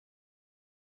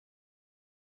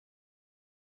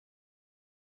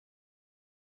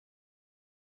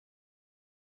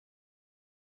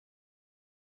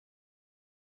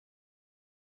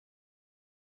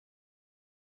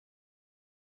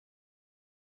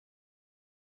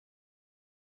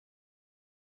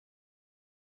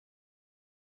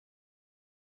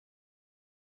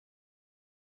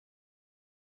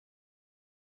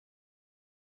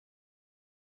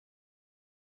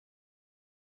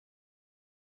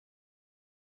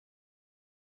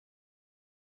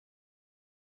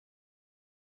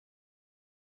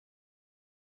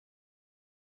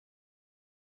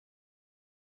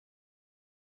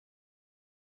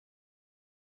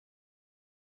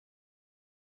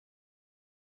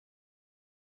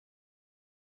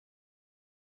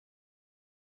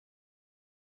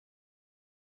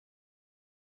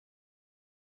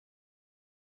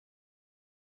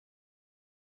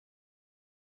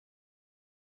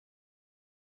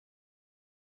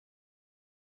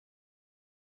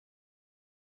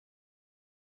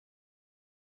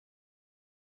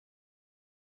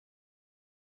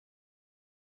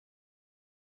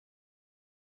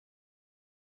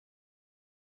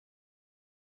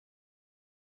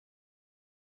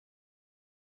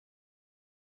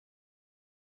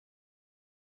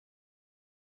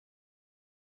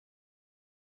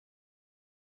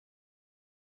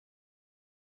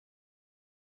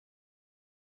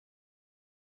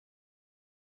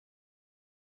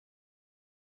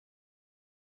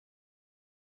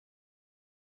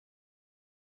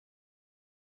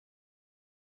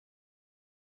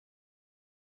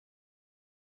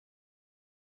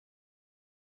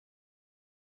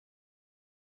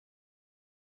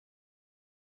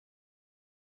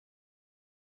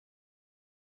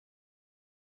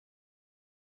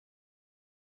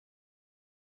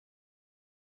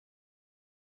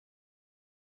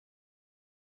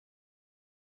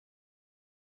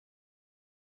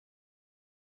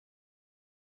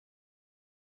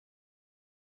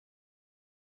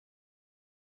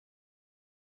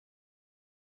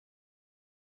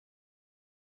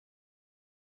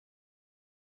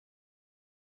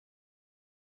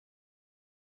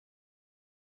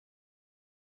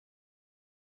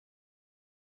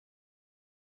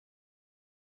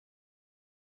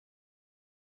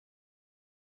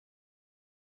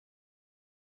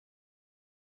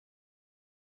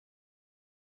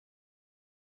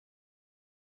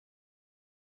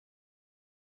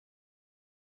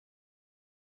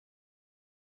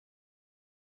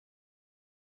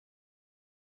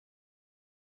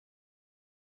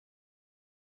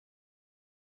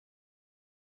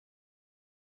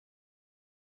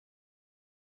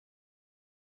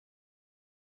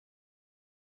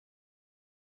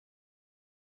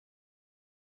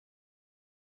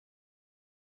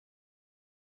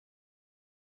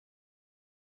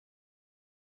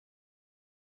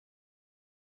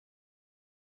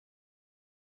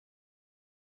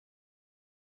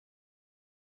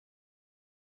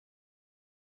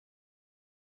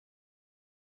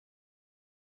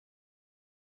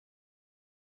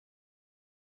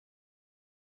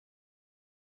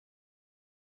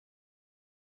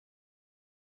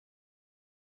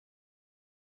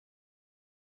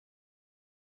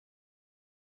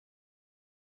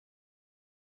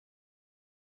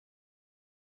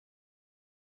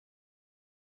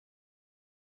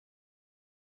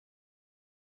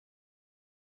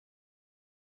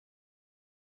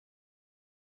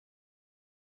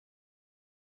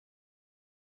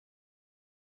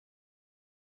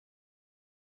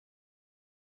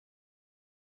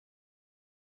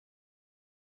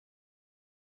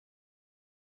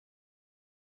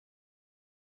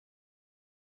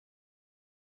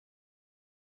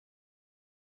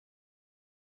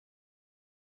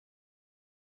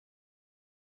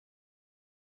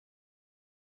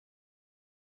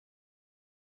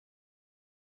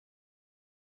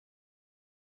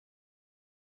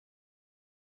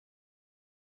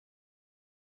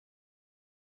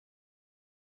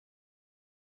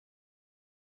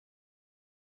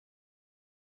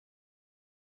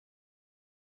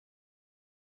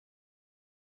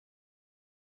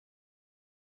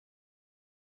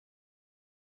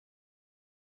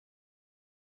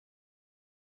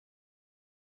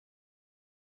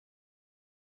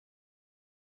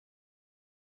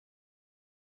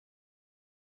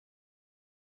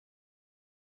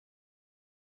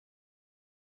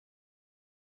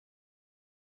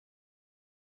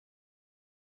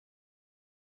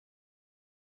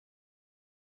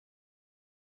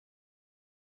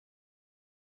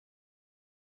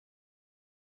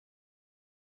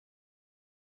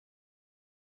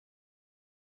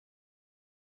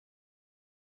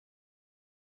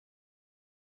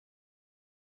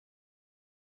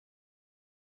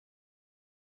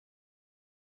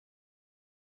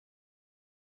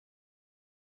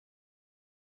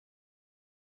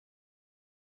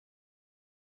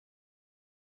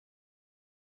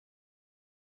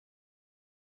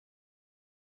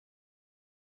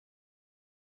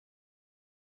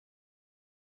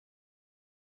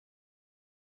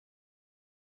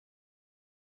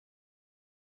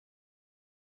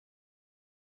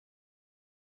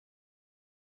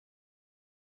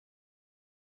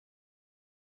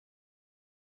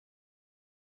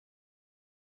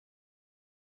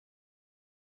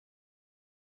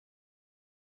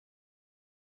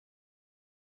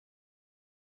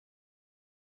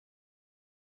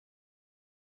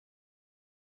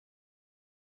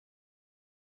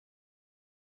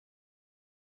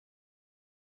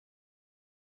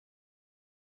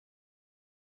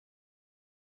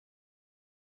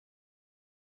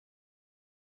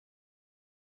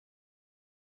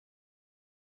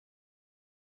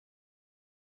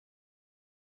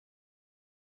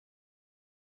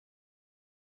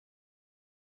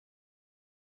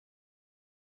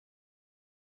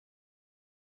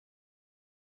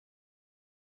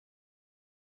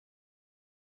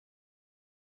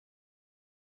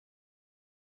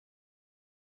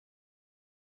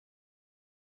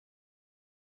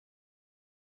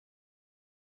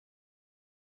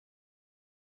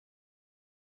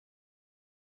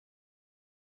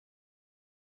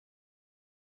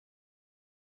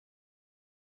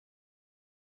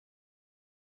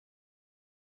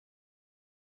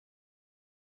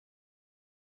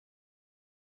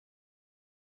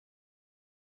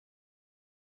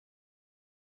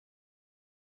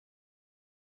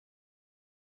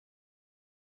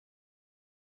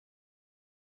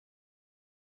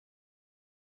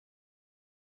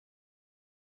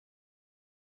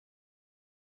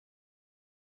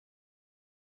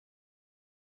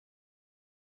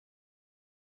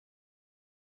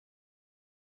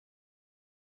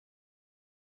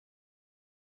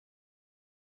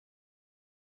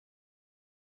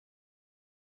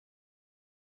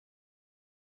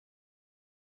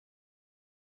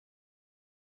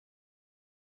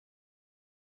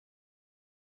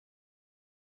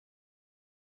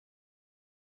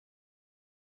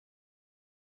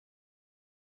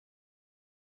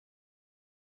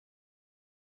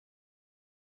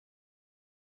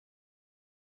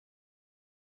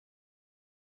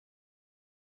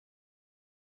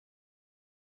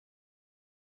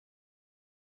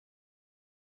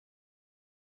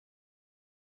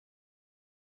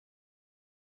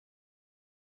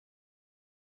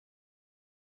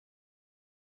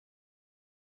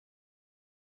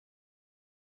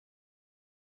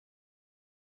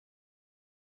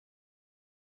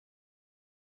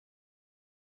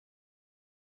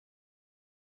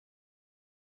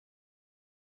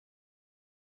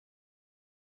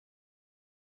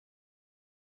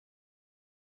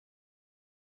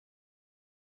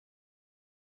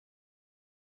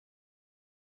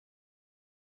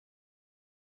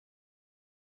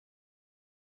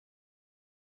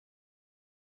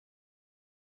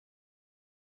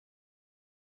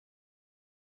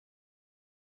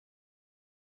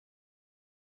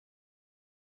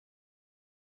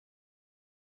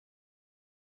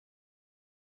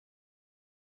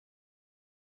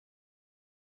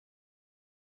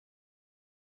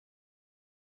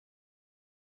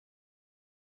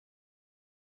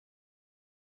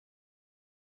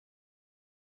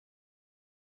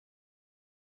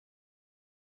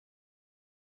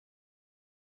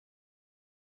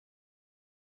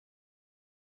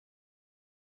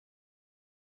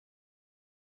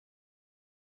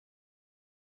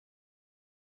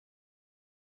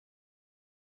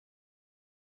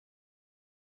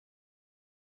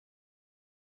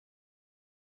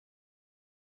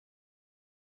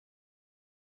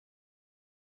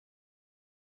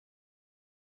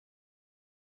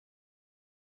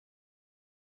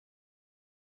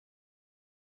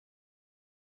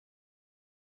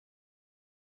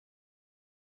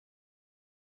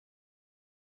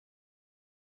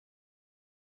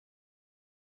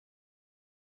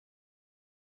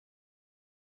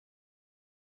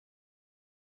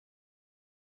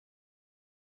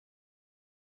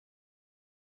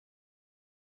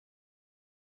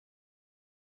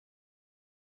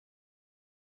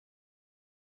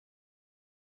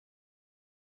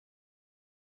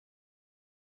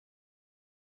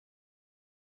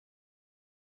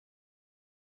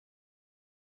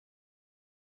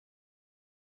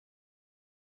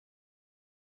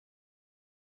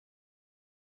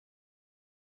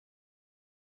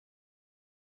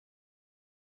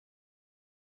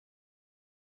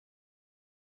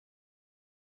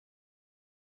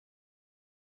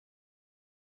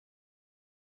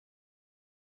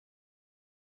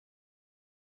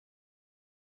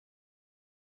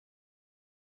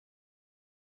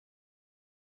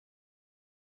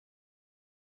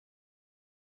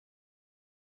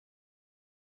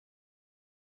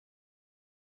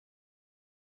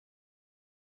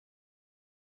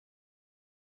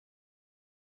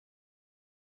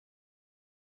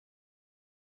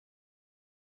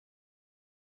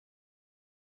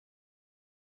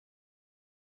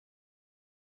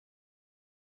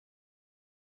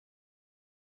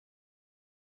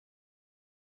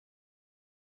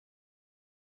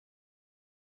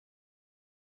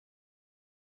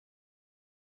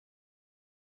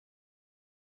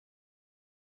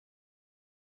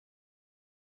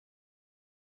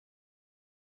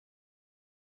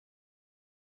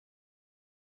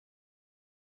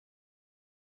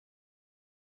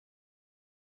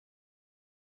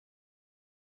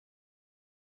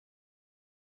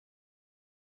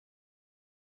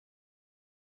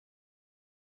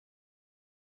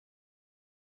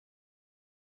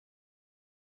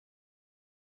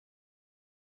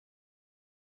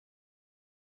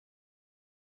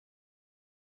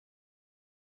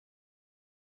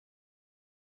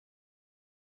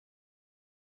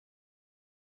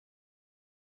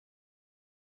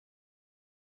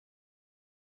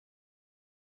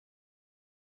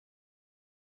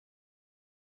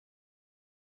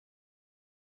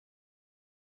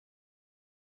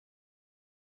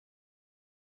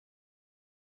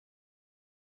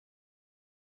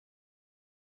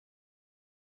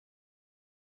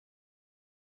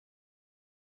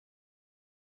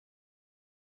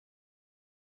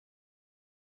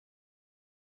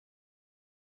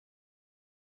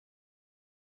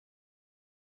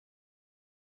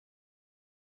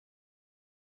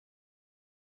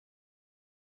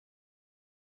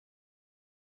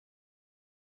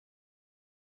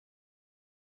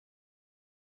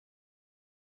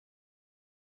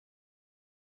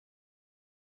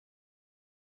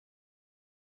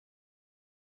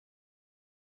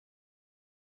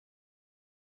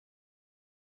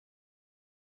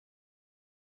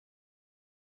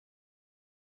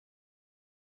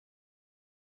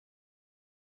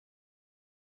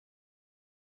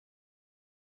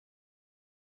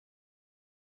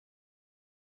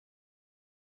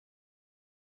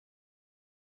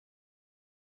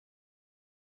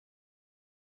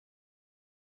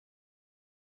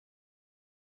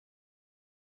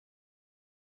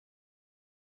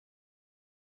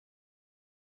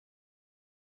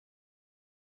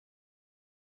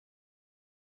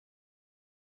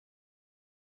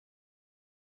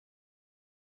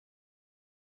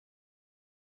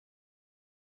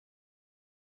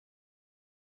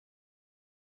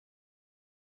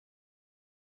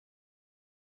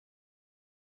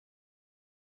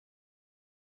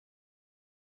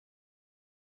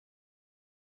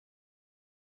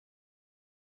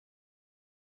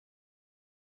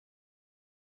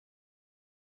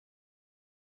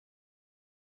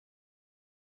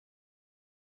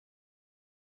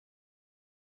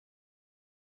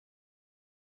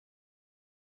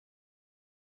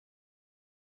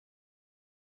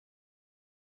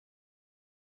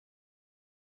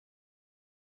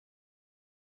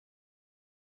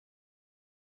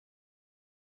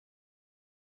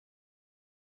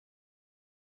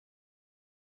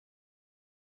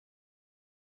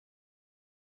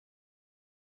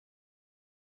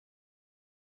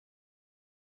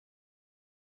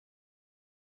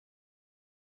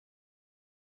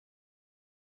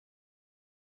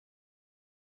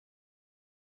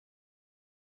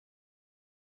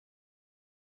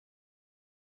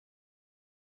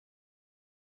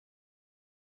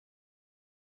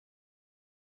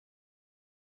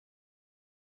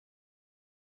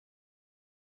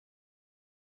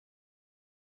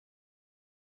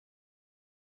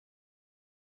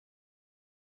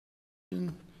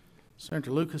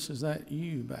Senator Lucas, is that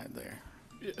you back there?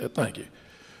 Yeah, thank you.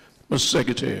 Mr.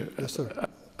 Secretary. Yes, sir.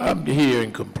 I'm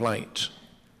hearing complaints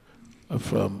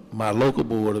from my local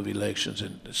board of elections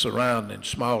and surrounding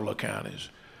smaller counties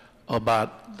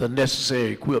about the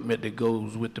necessary equipment that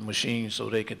goes with the machines so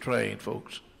they can train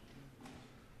folks.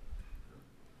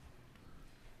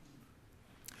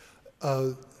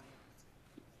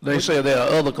 They say there are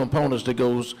other components that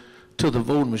goes to the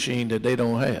voting machine that they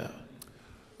don't have.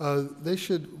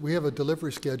 We have a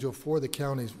delivery schedule for the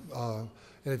counties,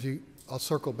 and I'll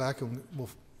circle back and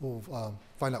we'll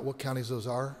find out what counties those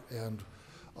are, and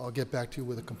I'll get back to you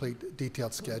with a complete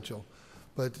detailed schedule.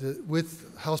 But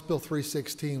with House Bill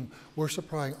 316, we're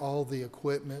supplying all the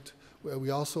equipment.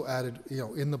 We also added,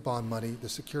 in the bond money, the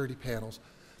security panels.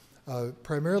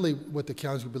 Primarily what the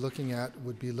counties would be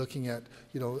looking at,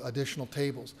 additional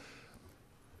tables.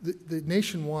 The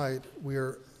nationwide,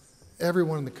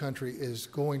 everyone in the country is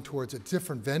going towards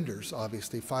different vendors,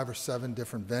 obviously, 5 or 7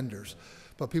 different vendors,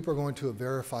 but people are going to a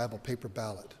verifiable paper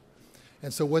ballot.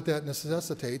 And so what that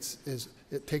necessitates is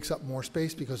it takes up more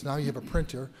space because now you have a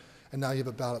printer and now you have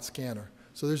a ballot scanner.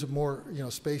 So there's more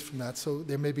space from that. So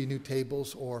there may be new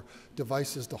tables or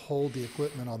devices to hold the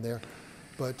equipment on there.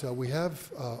 But we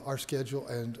have our schedule,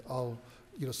 and I'll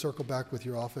circle back with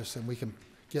your office and we can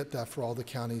get that for all the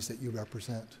counties that you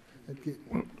represent.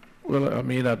 Well, I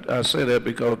mean, I say that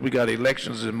because we got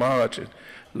elections in March, and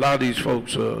a lot of these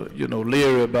folks are,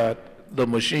 leery about the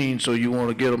machine, so you want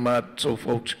to get them out so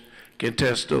folks can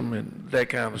test them and that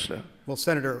kind of stuff. Well,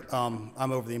 Senator, I'm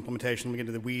over the implementation. Let me get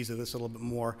into the weeds of this a little bit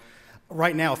more.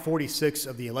 Right now, 46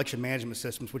 of the election management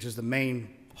systems, which is the main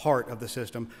heart of the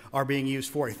system, are being used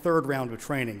for a third round of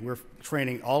training. We're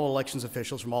training all elections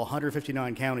officials from all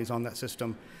 159 counties on that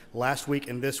system last week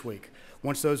and this week.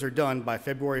 Once those are done, by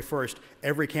February 1st,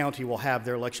 every county will have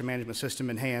their election management system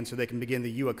in hand so they can begin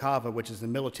the UACAVA, which is the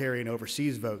military and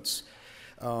overseas votes,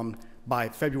 by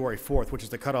February 4th, which is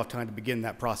the cutoff time to begin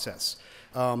that process.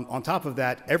 On top of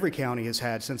that, every county has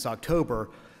had, since October,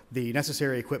 the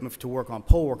necessary equipment to work on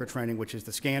poll worker training, which is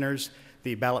the scanners,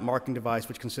 the ballot marking device,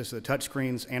 which consists of the touch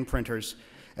screens and printers,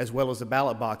 as well as the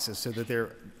ballot boxes, so that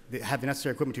they have the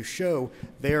necessary equipment to show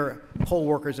their poll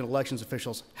workers and elections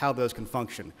officials how those can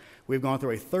function. We've gone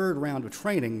through a third round of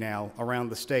training now around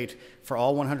the state for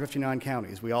all 159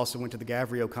 counties. We also went to the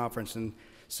Gavrio conference in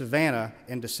Savannah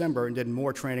in December and did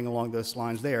more training along those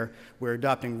lines there. We're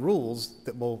adopting rules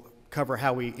that will cover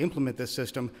how we implement this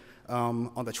system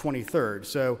on the 23rd.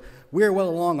 So we're well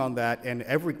along on that, and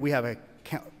we have a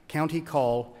county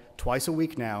call twice a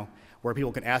week now where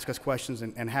people can ask us questions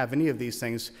and have any of these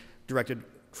things directed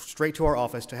straight to our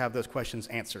office to have those questions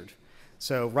answered.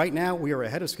 So right now we are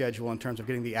ahead of schedule in terms of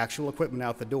getting the actual equipment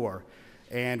out the door,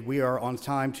 and we are on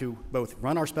time to both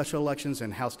run our special elections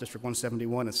in House District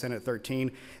 171 and Senate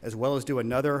 13, as well as do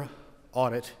another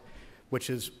audit, which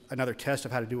is another test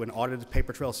of how to do an audited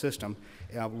paper trail system,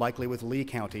 likely with Lee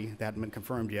County. That hasn't been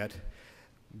confirmed yet.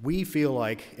 We feel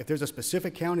like if there's a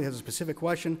specific county that has a specific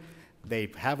question,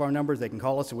 they have our numbers, they can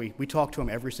call us, and we talk to them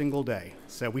every single day.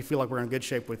 So we feel like we're in good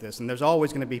shape with this. And there's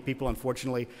always going to be people,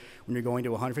 unfortunately, when you're going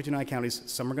to 159 counties,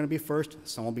 some are going to be first,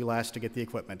 some will be last to get the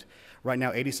equipment. Right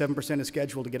now, 87% is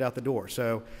scheduled to get out the door.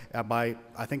 So I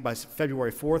think by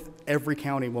February 4th, every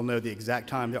county will know the exact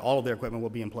time that all of their equipment will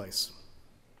be in place.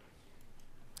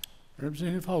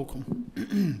 Representative Holcomb.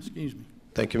 Excuse me.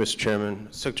 Thank you, Mr. Chairman.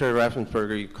 Secretary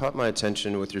Raffensperger, you caught my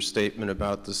attention with your statement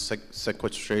about the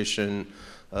sequestration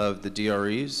of the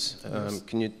DREs. Yes.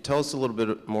 Can you tell us a little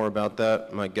bit more about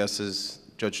that? My guess is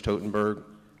Judge Totenberg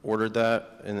ordered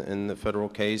that in the federal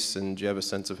case, and do you have a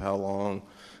sense of how long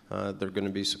they're going to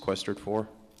be sequestered for?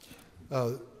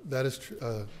 That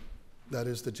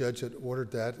is the judge that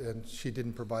ordered that, and she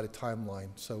didn't provide a timeline.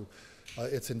 So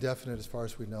it's indefinite as far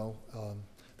as we know.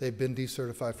 They've been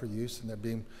decertified for use, and they're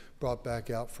being brought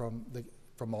back out from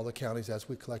all the counties as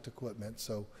we collect equipment.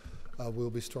 So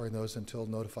we'll be storing those until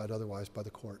notified otherwise by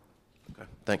the court. Okay,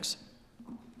 thanks.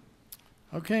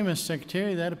 Okay, Mr.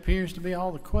 Secretary, that appears to be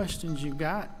all the questions you've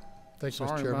got. Thanks, Mr.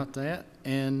 Sorry Chairman. about that.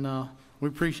 And we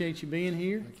appreciate you being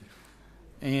here. Thank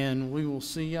you. And we will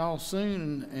see y'all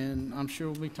soon, and I'm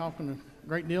sure we'll be talking a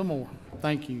great deal more.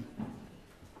 Thank you.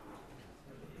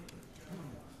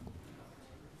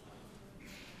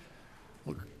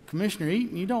 Commissioner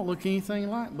Eaton, you don't look anything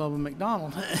like Bubba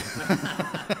McDonald.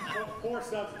 Poor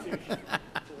substitution.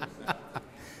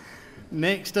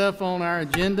 Next up on our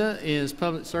agenda is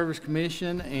Public Service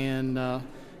Commission, and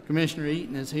Commissioner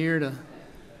Eaton is here to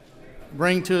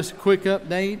bring to us a quick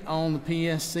update on the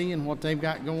PSC and what they've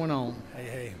got going on.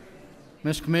 Hey.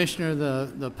 Mr. Commissioner,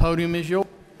 the podium is yours.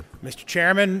 Mr.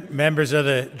 Chairman, members of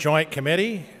the Joint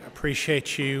Committee,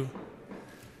 appreciate you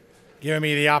giving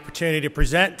me the opportunity to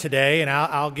present today, and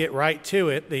I'll get right to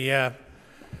it. To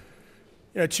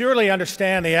really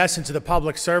understand the essence of the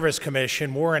Public Service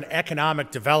Commission, we're an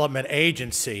economic development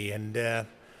agency, and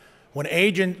when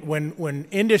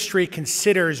industry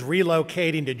considers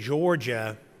relocating to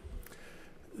Georgia,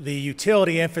 the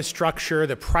utility infrastructure,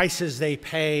 the prices they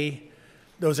pay,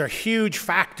 those are huge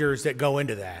factors that go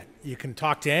into that. You can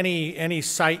talk to any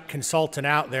site consultant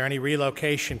out there, any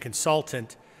relocation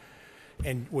consultant,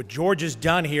 and what Georgia's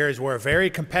done here is we're a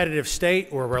very competitive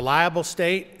state, we're a reliable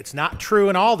state. It's not true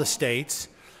in all the states.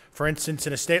 For instance,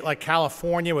 in a state like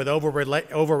California with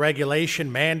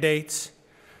over-regulation mandates,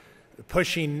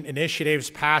 pushing initiatives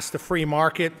past the free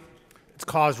market, it's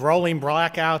caused rolling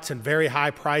blackouts and very high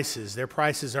prices. Their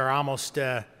prices are almost,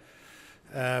 they're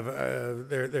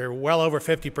well over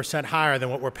 50% higher than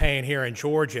what we're paying here in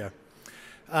Georgia.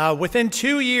 Within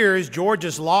 2 years,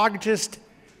 Georgia's largest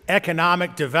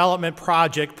economic development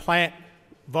project, Plant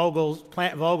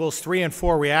Vogtle's 3 and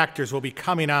 4 reactors, will be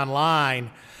coming online.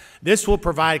 This will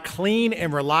provide clean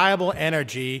and reliable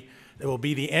energy that will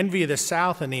be the envy of the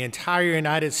South and the entire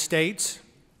United States.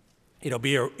 It'll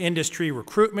be an industry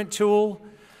recruitment tool,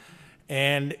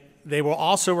 and they will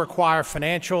also require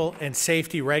financial and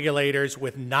safety regulators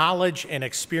with knowledge and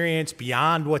experience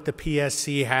beyond what the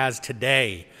PSC has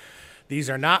today. These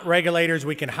are not regulators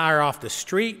we can hire off the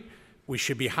street. We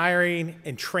should be hiring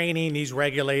and training these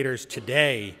regulators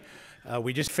today.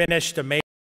 We just finished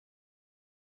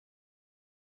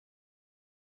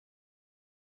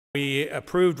we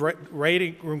approved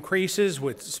rate increases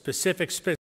with specific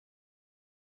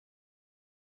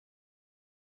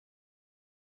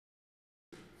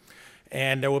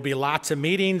and there will be lots of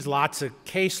meetings, lots of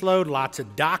caseload, lots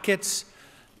of dockets,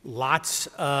 lots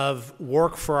of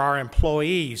work for our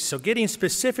employees. So getting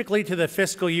specifically to the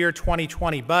fiscal year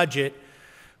 2020 budget,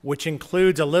 which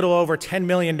includes a little over $10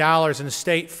 million in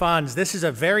state funds, this is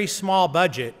a very small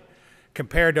budget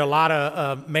compared to a lot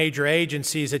of major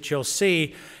agencies that you'll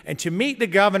see. And to meet the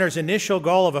governor's initial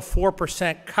goal of a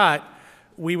 4% cut,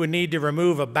 we would need to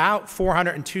remove about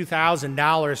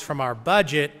 $402,000 from our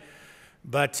budget.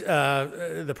 But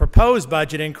the proposed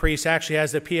budget increase actually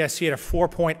has the PSC at a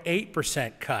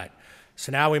 4.8% cut.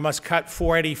 So now we must cut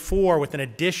 $484 with an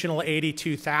additional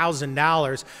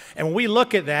 $82,000. And when we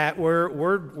look at that,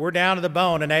 we're down to the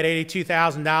bone, and that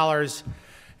 $82,000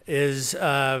 is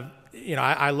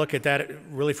I look at that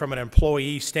really from an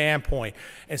employee standpoint.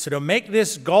 And so to make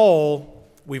this goal,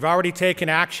 we've already taken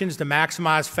actions to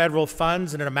maximize federal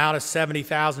funds in an amount of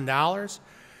 $70,000.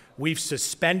 We've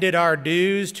suspended our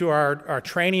dues to our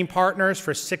training partners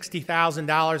for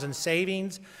 $60,000 in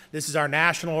savings. This is our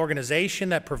national organization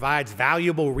that provides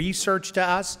valuable research to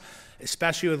us,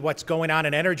 especially with what's going on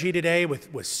in energy today,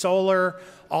 with solar,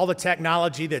 all the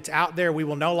technology that's out there. We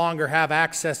will no longer have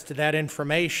access to that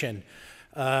information.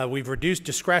 We've reduced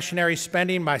discretionary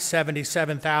spending by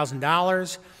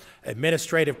 $77,000,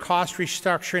 administrative cost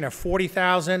restructuring of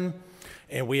 $40,000,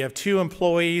 and we have 2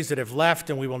 employees that have left,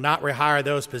 and we will not rehire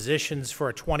those positions for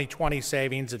a 2020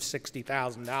 savings of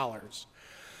 $60,000.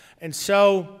 And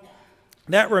so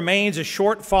that remains a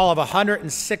shortfall of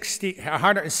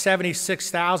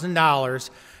 $176,000,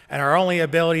 and our only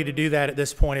ability to do that at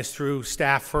this point is through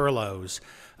staff furloughs.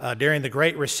 During the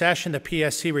Great Recession, the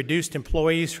PSC reduced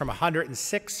employees from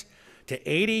 106 to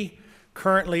 80.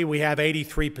 Currently, we have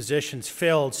 83 positions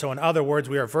filled. So in other words,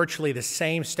 we are virtually the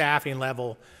same staffing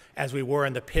level as we were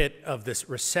in the pit of this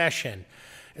recession.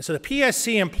 And so the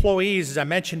PSC employees, as I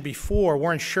mentioned before,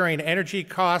 we're ensuring energy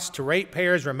costs to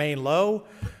ratepayers remain low.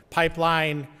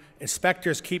 Pipeline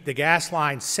inspectors keep the gas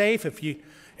lines safe. If you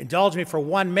indulge me for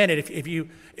 1 minute, if you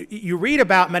read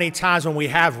about many times when we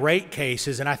have rate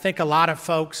cases, and I think a lot of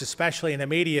folks, especially in the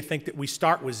media, think that we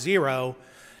start with 0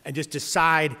 and just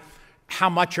decide how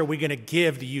much are we going to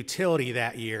give the utility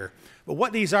that year. But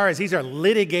what these are is these are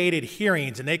litigated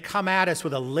hearings, and they come at us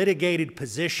with a litigated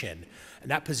position. And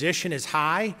that position is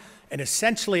high, and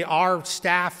essentially our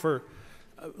staff, for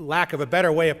lack of a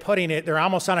better way of putting it, they're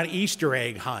almost on an Easter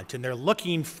egg hunt, and they're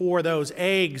looking for those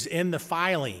eggs in the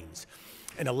filings.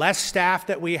 And the less staff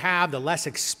that we have, the less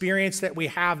experience that we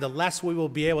have, the less we will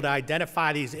be able to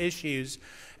identify these issues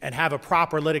and have a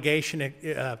proper litigation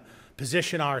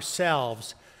position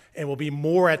ourselves, and we'll be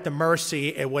more at the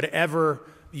mercy at whatever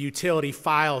the utility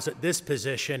files at this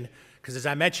position, because as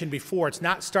I mentioned before, it's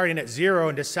not starting at 0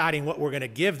 and deciding what we're going to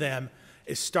give them,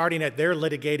 it's starting at their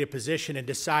litigated position and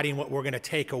deciding what we're going to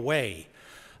take away.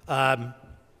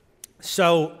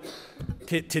 So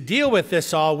to deal with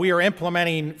this all, we are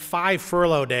implementing 5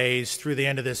 furlough days through the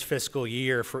end of this fiscal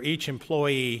year for each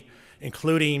employee,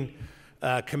 including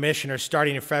commissioners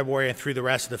starting in February and through the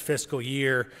rest of the fiscal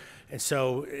year. And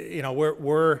so, you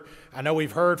know, I know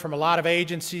we've heard from a lot of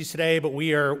agencies today, but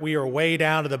we are way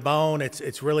down to the bone.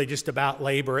 It's really just about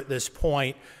labor at this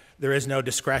point. There is no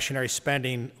discretionary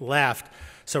spending left.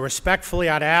 So respectfully,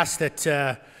 I'd ask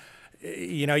that,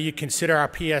 you know, you consider our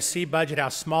PSC budget, how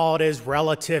small it is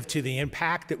relative to the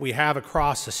impact that we have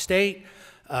across the state.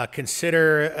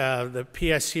 Consider the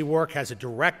PSC work has a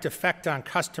direct effect on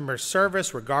customer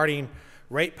service regarding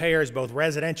ratepayers, both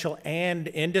residential and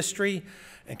industry.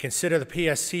 And consider the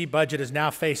PSC budget is now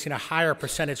facing a higher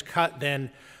percentage cut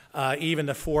than even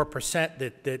the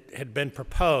 4% that had been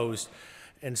proposed.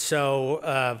 And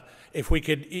so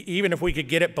even if we could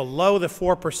get it below the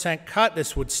 4% cut,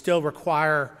 this would still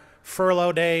require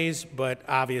furlough days, but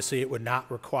obviously it would not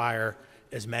require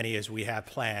as many as we have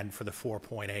planned for the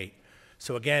 4.8.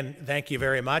 So again, thank you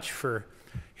very much for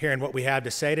hearing what we have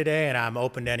to say today, and I'm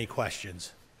open to any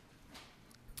questions.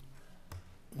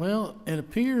 Well, it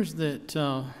appears that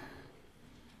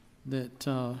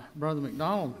Brother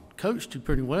McDonald coached you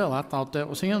pretty well. I thought that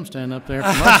was him standing up there.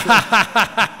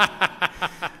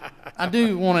 I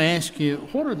do want to ask you,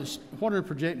 what are the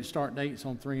projected start dates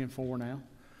on 3 and 4 now?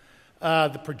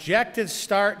 The projected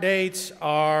start dates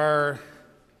are,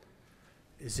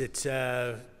 is it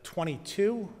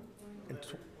 22?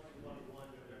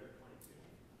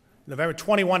 November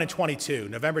 21 and 22.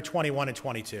 November 21 and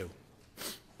 22.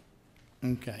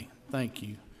 Okay, thank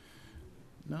you.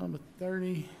 Number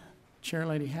 30, Chair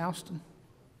Lady Houston.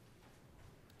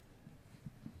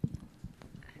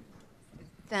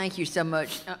 Thank you so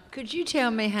much. Could you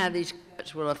tell me how these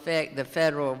cuts will affect the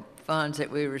federal funds that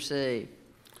we receive?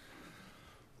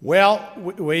 Well,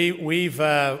 we've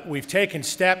taken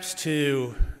steps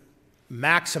to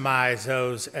maximize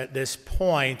those at this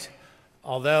point,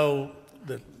 although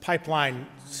the pipeline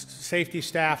safety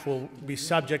staff will be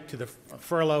subject to the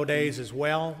furlough days as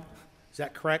well. Is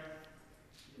that correct,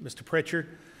 Mr.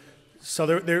 Pritchard? So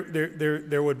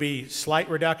there would be slight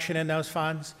reduction in those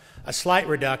funds, a slight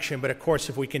reduction, but of course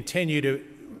if we continue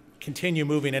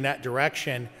moving in that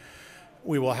direction,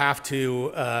 we will have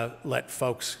to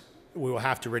we will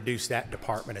have to reduce that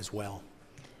department as well.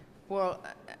 Well,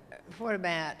 what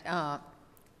about,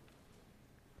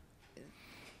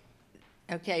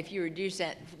 okay, if you reduce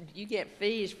that, you get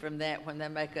fees from that when they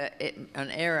make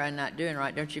an error and not doing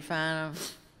right, don't you fine them?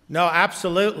 No,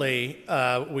 absolutely,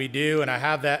 we do, and I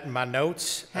have that in my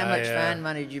notes. How much fine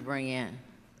money did you bring in?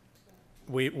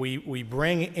 We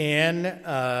bring in,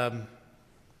 the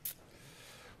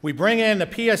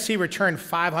PSC returned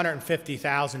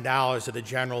 $550,000 to the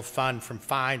general fund from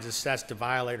fines assessed to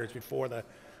violators before the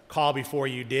call before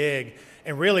you dig,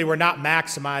 and really we're not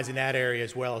maximizing that area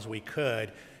as well as we could.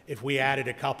 If we added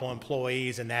a couple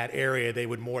employees in that area, they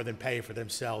would more than pay for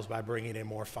themselves by bringing in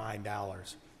more fine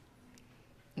dollars.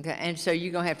 Okay, and so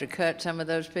you're going to have to cut some of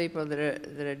those people that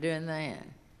are doing that?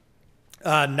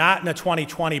 Not in the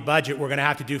 2020 budget. We're going to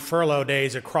have to do furlough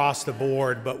days across the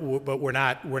board, but we're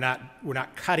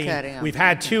not cutting. We've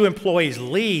had 2 employees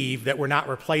leave that we're not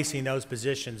replacing those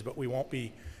positions, but we won't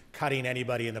be cutting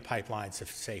anybody in the pipeline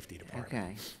safety department.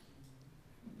 Okay.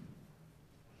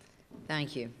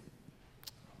 Thank you.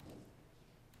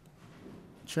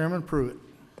 Chairman Pruitt.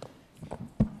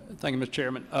 Thank you, Mr.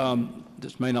 Chairman.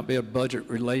 This may not be a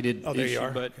budget-related issue,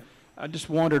 but I just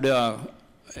wondered,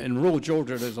 in rural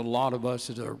Georgia, there's a lot of us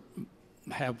that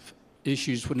have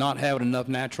issues with not having enough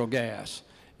natural gas,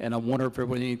 and I wonder if there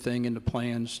was anything in the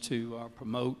plans to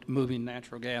promote moving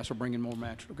natural gas or bringing more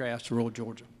natural gas to rural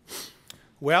Georgia.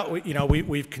 Well,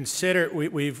 we've considered,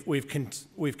 we've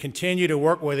continued to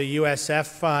work with the USF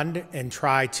fund and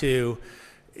try to,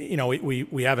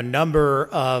 we have a number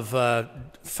of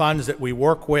funds that we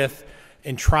work with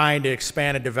in trying to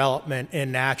expand a development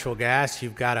in natural gas.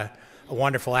 You've got a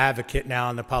wonderful advocate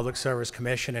now in the Public Service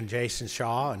Commission, and Jason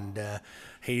Shaw, and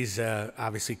he's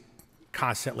obviously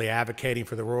constantly advocating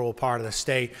for the rural part of the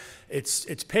state.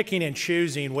 It's picking and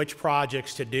choosing which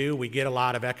projects to do. We get a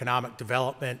lot of economic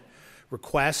development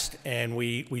requests, and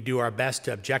we do our best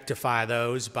to objectify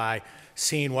those by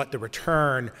seeing what the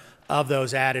return of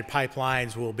those added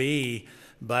pipelines will be.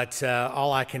 But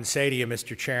all I can say to you,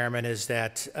 Mr. Chairman, is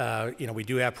that we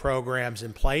do have programs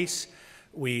in place.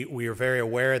 We are very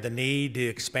aware of the need to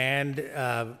expand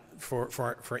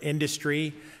for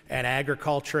industry and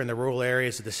agriculture in the rural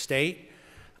areas of the state.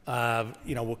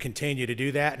 We'll continue to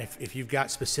do that, and if you've got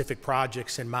specific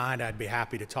projects in mind, I'd be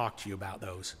happy to talk to you about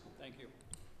those. Thank you.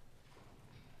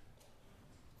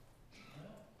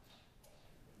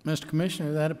 Mr.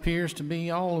 Commissioner, that appears to be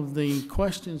all of the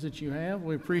questions that you have.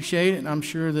 We appreciate it, and I'm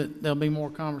sure that there'll be more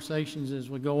conversations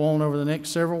as we go on over the next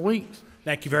several weeks.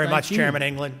 Thank you very Thank much, you. Chairman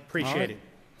England. All Appreciate right. it.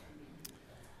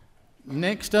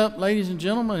 Next up, ladies and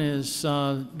gentlemen, is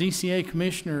DCA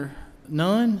Commissioner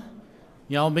Nunn.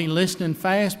 Y'all be listening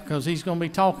fast because he's going to be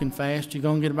talking fast. You're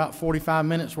going to get about 45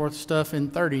 minutes worth of stuff in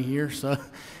 30 here, so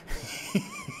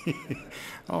I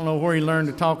don't know where he learned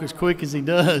to talk as quick as he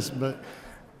does, but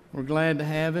we're glad to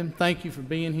have him. Thank you for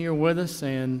being here with us,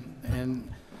 and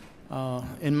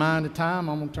in mind of time,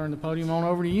 I'm going to turn the podium on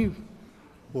over to you.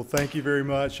 Well, thank you very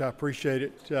much. I appreciate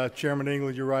it. Chairman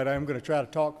England, you're right. I am going to try to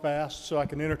talk fast so I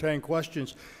can entertain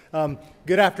questions.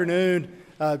 Good afternoon,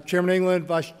 Chairman England,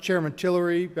 Vice Chairman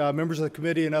Tillery, members of the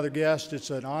committee, and other guests.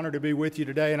 It's an honor to be with you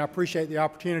today, and I appreciate the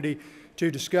opportunity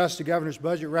to discuss the governor's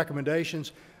budget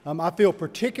recommendations. I feel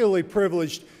particularly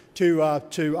privileged to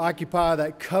occupy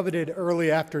that coveted early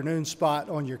afternoon spot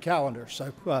on your calendar.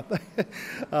 So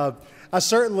I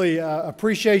certainly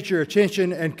appreciate your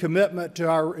attention and commitment to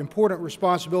our important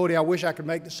responsibility. I wish I could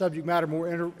make the subject matter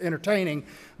more entertaining,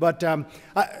 but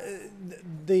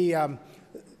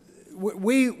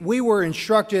we were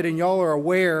instructed, and y'all are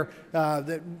aware,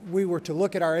 that we were to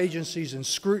look at our agencies and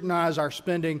scrutinize our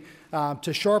spending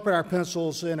to sharpen our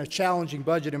pencils in a challenging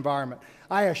budget environment.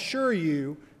 I assure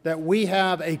you that we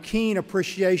have a keen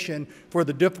appreciation for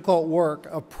the difficult work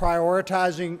of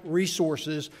prioritizing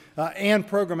resources and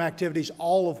program activities,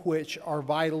 all of which are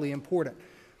vitally important.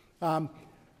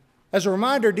 As a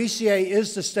reminder, DCA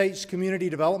is the state's community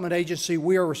development agency.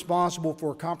 We are responsible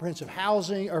for comprehensive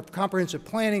housing or comprehensive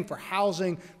planning for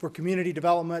housing, for community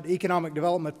development, economic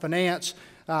development, finance,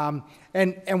 and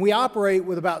we operate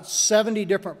with about 70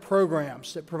 different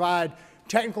programs that provide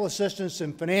technical assistance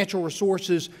and financial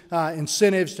resources,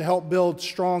 incentives to help build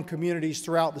strong communities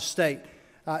throughout the state.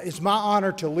 It's my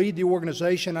honor to lead the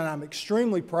organization, and I'm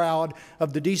extremely proud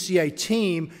of the DCA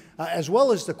team, as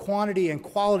well as the quantity and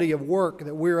quality of work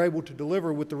that we're able to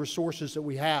deliver with the resources that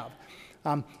we have.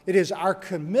 It is our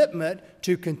commitment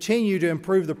to continue to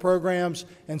improve the programs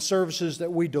and services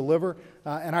that we deliver,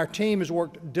 and our team has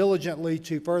worked diligently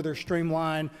to further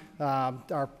streamline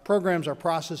our programs, our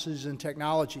processes, and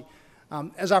technology.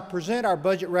 As I present our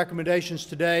budget recommendations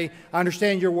today, I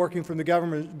understand you're working from the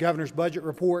governor's budget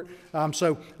report,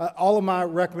 so all of my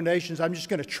recommendations, I'm just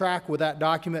going to track with that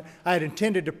document. I had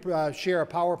intended to share a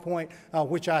PowerPoint,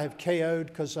 which I have KO'd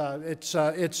because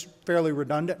it's fairly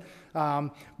redundant.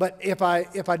 But if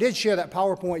I did share that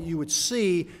PowerPoint, you would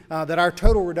see that our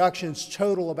total reductions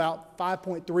total about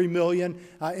 $5.3 million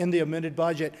in the amended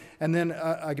budget, and then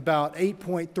about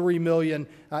 $8.3 million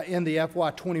in the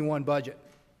FY21 budget.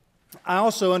 I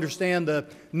also understand the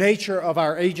nature of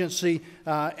our agency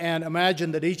and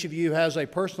imagine that each of you has a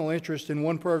personal interest in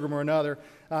one program or another.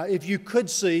 If you could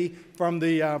see from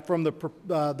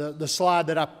the slide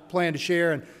that I plan to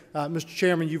share, and Mr.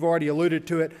 Chairman, you've already alluded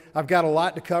to it, I've got a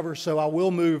lot to cover, so I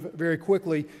will move very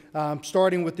quickly,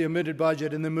 starting with the amended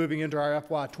budget and then moving into our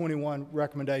FY21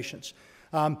 recommendations.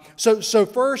 So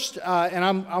first, and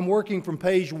I'm working from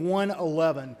page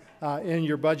 111 in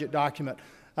your budget document.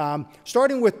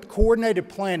 Starting with coordinated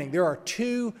planning, there are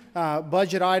two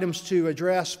budget items to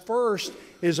address. First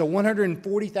is a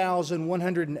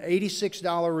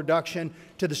 $140,186 reduction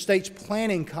to the state's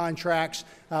planning contracts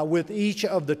with each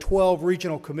of the 12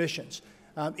 regional commissions.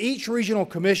 Each regional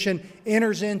commission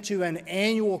enters into an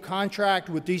annual contract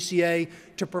with DCA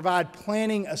to provide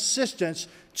planning assistance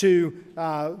to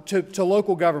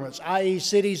local governments, i.e.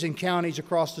 cities and counties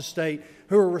across the state,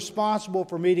 who are responsible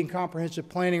for meeting comprehensive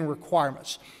planning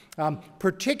requirements.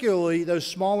 Particularly those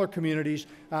smaller communities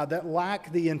that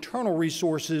lack the internal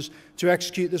resources to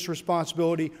execute this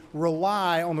responsibility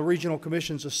rely on the regional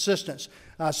commission's assistance.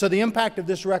 So the impact of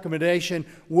this recommendation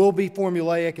will be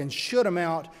formulaic and should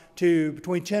amount to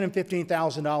between $10,000 and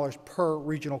 $15,000 per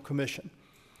regional commission.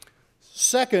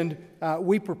 Second,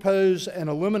 we propose an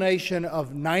elimination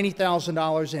of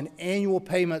 $90,000 in annual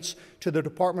payments to the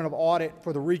Department of Audit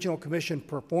for the Regional Commission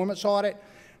performance audit.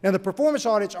 Now, the performance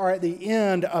audits are at the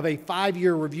end of a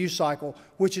 5-year review cycle,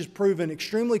 which has proven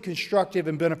extremely constructive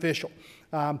and beneficial.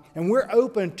 And we're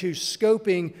open to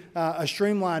scoping a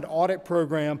streamlined audit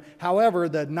program. However,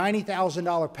 the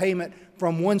 $90,000 payment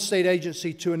from one state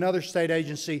agency to another state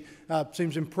agency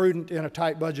seems imprudent in a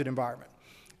tight budget environment.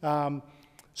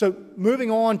 So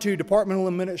moving on to departmental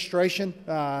administration,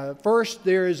 first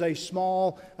there is a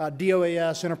small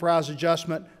DOAS enterprise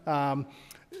adjustment.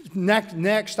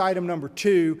 Next, item number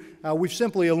 2, we've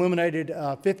simply eliminated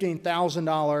a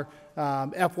 $15,000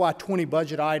 FY20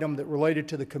 budget item that related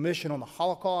to the Commission on the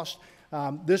Holocaust.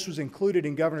 This was included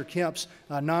in Governor Kemp's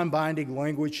non-binding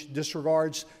language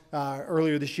disregards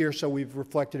earlier this year, so we've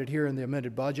reflected it here in the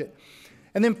amended budget.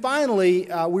 And then finally,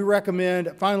 we recommend,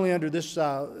 under this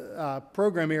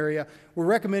program area, we're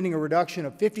recommending a reduction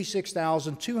of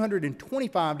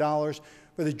 $56,225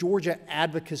 for the Georgia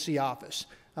Advocacy Office.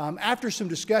 After some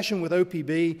discussion with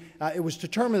OPB, it was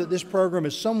determined that this program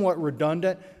is somewhat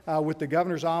redundant with the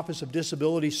Governor's Office of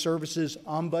Disability Services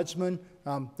Ombudsman.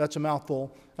 That's a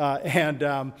mouthful.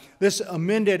 This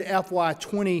amended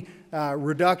FY20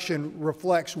 reduction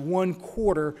reflects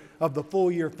 1/4 of the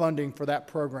full year funding for that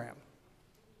program.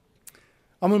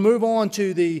 I'm going to move on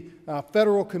to the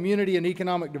Federal Community and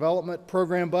Economic Development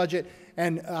Program budget,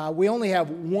 and we only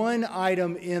have one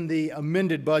item in the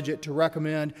amended budget to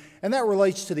recommend, and that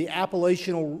relates to the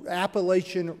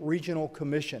Appalachian Regional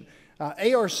Commission.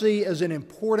 ARC is an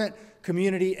important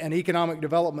community and economic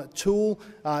development tool.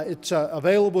 It's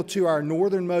available to our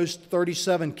northernmost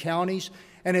 37 counties,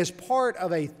 and as part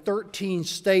of a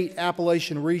 13-state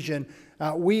Appalachian region,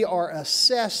 we are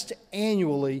assessed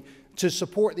annually to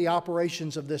support the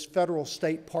operations of this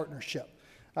federal-state partnership.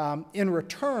 In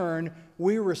return,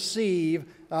 we receive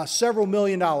several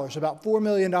million dollars, about $4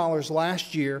 million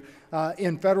last year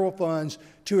in federal funds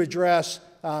to address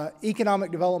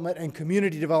economic development and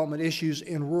community development issues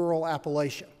in rural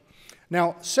Appalachia.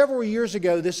 Now, several years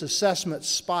ago, this assessment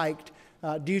spiked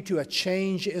due to a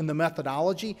change in the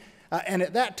methodology, and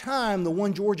at that time, the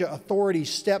One Georgia Authority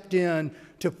stepped in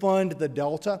to fund the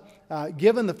Delta.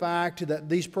 Given the fact that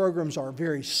these programs are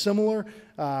very similar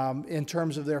in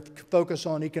terms of their focus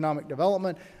on economic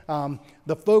development,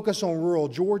 the focus on rural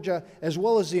Georgia, as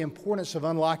well as the importance of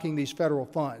unlocking these federal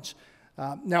funds.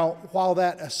 Now, while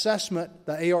that assessment,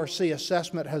 the ARC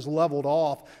assessment, has leveled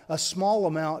off, a small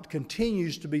amount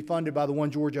continues to be funded by the One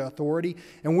Georgia Authority,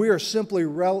 and we are simply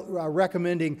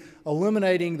recommending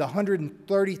eliminating the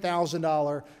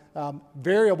 $130,000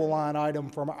 variable line item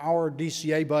from our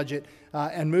DCA budget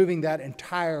and moving that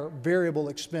entire variable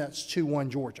expense to One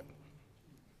Georgia.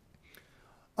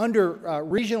 Under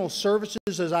regional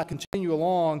services, as I continue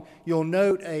along, you'll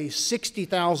note a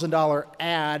 $60,000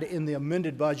 add in the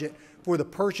amended budget for the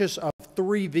purchase of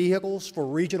 3 vehicles for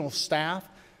regional staff.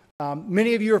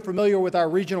 Many of you are familiar with our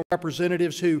regional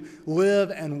representatives who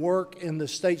live and work in the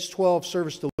state's 12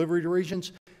 service delivery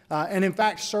regions, and in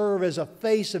fact serve as a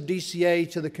face of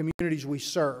DCA to the communities we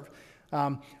serve.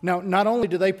 Now, not only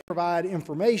do they provide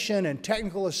information and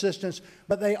technical assistance,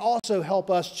 but they also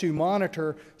help us to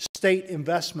monitor state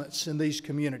investments in these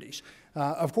communities.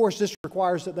 Of course, this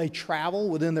requires that they travel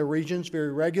within their regions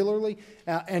very regularly,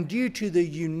 and due to the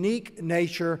unique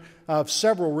nature of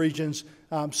several regions,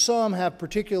 some have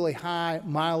particularly high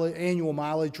annual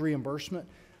mileage reimbursement.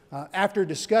 After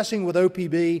discussing with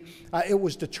OPB, it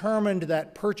was determined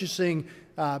that purchasing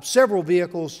several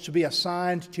vehicles to be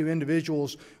assigned to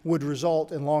individuals would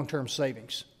result in long-term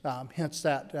savings, hence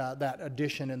that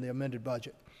addition in the amended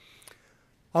budget.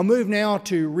 I'll move now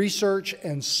to research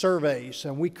and surveys,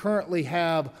 and we currently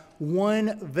have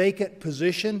 1 vacant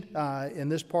position in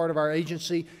this part of our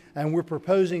agency, and we're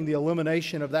proposing the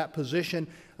elimination of that position.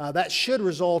 That should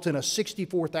result in a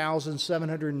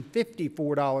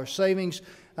 $64,754 savings.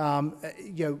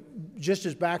 Just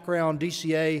as background,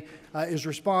 DCA is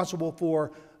responsible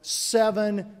for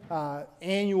 7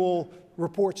 annual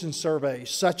reports and surveys,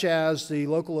 such as the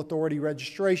local authority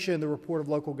registration, the report of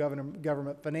local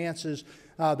government finances,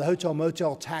 the hotel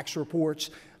motel tax reports.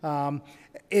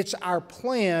 It's our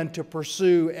plan to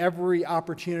pursue every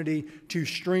opportunity to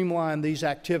streamline these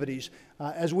activities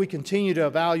as we continue to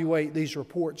evaluate these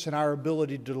reports and our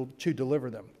ability to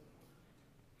deliver them.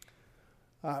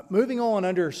 Moving on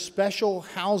under special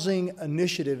housing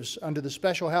initiatives, under the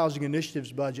special housing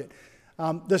initiatives budget,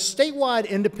 the statewide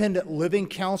Independent Living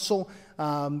Council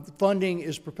funding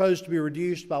is proposed to be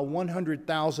reduced by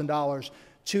 $100,000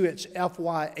 to its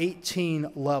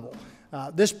FY18 level.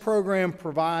 This program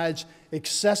provides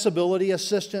accessibility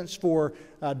assistance for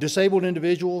disabled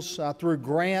individuals through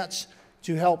grants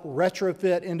to help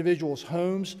retrofit individuals'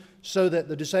 homes so that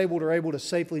the disabled are able to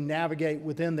safely navigate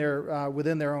within their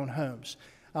own homes.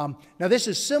 Now, this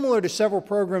is similar to several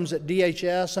programs at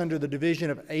DHS under the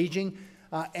Division of Aging.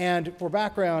 And for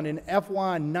background, in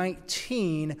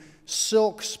FY19,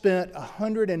 Silk spent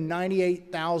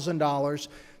 $198,000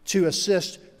 to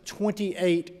assist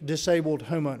 28 disabled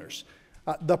homeowners.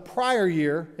 The prior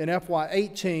year, in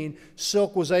FY18,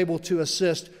 Silk was able to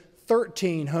assist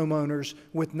 13 homeowners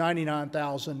with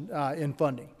 $99,000 in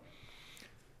funding.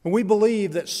 And we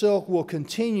believe that Silk will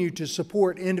continue to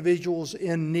support individuals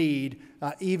in need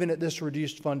even at this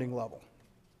reduced funding level.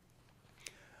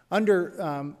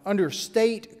 Under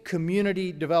state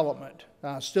community development,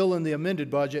 still in the amended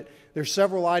budget, there's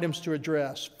several items to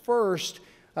address. First,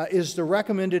 is the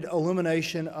recommended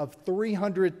elimination of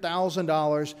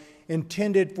 $300,000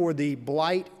 intended for the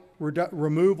Blight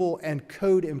Removal and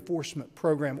Code Enforcement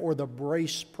Program, or the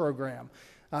BRACE program.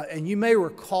 And you may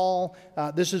recall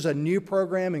this is a new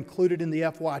program included in the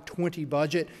FY20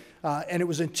 budget, and it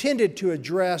was intended to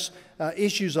address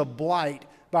issues of blight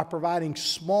by providing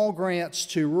small grants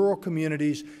to rural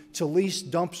communities to lease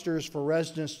dumpsters for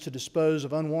residents to dispose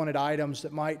of unwanted items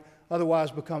that might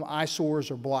otherwise become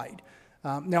eyesores or blight.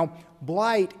 Now,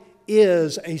 blight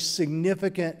is a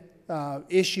significant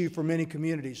issue for many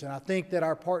communities, and I think that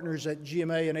our partners at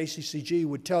GMA and ACCG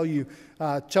would tell you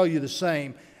the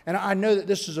same. And I know that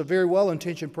this is a very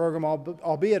well-intentioned program,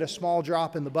 albeit a small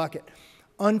drop in the bucket.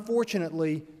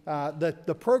 Unfortunately,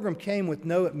 the program came with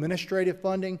no administrative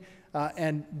funding,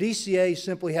 and DCA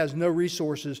simply has no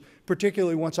resources,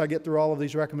 particularly once I get through all of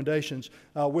these recommendations,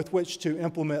 with which to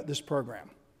implement this program.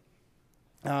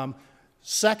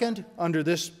 Second, under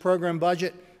this program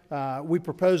budget, we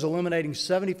propose eliminating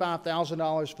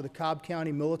 $75,000 for the Cobb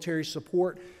County military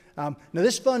support. Now,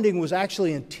 this funding was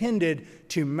actually intended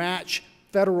to match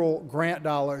federal grant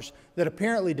dollars that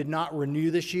apparently did not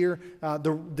renew this year.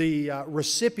 The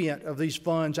recipient of these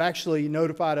funds actually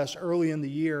notified us early in the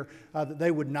year that they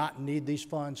would not need these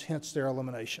funds, hence their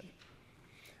elimination.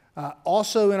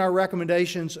 Also in our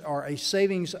recommendations are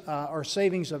savings of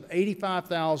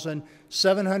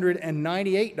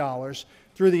 $85,798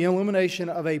 through the elimination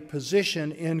of a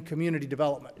position in community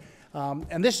development.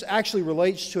 And this actually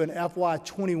relates to an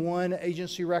FY21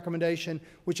 agency recommendation,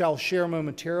 which I'll share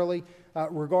momentarily,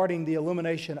 regarding the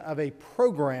elimination of a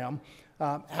program.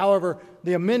 However,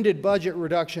 the amended budget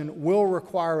reduction will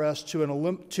require us to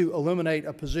eliminate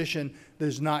a position that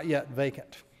is not yet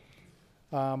vacant.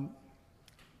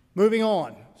 Moving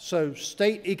on, so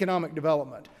state economic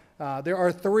development. There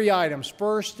are three items.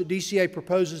 First, the DCA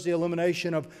proposes the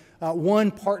elimination of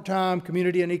one part-time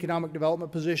community and economic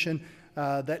development position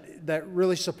that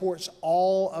really supports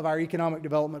all of our economic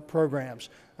development programs.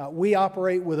 We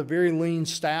operate with a very lean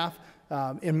staff.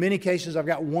 In many cases, I've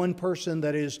got one person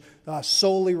that is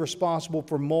solely responsible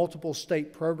for multiple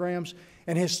state programs.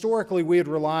 And historically, we had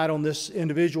relied on this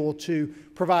individual to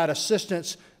provide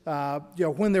assistance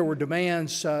when there were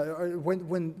demands,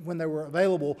 when they were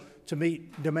available to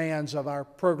meet demands of our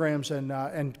programs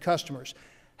and customers.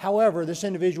 However, this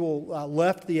individual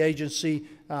left the agency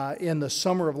in the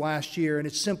summer of last year, and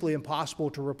it's simply impossible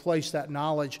to replace that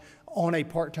knowledge on a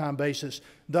part-time basis,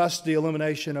 thus the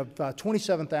elimination of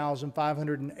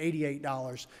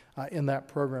 $27,588 in that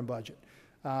program budget.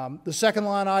 The second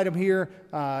line item here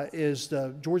is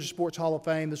the Georgia Sports Hall of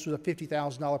Fame. This was a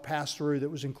 $50,000 pass-through that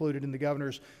was included in the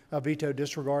governor's veto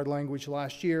disregard language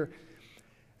last year.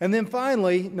 And then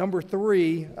finally, number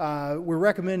three, we're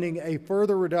recommending a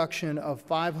further reduction of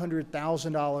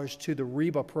 $500,000 to the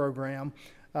REBA program,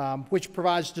 which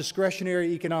provides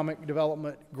discretionary economic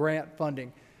development grant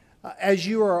funding. As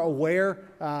you are aware,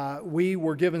 we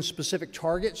were given specific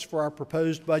targets for our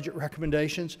proposed budget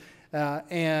recommendations,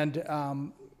 and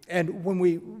when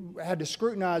we had to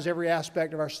scrutinize every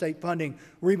aspect of our state funding,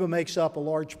 REBA makes up a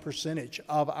large percentage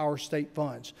of our state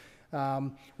funds.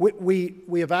 We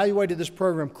evaluated this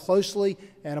program closely,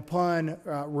 and upon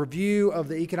review of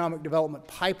the economic development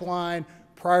pipeline,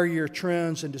 prior year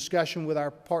trends, and discussion with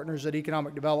our partners at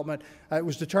Economic Development, it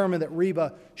was determined that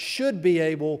REBA should be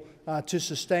able to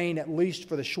sustain, at least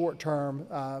for the short term,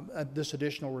 this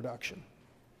additional reduction.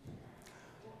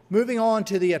 Moving on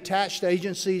to the attached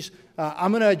agencies,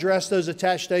 I'm going to address those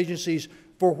attached agencies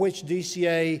for which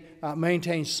DCA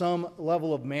maintains some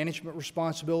level of management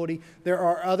responsibility. There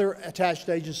are other attached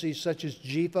agencies such as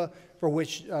GFA, for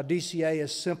which DCA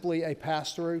is simply a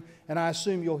pass-through, and I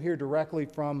assume you'll hear directly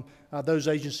from those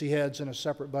agency heads in a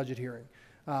separate budget hearing.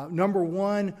 Number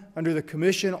one, under the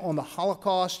Commission on the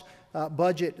Holocaust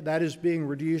budget, that is being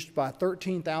reduced by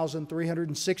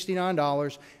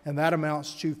 $13,369, and that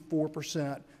amounts to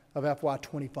 4% of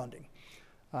FY20 funding.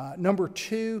 Number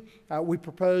two, we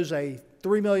propose a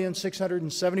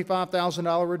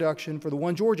 $3,675,000 reduction for the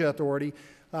One Georgia Authority,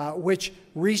 which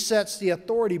resets the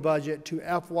authority budget to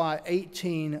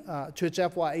FY18 to its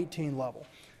FY18 level.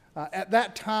 At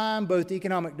that time, both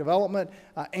Economic Development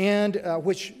and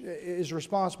which is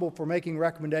responsible for making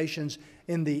recommendations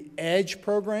in the EDGE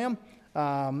program,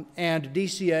 and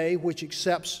DCA, which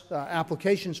accepts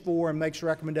applications for and makes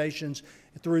recommendations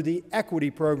through the equity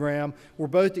program, were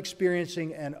both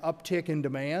experiencing an uptick in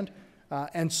demand.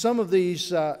 And some of these,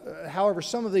 however,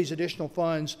 some of these additional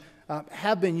funds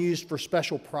have been used for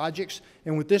special projects.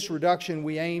 And with this reduction,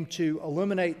 we aim to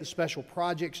eliminate the special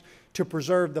projects to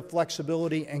preserve the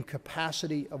flexibility and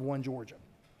capacity of One Georgia.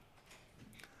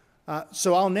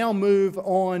 So I'll now move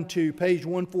on to page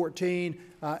 114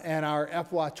 and our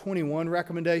FY21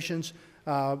 recommendations,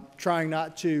 trying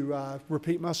not to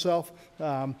repeat myself.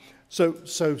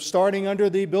 So starting under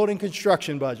the building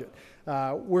construction budget,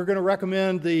 we're going to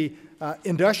recommend the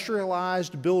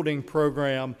industrialized building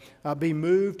program be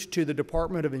moved to the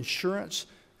Department of Insurance.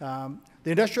 The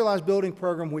industrialized building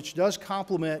program, which does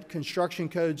complement construction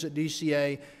codes at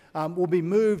DCA, will be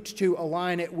moved to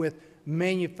align it with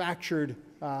manufactured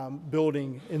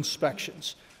building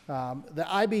inspections. The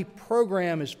IB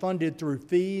program is funded through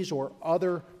fees or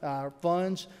other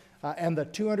funds, and the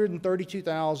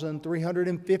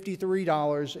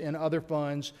 $232,353 in other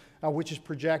funds, which is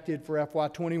projected for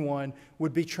FY21,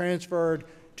 would be transferred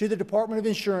to the Department of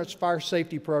Insurance Fire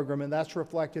Safety Program, and that's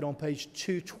reflected on page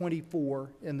 224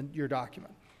 in your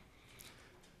document.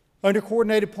 Under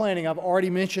coordinated planning, I've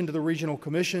already mentioned the regional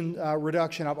commission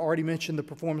reduction. I've already mentioned the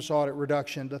performance audit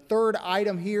reduction. The third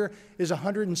item here is a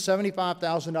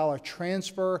 $175,000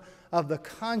 transfer of the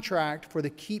contract for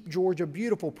the Keep Georgia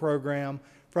Beautiful program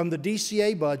from the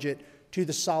DCA budget to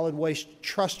the Solid Waste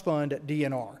Trust Fund at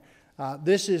DNR.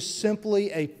 This is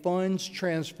simply a funds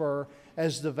transfer,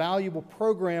 as the valuable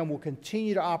program will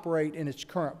continue to operate in its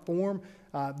current form.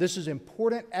 This is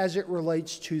important as it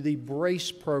relates to the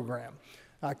BRACE program.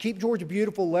 Keep Georgia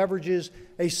Beautiful leverages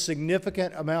a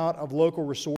significant amount of local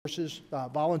resources,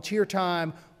 volunteer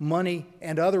time, money,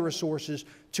 and other resources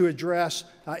to address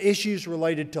issues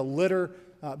related to litter,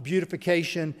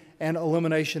 beautification, and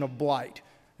elimination of blight.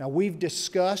 Now, we've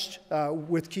discussed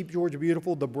with Keep Georgia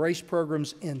Beautiful the BRACE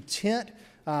program's intent,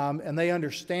 and they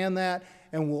understand that,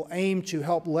 and will aim to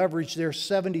help leverage their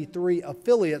 73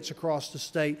 affiliates across the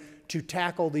state to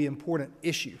tackle the important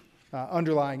issue,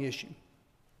 underlying issue.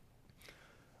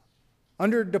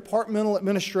 Under departmental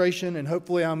administration, and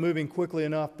hopefully I'm moving quickly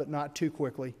enough, but not too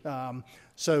quickly.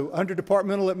 So under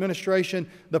departmental administration,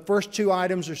 the first two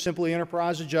items are simply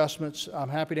enterprise adjustments. I'm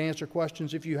happy to answer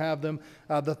questions if you have them.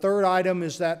 The third item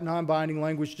is that non-binding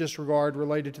language disregard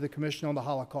related to the Commission on the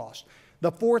Holocaust.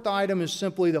 The fourth item is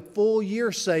simply the full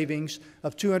year savings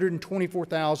of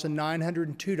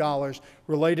 $224,902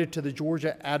 related to the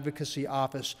Georgia Advocacy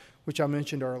Office, which I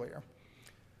mentioned earlier.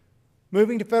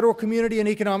 Moving to federal community and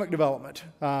economic development.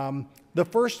 The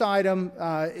first item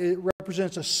it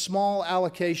represents a small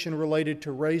allocation related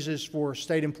to raises for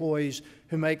state employees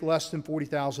who make less than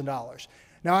 $40,000.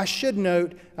 Now, I should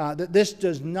note that this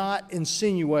does not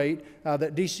insinuate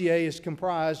that DCA is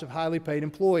comprised of highly paid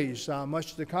employees.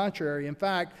 Much to the contrary. In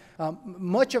fact,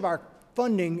 much of our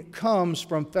funding comes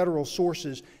from federal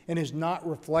sources and is not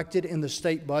reflected in the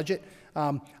state budget.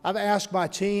 I've asked my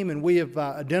team, and we have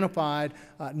identified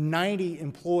 90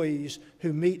 employees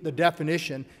who meet the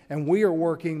definition, and we are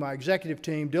working, my executive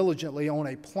team, diligently on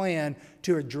a plan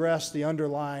to address the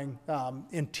underlying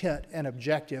intent and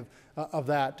objective of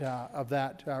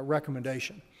that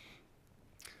recommendation.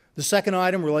 The second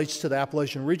item relates to the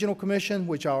Appalachian Regional Commission,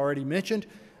 which I already mentioned.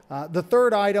 The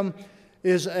third item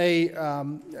is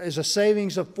a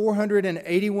savings of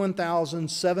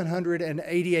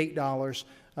 $481,788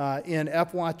 in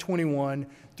FY21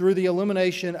 through the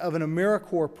elimination of an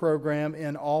AmeriCorps program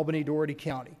in Albany-Doherty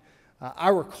County. I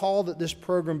recall that this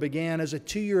program began as a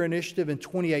two-year initiative in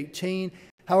 2018.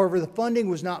 However, the funding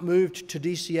was not moved to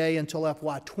DCA until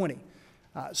FY20.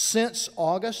 Since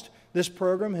August, this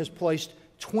program has placed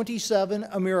 27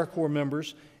 AmeriCorps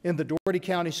members in the Doherty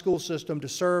County school system to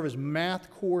serve as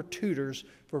math core tutors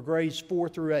for grades 4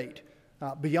 through 8.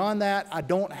 Beyond that, I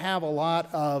don't have a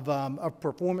lot of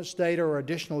performance data or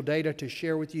additional data to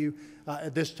share with you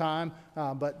at this time,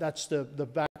 but that's the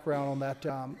background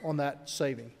on that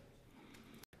saving.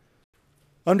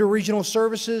 Under regional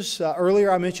services,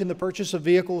 earlier I mentioned the purchase of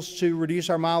vehicles to reduce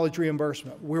our mileage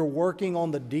reimbursement. We're working on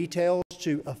the details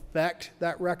to affect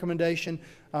that recommendation,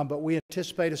 but we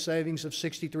anticipate a savings of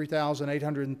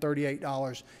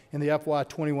 $63,838 in the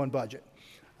FY21 budget.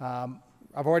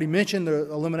 I've already mentioned the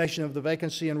elimination of the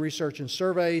vacancy in research and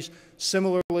surveys.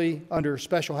 Similarly, under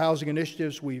special housing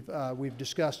initiatives, we've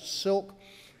discussed SILK.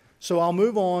 So I'll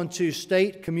move on to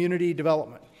state community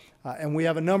development. And we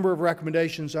have a number of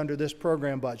recommendations under this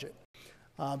program budget.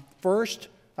 First,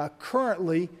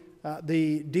 currently,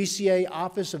 the DCA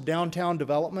Office of Downtown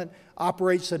Development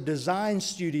operates a design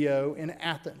studio in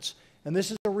Athens. And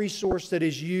this is a resource that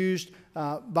is used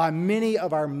by many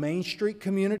of our Main Street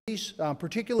communities,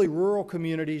 particularly rural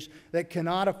communities that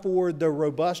cannot afford the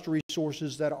robust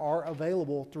resources that are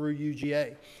available through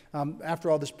UGA. After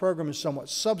all, this program is somewhat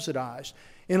subsidized.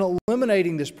 In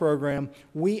eliminating this program,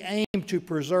 we aim to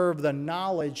preserve the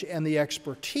knowledge and the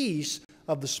expertise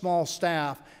of the small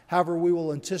staff. However, we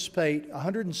will anticipate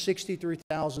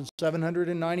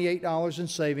 $163,798 in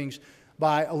savings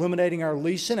by eliminating our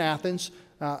lease in Athens,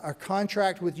 our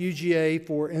contract with UGA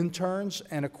for interns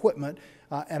and equipment,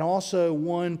 and also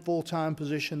one full-time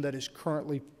position that is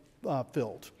currently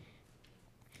filled.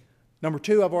 Number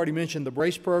two, I've already mentioned the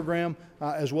BRACE program,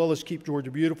 as well as Keep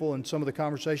Georgia Beautiful and some of the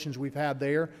conversations we've had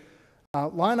there.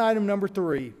 Line item number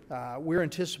three, we're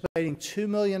anticipating $2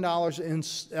 million in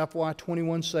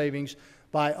FY21 savings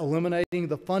by eliminating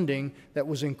the funding that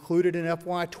was included in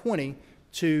FY20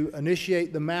 to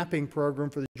initiate the mapping program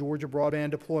for the Georgia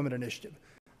Broadband Deployment Initiative.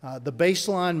 The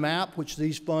baseline map, which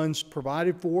these funds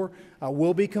provided for,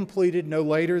 will be completed no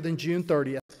later than June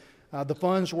 30th. The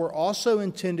funds were also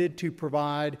intended to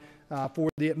provide for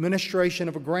the administration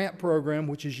of a grant program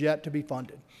which is yet to be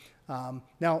funded.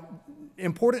 Now,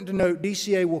 important to note,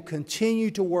 DCA will continue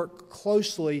to work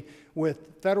closely with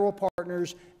federal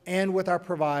partners and with our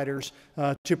providers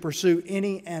to pursue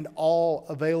any and all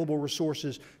available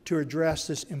resources to address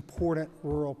this important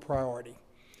rural priority.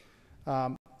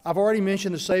 I've already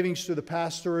mentioned the savings through the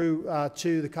pass-through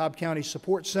to the Cobb County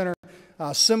Support Center.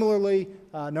 Similarly,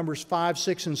 numbers 5,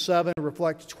 6, and 7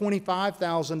 reflect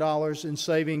 $25,000 in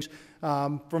savings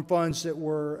from funds that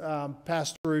were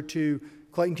passed through to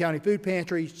Clayton County Food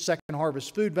Pantry, Second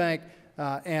Harvest Food Bank,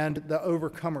 and the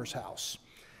Overcomers House.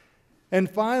 And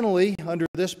finally, under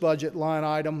this budget line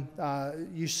item,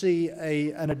 you see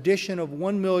an addition of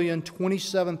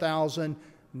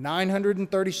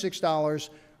 $1,027,936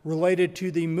 related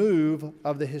to the move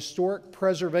of the Historic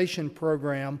Preservation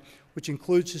Program, which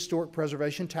includes historic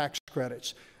preservation tax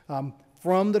credits,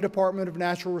 from the Department of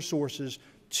Natural Resources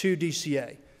to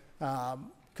DCA.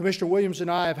 Commissioner Williams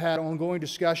and I have had ongoing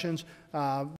discussions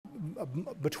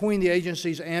between the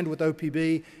agencies and with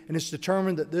OPB, and it's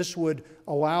determined that this would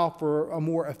allow for a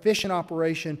more efficient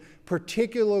operation,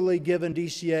 particularly given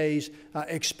DCA's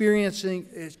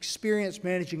experience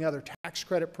managing other tax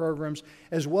credit programs,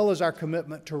 as well as our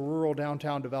commitment to rural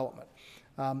downtown development.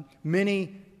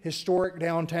 Many historic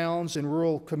downtowns and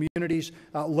rural communities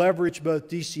leverage both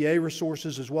DCA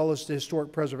resources as well as the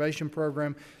Historic Preservation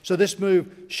Program. So this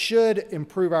move should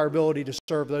improve our ability to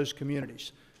serve those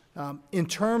communities. In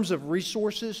terms of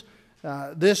resources,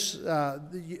 this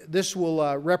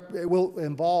will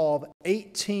involve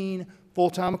 18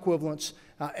 full-time equivalents,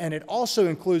 and it also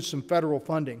includes some federal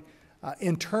funding.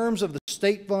 In terms of the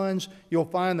state funds, you'll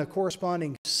find the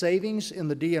corresponding savings in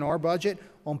the DNR budget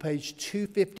on page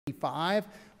 255,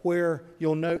 where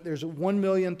you'll note there's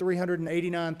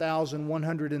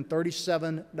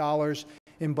 $1,389,137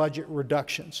 in budget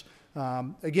reductions.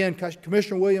 Again,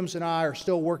 Commissioner Williams and I are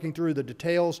still working through the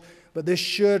details, but this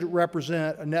should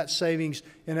represent a net savings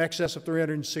in excess of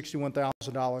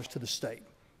 $361,000 to the state.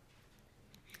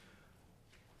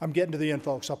 I'm getting to the end,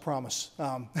 folks, I promise.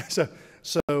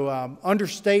 Under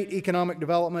state economic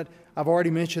development, I've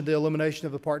already mentioned the elimination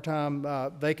of the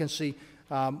part-time vacancy.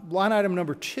 Line item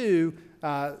number 2,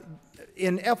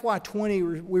 in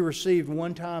FY20, we received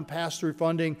one-time pass-through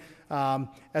funding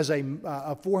as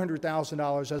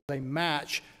 $400,000 as a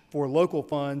match for local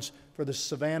funds for the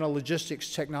Savannah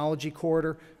Logistics Technology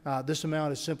Corridor. This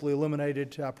amount is simply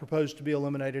eliminated, proposed to be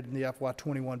eliminated in the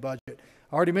FY21 budget.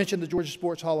 I already mentioned the Georgia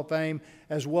Sports Hall of Fame,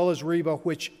 as well as REBA,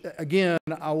 which, again,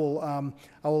 I will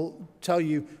tell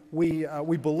you,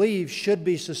 we believe should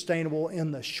be sustainable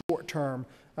in the short term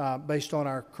based on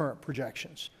our current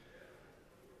projections.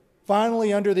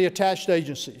 Finally, under the attached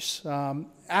agencies,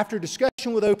 after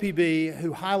discussion with OPB,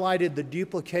 who highlighted the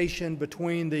duplication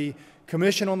between the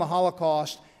Commission on the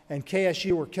Holocaust and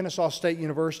KSU, or Kennesaw State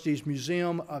University's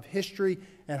Museum of History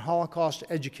and Holocaust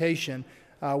Education,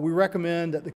 we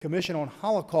recommend that the Commission on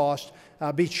Holocaust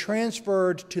be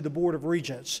transferred to the Board of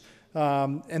Regents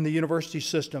and the university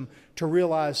system to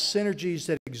realize synergies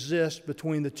that exist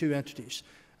between the two entities.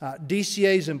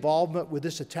 DCA's involvement with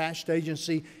this attached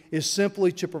agency is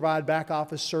simply to provide back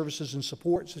office services and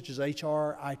support such as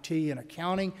HR, IT, and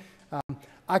accounting.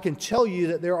 I can tell you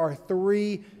that there are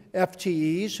 3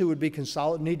 FTEs who would be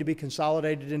need to be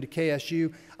consolidated into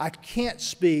KSU. I can't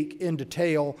speak in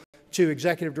detail to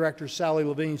Executive Director Sally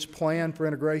Levine's plan for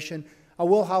integration. I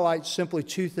will highlight simply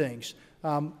 2 things.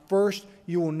 First,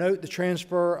 you will note the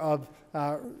transfer of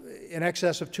in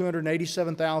excess of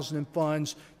 $287,000 in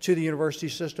funds to the university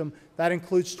system. That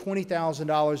includes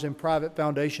 $20,000 in private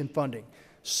foundation funding.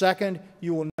 Second,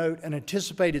 you will note an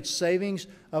anticipated savings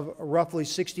of roughly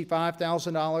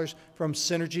 $65,000 from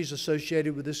synergies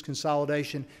associated with this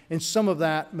consolidation, and some of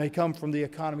that may come from the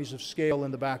economies of scale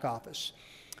in the back office.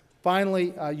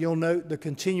 Finally, you'll note the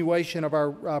continuation of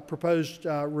our proposed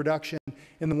reduction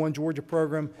in the One Georgia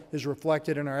program is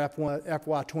reflected in our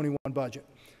FY21 budget.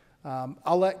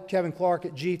 I'll let Kevin Clark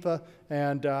at GFA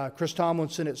and Chris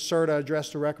Tomlinson at CERTA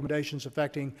address the recommendations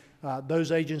affecting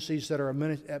those agencies that are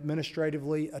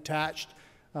administratively attached.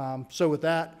 So with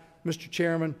that, Mr.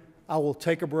 Chairman, I will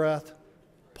take a breath,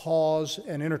 pause,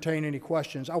 and entertain any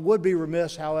questions. I would be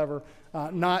remiss, however,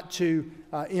 not to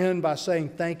end by saying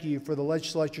thank you for the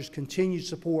legislature's continued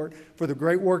support for the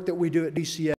great work that we do at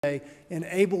DCA,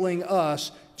 enabling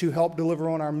us to help deliver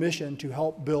on our mission to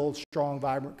help build strong,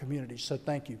 vibrant communities. So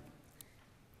thank you.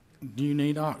 Do you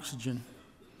need oxygen?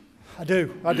 I do.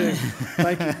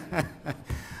 Thank you.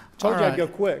 Told you I'd go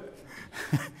quick.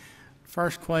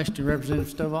 First question,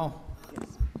 Representative Stovall.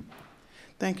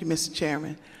 Thank you, Mr.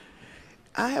 Chairman.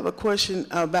 I have a question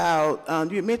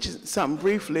about, you mentioned something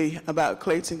briefly about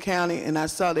Clayton County, and I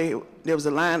saw there was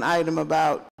a line item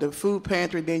about the food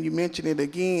pantry, then you mentioned it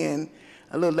again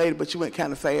a little later, but you went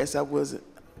kind of fast. I wasn't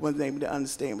able to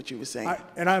understand what you were saying.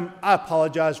 I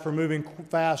apologize for moving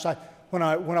fast. When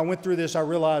I went through this, I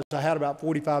realized I had about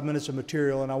 45 minutes of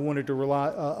material, and I wanted to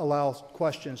allow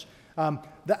questions.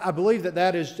 I believe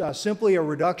that is simply a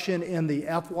reduction in the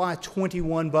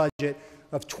FY21 budget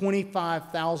of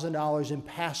 $25,000 in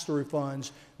pass-through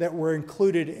funds that were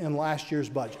included in last year's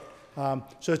budget.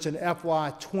 So it's an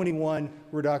FY21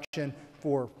 reduction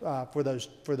for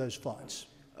those funds.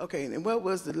 Okay, and what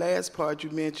was the last part you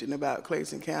mentioned about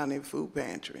Clayton County Food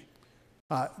Pantry?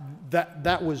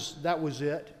 That was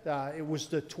it. It was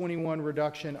the 21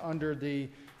 reduction under the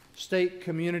state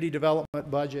community development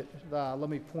budget. Let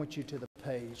me point you to the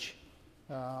page.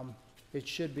 It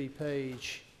should be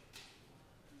page.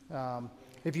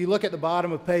 If you look at the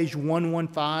bottom of page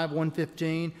 115,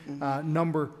 115,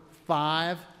 number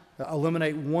 5,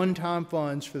 eliminate one-time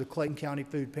funds for the Clayton County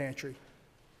Food Pantry.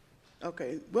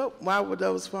 Okay, well, why were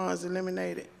those funds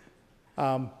eliminated?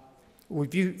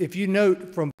 If you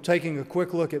note from taking a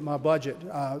quick look at my budget,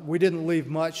 we didn't leave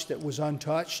much that was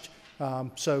untouched.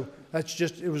 So that's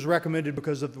just, it was recommended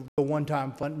because of the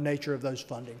one-time nature of those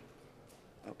funding.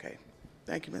 Okay,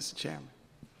 thank you, Mr. Chairman.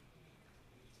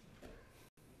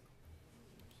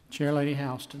 Chair Lady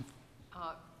Houston.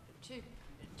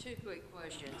 Two quick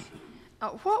questions.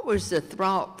 What was the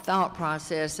thought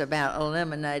process about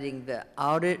eliminating the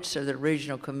audits of the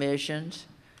regional commissions?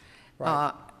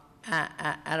 Right.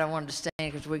 I don't understand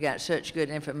because we got such good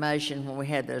information when we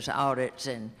had those audits,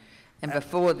 and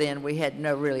before then we had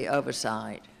no really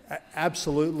oversight.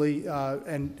 Absolutely,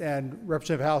 and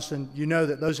Representative Houston, you know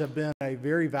that those have been a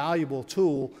very valuable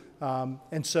tool,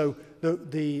 and so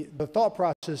the thought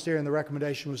process there in the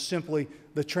recommendation was simply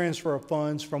the transfer of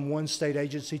funds from one state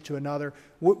agency to another.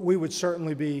 We would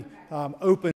certainly be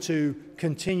open to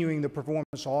continuing the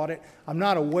performance audit. I'm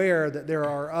not aware that there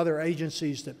are other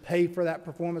agencies that pay for that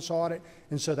performance audit,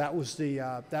 and so that was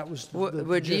the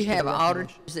Would you have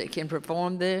auditors that can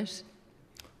perform this?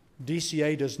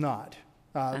 DCA does not.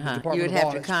 You would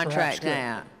have to contract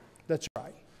out. That's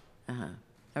right.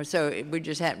 So we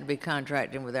just happen to be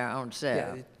contracting with our own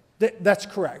self. Yeah, that's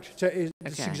correct. So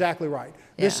it's exactly right.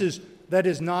 Yeah. That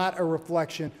is not a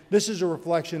reflection. This is a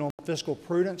reflection on fiscal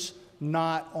prudence,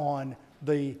 not on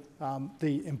the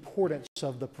importance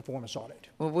of the performance audit.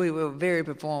 Well, we were very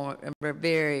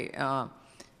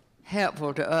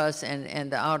helpful to us,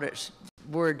 and the audits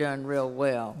were done real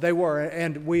well. They were,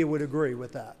 and we would agree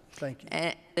with that. Thank you.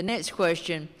 And the next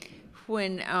question,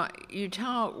 when you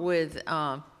talk with,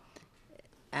 I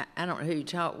don't know who you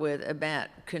talk with about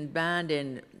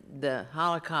combining the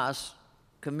Holocaust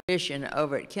Commission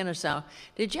over at Kennesaw,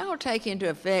 did y'all take into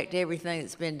effect everything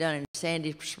that's been done in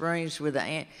Sandy Springs with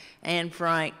the Anne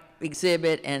Frank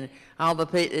exhibit and all the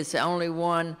people? It's the only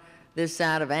one this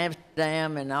side of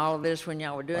Amsterdam and all of this when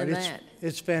y'all were doing that?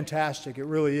 It's fantastic. It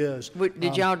really is.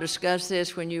 Did y'all discuss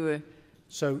this when you were?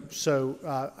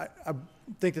 I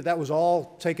think that was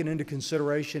all taken into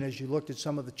consideration as you looked at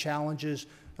some of the challenges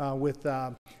with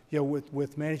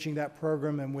managing that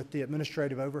program and with the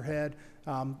administrative overhead.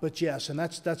 But yes, and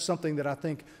that's something that I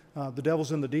think the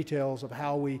devil's in the details of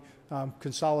how we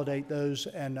consolidate those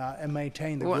and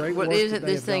maintain the great work that they have done. Well, isn't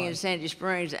this thing in Sandy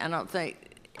Springs? I don't think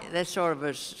that's sort of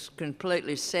a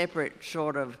completely separate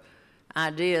sort of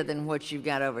idea than what you've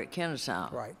got over at Kennesaw.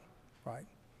 Right.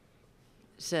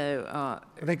 So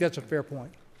I think that's a fair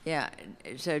point. Yeah.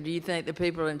 So do you think the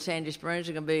people in Sandy Springs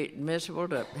are going to be admissible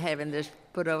to having this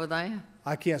put over there?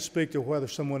 I can't speak to whether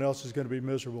someone else is going to be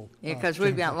miserable. Yeah, because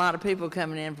we've got a lot of people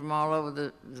coming in from all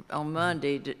over on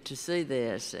Monday to see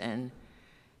this, and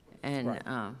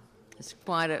right. It's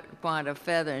quite a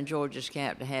feather in Georgia's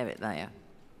cap to have it there.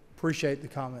 Appreciate the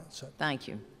comments. Thank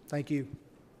you. Thank you.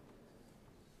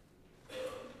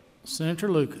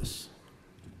 Senator Lucas.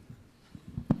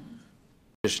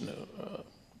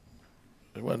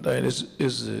 one thing.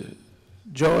 Is the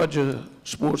Georgia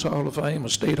Sports Hall of Fame a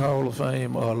state hall of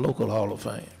fame or a local hall of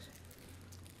fame?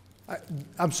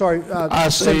 I'm sorry. I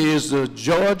say, is the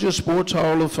Georgia Sports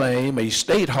Hall of Fame a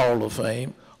state hall of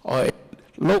fame or a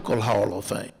local hall of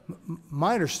fame?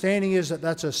 My understanding is that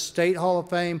that's a state hall of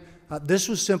fame. This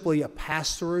was simply a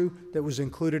pass-through that was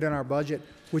included in our budget,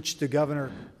 which the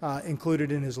governor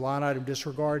included in his line item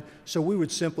disregard. So we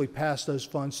would simply pass those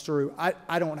funds through.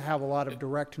 I don't have a lot of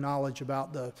direct knowledge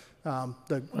about the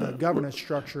governance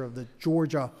structure of the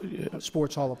Georgia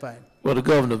Sports Hall of Fame. Well, the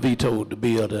governor vetoed the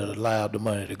bill that allowed the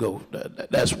money to go.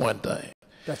 That's one thing.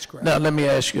 That's correct. Now, let me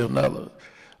ask you another.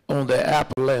 On the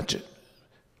Appalachian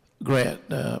grant,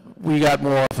 we got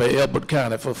more for Elbert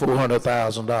County for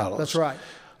 $400,000. That's right.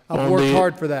 I've worked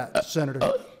hard for that,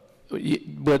 Senator.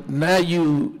 But now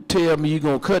you tell me you're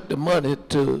going to cut the money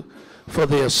for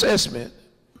the assessment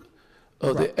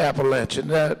of the Appalachian.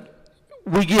 Now,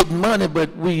 we get money,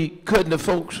 but we cutting the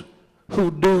folks who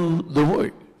do the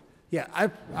work. Yeah,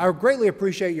 I greatly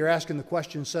appreciate your asking the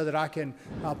question so that I can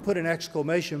put an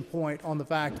exclamation point on the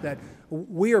fact that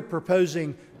we are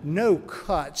proposing no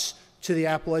cuts to the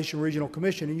Appalachian Regional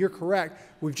Commission. And you're correct,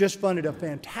 we've just funded a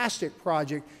fantastic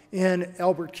project in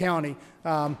Elbert County,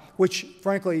 which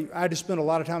frankly, I had to spend a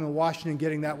lot of time in Washington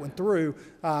getting that one through.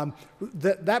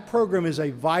 That program is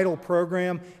a vital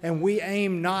program, and we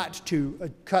aim not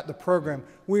to cut the program.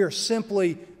 We are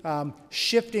simply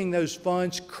shifting those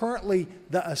funds. Currently,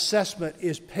 the assessment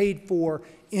is paid for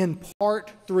in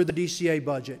part through the DCA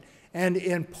budget and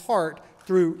in part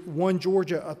through One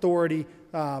Georgia Authority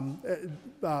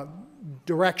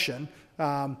direction,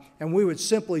 and we would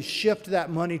simply shift that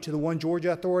money to the One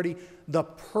Georgia Authority. The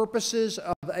purposes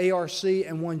of ARC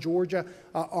and One Georgia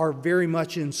are very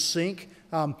much in sync.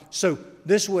 So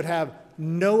this would have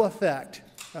no effect,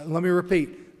 let me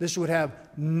repeat, this would have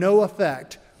no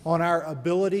effect on our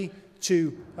ability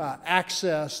to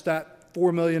access that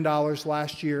 $4 million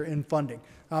last year in funding.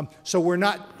 So we're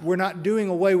not doing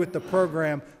away with the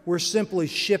program, we're simply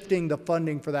shifting the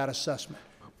funding for that assessment.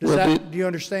 Do you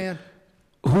understand?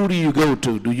 Who do you go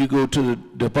to? Do you go to the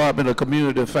Department of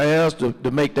Community Affairs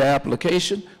to make the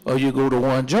application, or you go to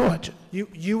One Georgia?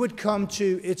 You would come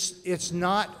to, it's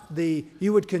not the,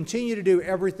 you would continue to do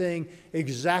everything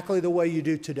exactly the way you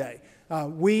do today.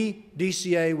 We,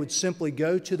 DCA, would simply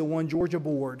go to the One Georgia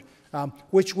Board,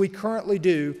 which we currently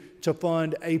do to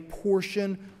fund a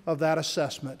portion of that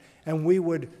assessment, and we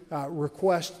would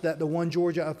request that the One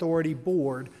Georgia Authority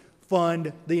Board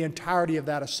fund the entirety of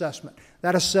that assessment.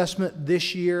 That assessment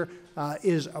this year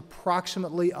is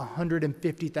approximately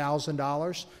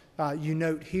 $150,000. You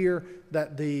note here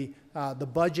that the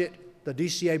budget, the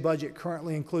DCA budget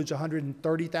currently includes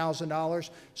 $130,000.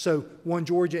 So One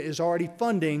Georgia is already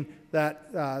funding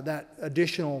that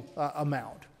additional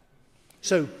amount.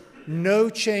 So no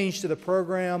change to the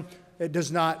program. It does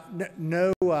not,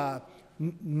 no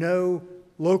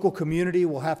local community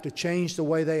will have to change the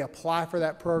way they apply for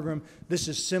that program. This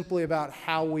is simply about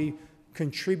how we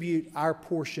contribute our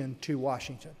portion to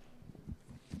Washington.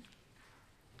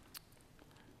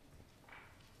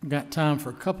 We've got time for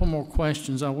a couple more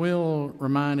questions. I will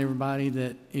remind everybody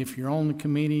that if you're on the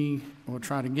committee, we'll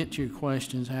try to get to your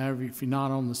questions. However, if you're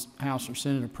not on the House or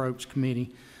Senate Appropriates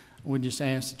Committee, we just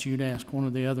ask that you'd ask one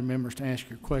of the other members to ask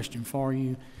your question for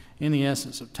you in the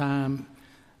essence of time.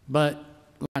 But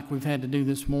like we've had to do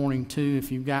this morning too,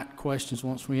 if you've got questions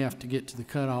once we have to get to the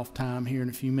cutoff time here in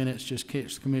a few minutes, just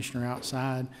catch the commissioner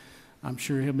outside. I'm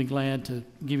sure he'll be glad to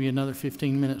give you another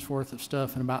 15 minutes worth of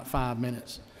stuff in about 5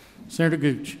 minutes. Senator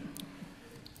Gooch.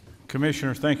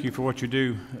 Commissioner, thank you for what you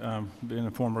do. Being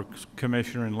a former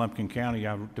commissioner in Lumpkin County,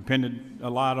 I've depended a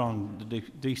lot on the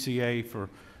DCA for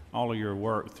all of your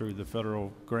work through the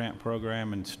federal grant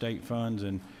program and state funds,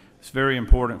 and it's very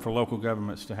important for local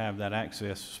governments to have that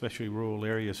access, especially rural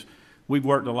areas. We've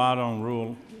worked a lot on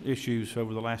rural issues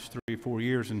over the last 3 or 4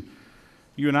 years, and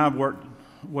you and I have worked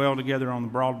well together on the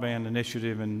broadband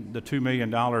initiative and the $2 million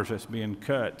that's being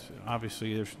cut.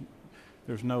 Obviously,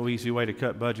 there's no easy way to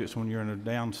cut budgets when you're in a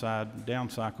down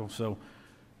cycle. So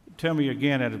tell me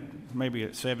again, maybe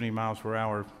at 70 miles per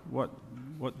hour, what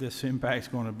this impact's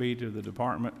going to be to the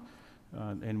department.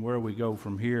 And where we go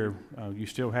from here. You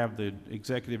still have the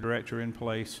executive director in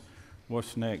place.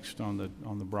 What's next on the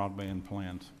broadband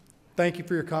plans? Thank you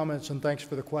for your comments and thanks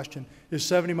for the question. Is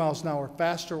 70 miles an hour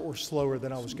faster or slower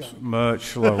than I was going? Much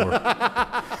slower.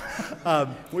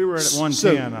 We were at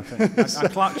 110, I think. I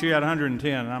clocked you at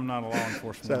 110, and I'm not a law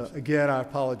enforcement officer. So again, I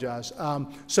apologize.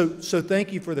 So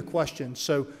thank you for the question.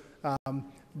 So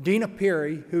Dina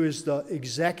Perry, who is the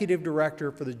executive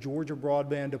director for the Georgia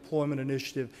Broadband Deployment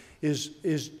Initiative,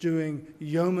 is doing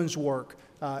yeoman's work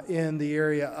in the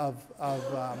area of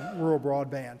rural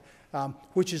broadband,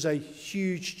 which is a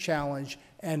huge challenge,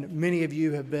 and many of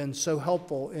you have been so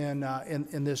helpful in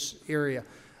this area.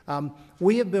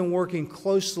 We have been working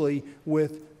closely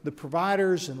with the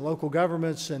providers and local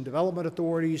governments and development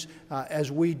authorities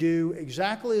as we do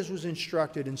exactly as was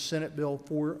instructed in Senate Bill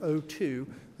 402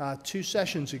 2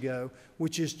 sessions ago,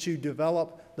 which is to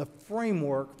develop the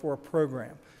framework for a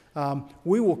program.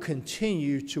 We will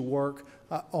continue to work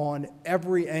on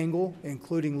every angle,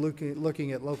 including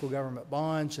looking at local government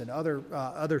bonds and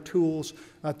other tools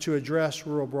to address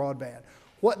rural broadband.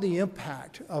 What the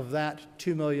impact of that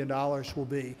 $2 million will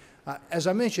be, as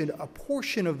I mentioned, a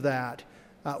portion of that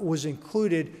was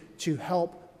included to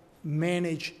help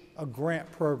manage a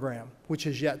grant program, which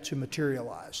has yet to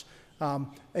materialize.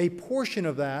 A portion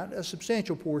of that, a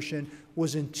substantial portion,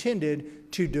 was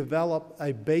intended to develop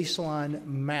a baseline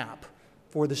map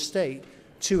for the state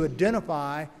to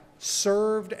identify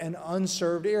served and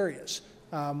unserved areas.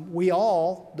 We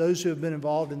all, those who have been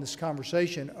involved in this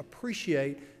conversation,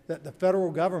 appreciate that the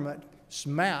federal government's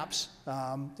maps,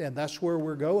 and that's where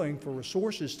we're going for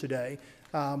resources today,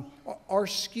 are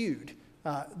skewed.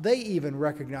 They even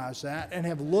recognize that and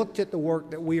have looked at the work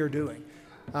that we are doing.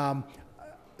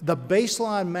 The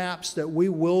baseline maps that we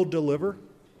will deliver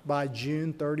by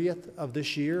June 30th of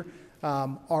this year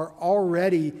are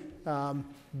already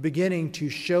beginning to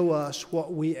show us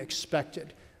what we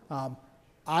expected.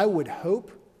 I would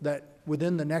hope that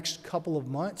within the next couple of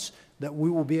months that we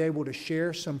will be able to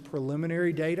share some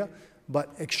preliminary data,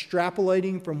 but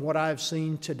extrapolating from what I've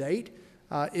seen to date,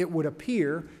 it would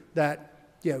appear that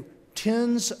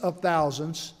tens of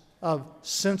thousands of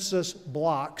census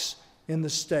blocks in the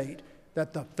state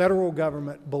that the federal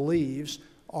government believes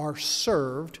are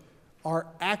served are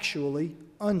actually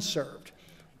unserved.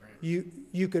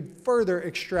 You could further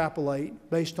extrapolate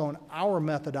based on our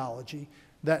methodology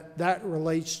that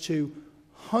relates to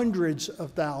hundreds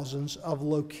of thousands of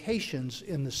locations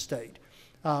in the state.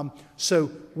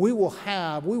 So we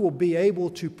will be able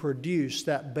to produce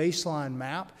that baseline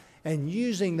map, and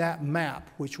using that map,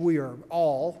 which we are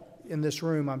all in this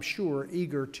room, I'm sure,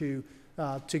 eager to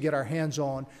get our hands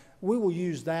on, we will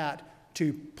use that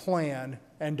to plan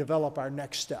and develop our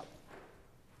next step.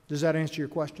 Does that answer your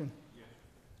question?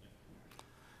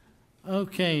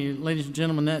 Okay, ladies and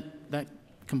gentlemen, that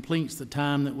completes the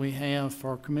time that we have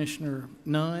for Commissioner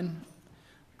Nunn.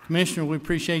 Commissioner, we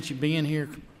appreciate you being here.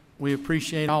 We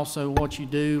appreciate also what you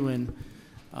do and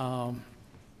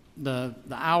the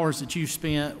hours that you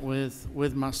spent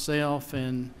with myself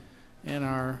and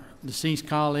our deceased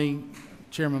colleague,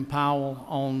 Chairman Powell,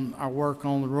 on our work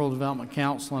on the Rural Development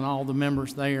Council and all the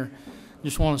members there.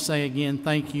 Just want to say again,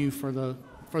 thank you for the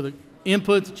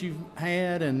input that you've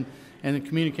had and the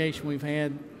communication we've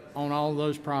had on all of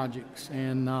those projects.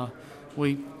 And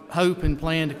we hope and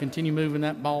plan to continue moving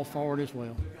that ball forward as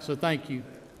well. So thank you.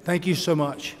 Thank you so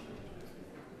much.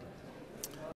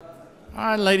 All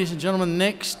right, ladies and gentlemen,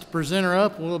 next presenter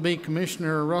up will be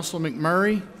Commissioner Russell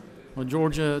McMurray with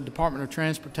Georgia Department of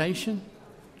Transportation.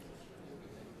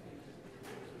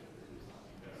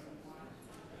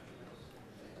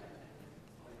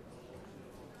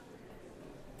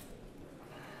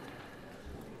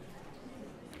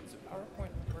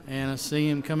 And I see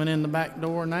him coming in the back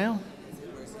door now.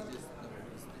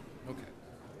 Okay.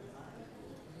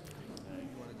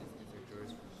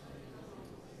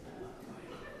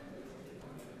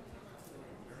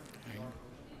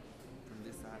 From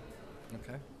this side.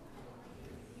 Okay.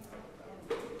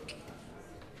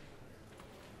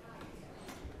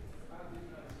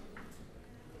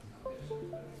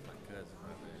 My cousin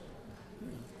right there.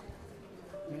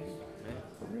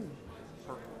 Man.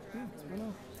 Purple. Yeah, it's right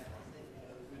on.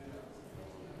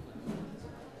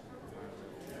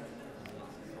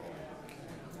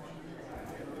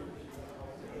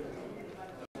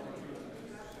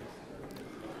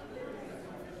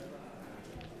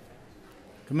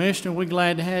 Commissioner, we're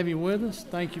glad to have you with us.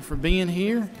 Thank you for being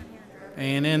here.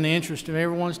 And in the interest of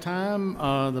everyone's time,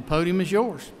 the podium is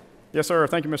yours. Yes, sir.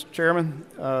 Thank you, Mr. Chairman.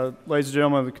 Ladies and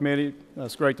gentlemen of the committee,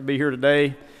 it's great to be here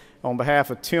today. On behalf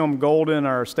of Tim Golden,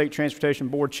 our State Transportation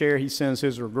Board Chair, he sends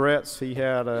his regrets. He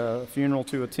had a funeral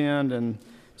to attend and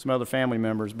some other family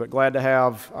members, but glad to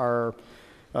have our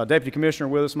Deputy Commissioner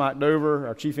with us, Mike Dover,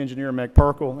 our Chief Engineer, Meg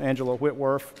Perkle, Angela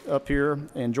Whitworth up here,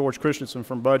 and George Christensen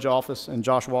from Budge Office, and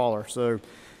Josh Waller. So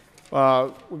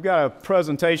we've got a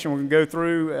presentation we're going to go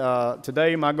through.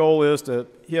 Today, my goal is to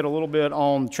hit a little bit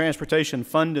on transportation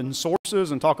funding sources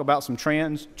sources and talk about some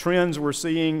trends we're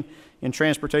seeing in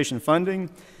transportation funding.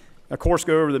 Of course,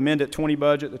 go over the amended 20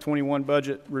 budget, the 21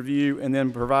 budget review, and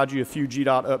then provide you a few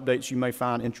GDOT updates you may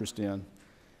find interest in.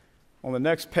 On the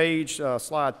next page,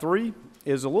 slide 3,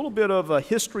 is a little bit of a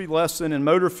history lesson in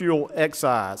motor fuel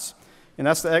excise. And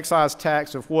that's the excise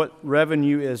tax of what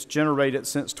revenue is generated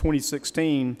since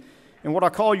 2016. And what I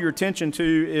call your attention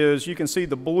to is you can see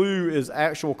the blue is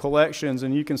actual collections,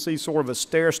 and you can see sort of a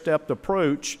stair-stepped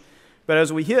approach. But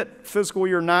as we hit fiscal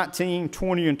year 19,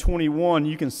 20, and 21,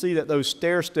 you can see that those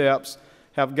stair steps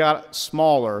have got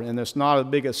smaller, and there's not as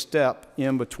big a step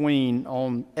in between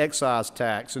on excise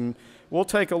tax. And we'll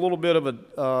take a little bit of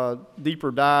a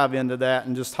deeper dive into that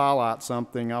and just highlight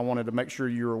something I wanted to make sure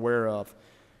you're aware of.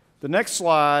 The next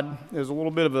slide is a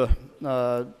little bit of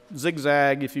a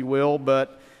zigzag, if you will,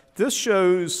 but this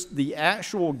shows the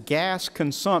actual gas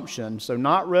consumption, so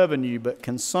not revenue, but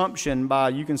consumption by,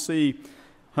 you can see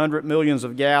 100 millions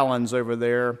of gallons over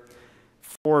there,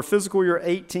 for fiscal year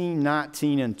 18,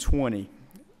 19, and 20.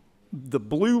 The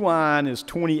blue line is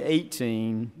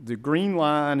 2018, the green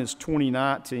line is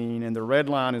 2019, and the red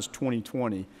line is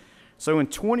 2020. So in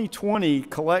 2020,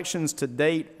 collections to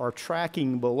date are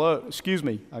tracking below,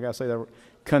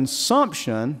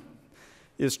 consumption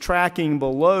is tracking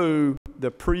below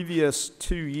the previous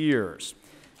 2 years.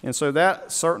 And so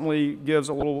that certainly gives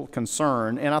a little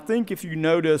concern. And I think if you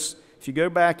notice, if you go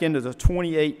back into the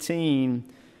 2018,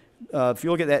 if you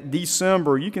look at that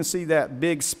December, you can see that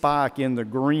big spike in the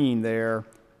green there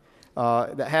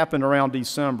that happened around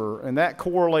December. And that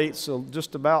correlates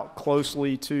just about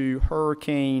closely to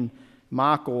Hurricane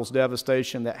Michael's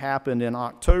devastation that happened in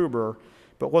October.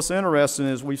 But what's interesting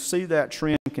is we see that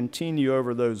trend continue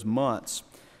over those months.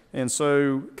 And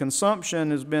so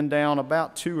consumption has been down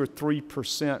about 2 or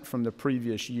 3% from the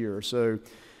previous year. So,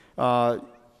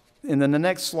 and then the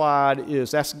next slide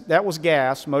is, that was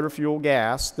gas, motor fuel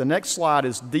gas. The next slide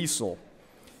is diesel.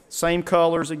 Same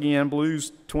colors again,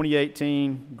 blue's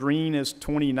 2018, green is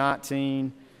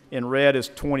 2019, and red is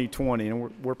 2020.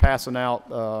 And we're passing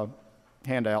out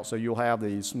handouts, so you'll have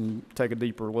these and take a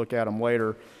deeper look at them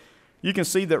later. You can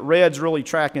see that red's really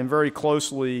tracking very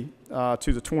closely to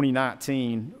the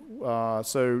 2019.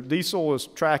 So diesel is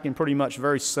tracking pretty much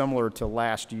very similar to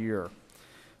last year.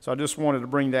 So I just wanted to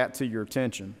bring that to your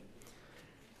attention.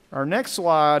 Our next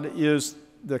slide is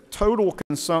the total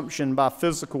consumption by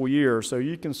fiscal year. So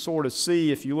you can sort of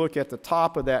see, if you look at the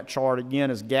top of that chart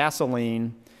again, is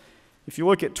gasoline. If you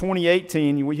look at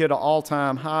 2018, we hit an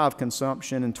all-time high of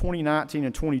consumption, and 2019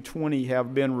 and 2020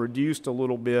 have been reduced a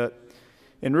little bit.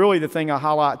 And really the thing I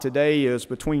highlight today is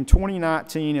between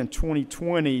 2019 and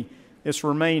 2020, it's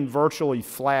remained virtually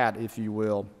flat, if you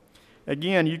will.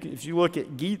 Again, if you look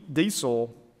at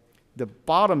diesel, the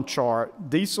bottom chart,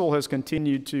 diesel has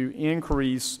continued to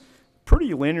increase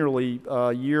pretty linearly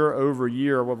year over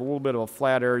year, with a little bit of a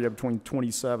flat area between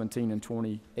 2017 and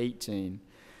 2018.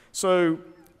 So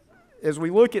as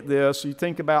we look at this, you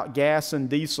think about gas and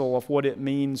diesel, of what it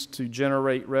means to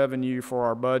generate revenue for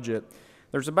our budget.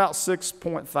 There's about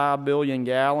 6.5 billion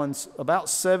gallons. About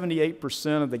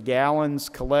 78% of the gallons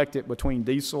collected between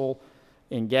diesel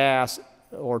and gas,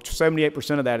 or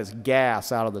 78% of that is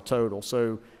gas out of the total.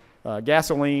 So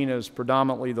gasoline is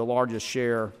predominantly the largest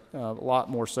share, a lot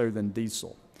more so than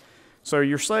diesel. So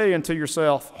you're saying to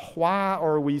yourself, why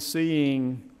are we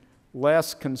seeing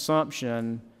less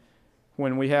consumption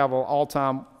when we have an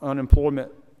all-time unemployment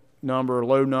number,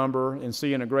 low number, and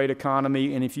seeing a great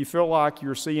economy? And if you feel like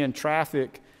you're seeing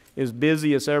traffic as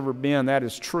busy as ever been, that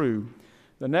is true.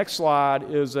 The next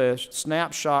slide is a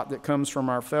snapshot that comes from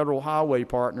our federal highway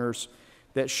partners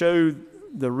that show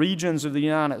the regions of the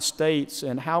United States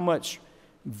and how much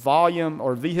volume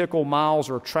or vehicle miles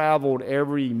are traveled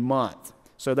every month.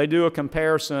 So they do a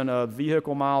comparison of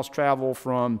vehicle miles traveled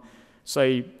from,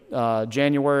 say,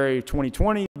 January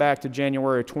 2020 back to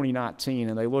January 2019,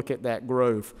 and they look at that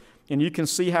growth. And you can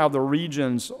see how the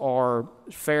regions are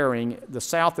faring. The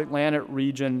South Atlantic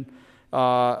region,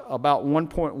 about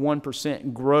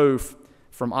 1.1% growth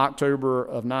from October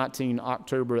of 19,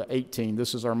 October of 18.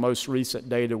 This is our most recent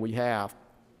data we have.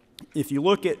 If you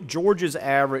look at Georgia's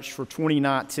average for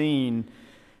 2019,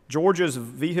 Georgia's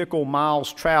vehicle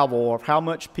miles traveled, or how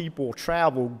much people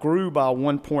travel, grew by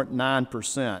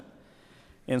 1.9%.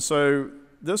 And so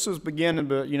this is beginning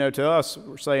to, to us,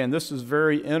 we're saying this is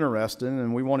very interesting,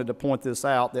 and we wanted to point this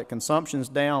out, that consumption's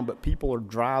down, but people are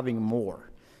driving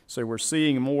more. So we're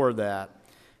seeing more of that.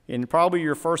 And probably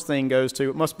your first thing goes to,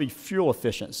 it must be fuel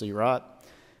efficiency, right?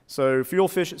 So fuel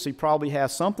efficiency probably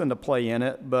has something to play in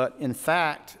it, but in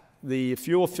fact, the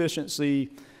fuel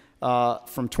efficiency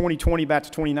From 2020 back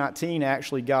to 2019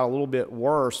 actually got a little bit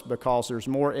worse because there's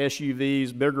more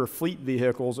SUVs, bigger fleet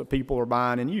vehicles that people are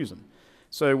buying and using.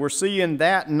 So we're seeing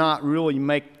that not really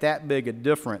make that big a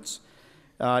difference.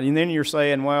 And then you're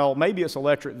saying, well, maybe it's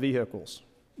electric vehicles.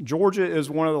 Georgia is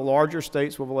one of the larger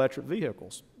states with electric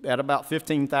vehicles at about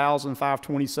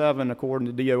 15,527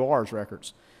 according to DOR's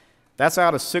records. That's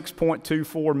out of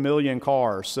 6.24 million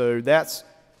cars. So that's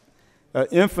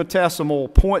infinitesimal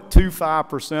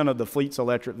 0.25% of the fleet's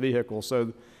electric vehicles.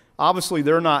 So obviously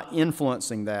they're not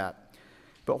influencing that.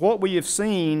 But what we have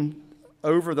seen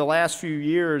over the last few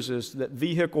years is that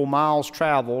vehicle miles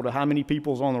traveled, how many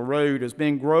people's on the road, has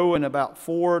been growing about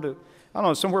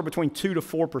somewhere between 2 to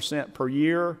 4% per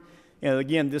year. And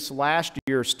again, this last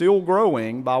year still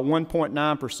growing by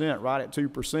 1.9%, right at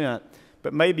 2%,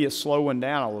 but maybe it's slowing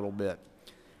down a little bit.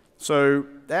 So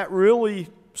that really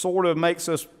sort of makes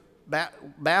us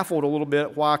baffled a little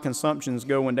bit why consumption is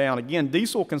going down. Again,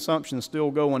 diesel consumption is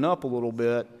still going up a little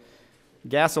bit.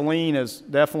 Gasoline is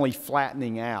definitely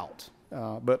flattening out,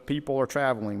 but people are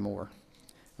traveling more.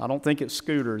 I don't think it's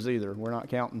scooters either. We're not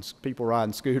counting people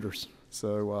riding scooters.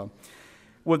 So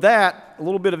with that, a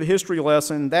little bit of a history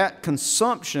lesson, that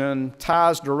consumption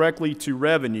ties directly to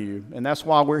revenue, and that's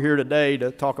why we're here today to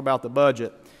talk about the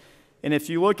budget. And if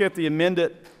you look at the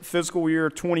amended fiscal year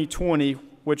 2020,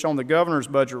 which on the governor's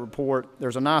budget report,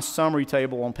 there's a nice summary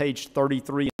table on page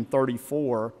 33 and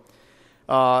 34.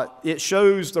 It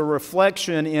shows the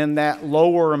reflection in that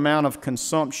lower amount of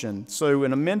consumption. So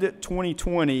in amended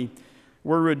 2020,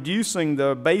 we're reducing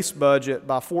the base budget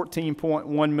by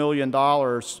 $14.1 million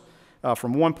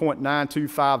from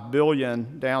 $1.925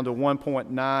 billion down to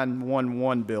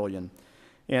 $1.911 billion.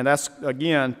 And that's,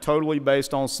 again, totally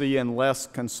based on seeing less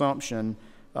consumption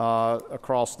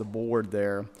across the board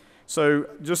there. So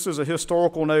just as a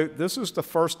historical note, this is the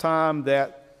first time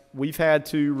that we've had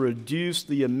to reduce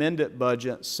the amended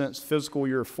budget since fiscal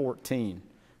year 14.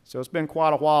 So it's been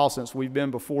quite a while since we've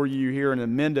been before you here in an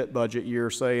amended budget year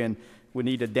saying we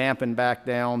need to dampen back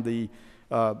down the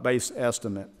base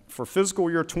estimate. For fiscal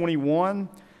year 21,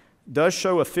 does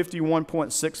show a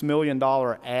 $51.6 million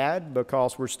add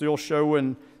because we're still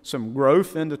showing some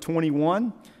growth into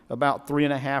 21. About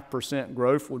 3.5%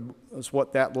 growth is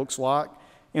what that looks like.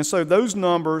 And so those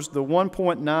numbers, the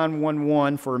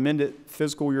 1.911 for amended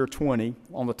fiscal year 20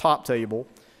 on the top table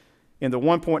and the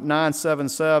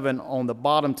 1.977 on the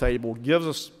bottom table gives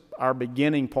us our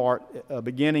beginning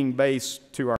base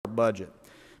to our budget.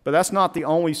 But that's not the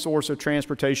only source of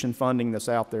transportation funding that's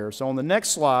out there. So on the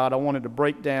next slide, I wanted to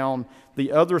break down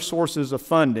the other sources of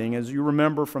funding. As you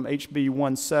remember from HB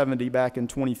 170 back in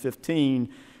 2015,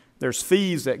 there's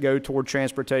fees that go toward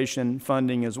transportation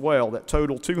funding as well that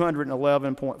total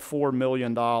 $211.4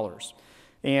 million.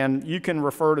 And you can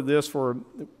refer to this for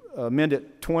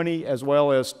amended 20 as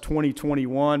well as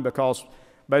 2021 because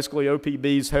basically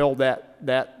OPB's held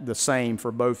that the same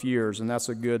for both years, and that's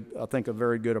I think a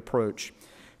very good approach.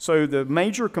 So the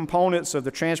major components of the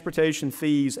transportation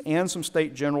fees and some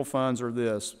state general funds are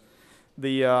this.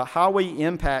 The highway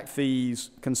impact fees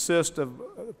consist of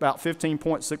about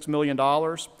 $15.6 million.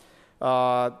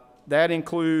 That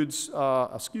includes,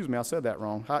 excuse me, I said that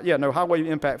wrong. Highway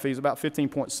impact fees about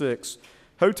 15.6.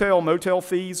 Hotel motel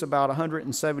fees about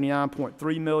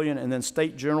 179.3 million, and then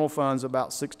state general funds about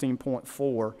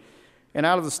 16.4. And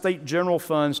out of the state general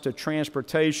funds to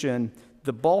transportation,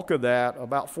 the bulk of that,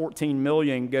 about 14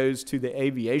 million, goes to the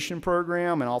aviation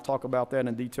program, and I'll talk about that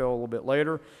in detail a little bit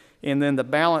later. And then the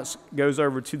balance goes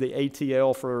over to the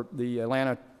ATL for the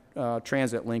Atlanta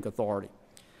Transit Link Authority.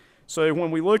 So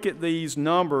when we look at these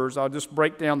numbers, I'll just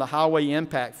break down the highway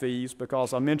impact fees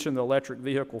because I mentioned the electric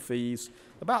vehicle fees.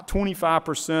 About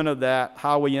 25% of that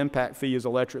highway impact fee is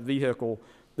electric vehicle.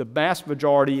 The vast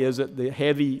majority is at the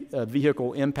heavy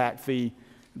vehicle impact fee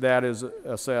that is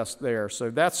assessed there. So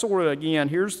that's sort of, again,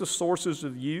 here's the sources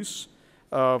of use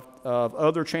of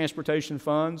other transportation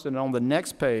funds. And on the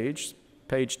next page,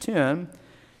 page 10,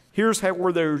 here's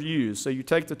where they're used. So you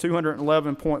take the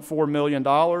 $211.4 million.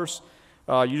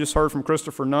 You just heard from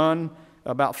Christopher Nunn.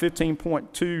 About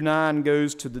 15.29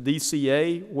 goes to the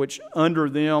DCA, which under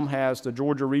them has the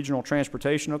Georgia Regional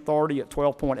Transportation Authority at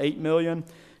 $12.8 million.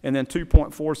 And then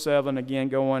 2.47 again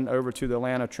going over to the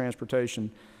Atlanta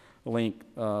Transportation Link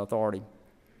Authority.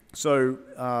 So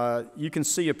you can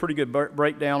see a pretty good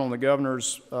breakdown on the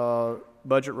governor's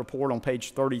budget report on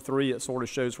page 33. It sort of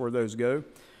shows where those go.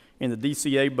 And the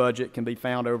DCA budget can be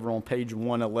found over on page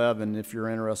 111 if you're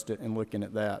interested in looking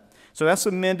at that. So that's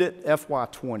amended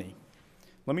FY20.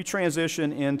 Let me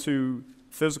transition into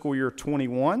fiscal year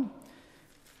 21.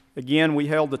 Again, we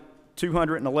held the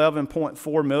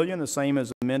 $211.4 million, the same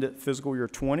as amended fiscal year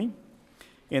 20.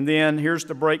 And then here's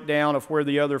the breakdown of where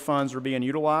the other funds are being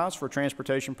utilized for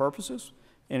transportation purposes.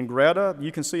 In Greta,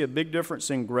 you can see a big difference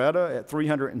in Greta at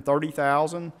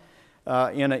 $330,000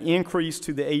 and an increase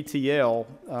to the ATL.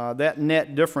 That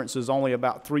net difference is only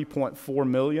about $3.4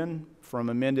 million from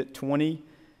amended 20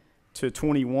 to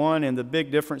 21, and the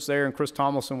big difference there, and Chris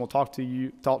Tomlinson will talk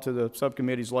to the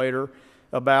subcommittees later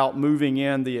about moving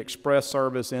in the express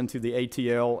service into the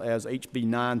ATL as HB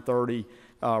 930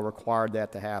 required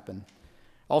that to happen.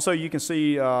 Also, you can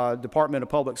see Department of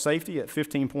Public Safety at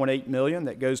 $15.8 million.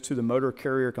 That goes to the Motor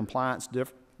Carrier Compliance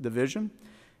Division.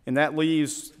 And that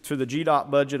leaves to the GDOT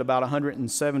budget about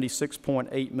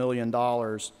 $176.8 million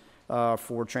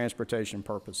for transportation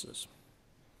purposes.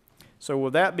 So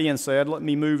with that being said, let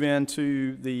me move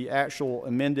into the actual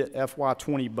amended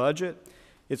FY20 budget.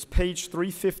 It's page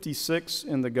 356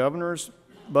 in the governor's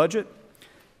budget.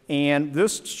 And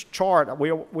this chart, we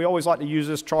always like to use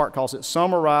this chart because it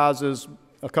summarizes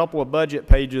a couple of budget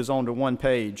pages onto one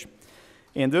page.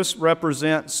 And this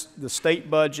represents the state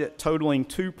budget totaling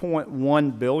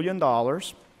 $2.1 billion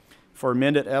for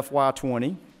amended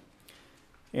FY20.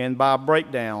 And by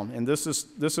breakdown, and this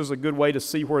is a good way to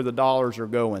see where the dollars are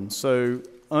going. So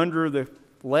under the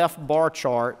left bar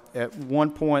chart at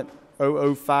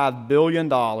 $1.005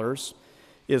 billion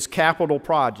is capital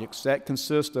projects. That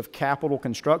consists of capital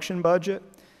construction budget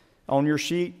on your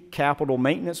sheet, capital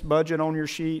maintenance budget on your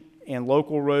sheet, and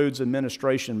local roads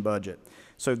administration budget.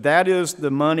 So that is the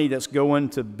money that's going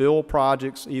to build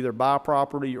projects, either buy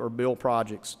property or build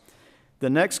projects. The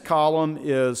next column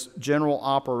is general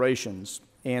operations.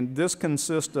 And this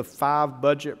consists of 5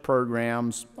 budget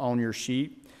programs on your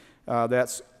sheet.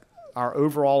 That's our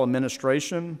overall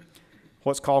administration,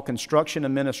 what's called construction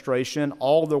administration,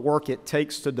 all the work it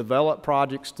takes to develop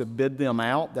projects to bid them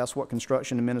out. That's what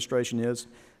construction administration is.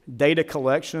 Data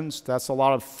collections, that's a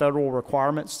lot of federal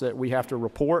requirements that we have to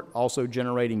report, also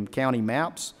generating county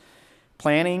maps.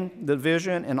 Planning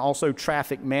division, and also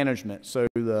traffic management. So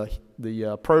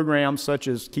the programs such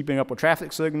as keeping up with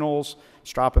traffic signals,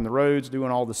 striping the roads, doing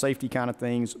all the safety kind of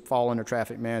things fall under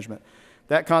traffic management.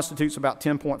 That constitutes about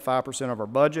 10.5% of our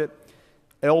budget.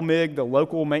 LMIG, the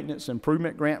Local Maintenance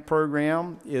Improvement Grant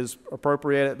Program, is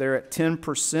appropriated there at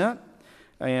 10%.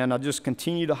 And I'll just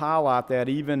continue to highlight that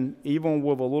even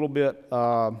with a little bit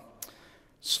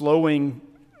slowing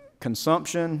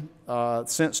consumption.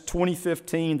 Since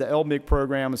 2015, the LMIG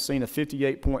program has seen a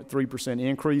 58.3%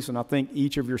 increase, and I think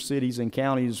each of your cities and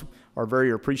counties are very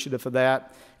appreciative of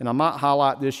that. And I might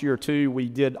highlight this year, too, we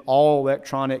did all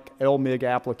electronic LMIG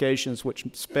applications, which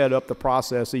sped up the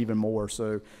process even more.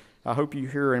 So I hope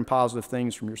you're hearing positive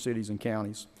things from your cities and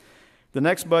counties. The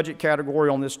next budget category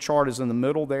on this chart is in the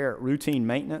middle there at routine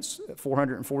maintenance at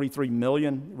 $443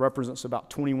 million, represents about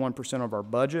 21% of our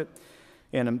budget.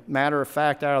 And a matter of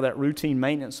fact, out of that routine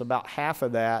maintenance, about half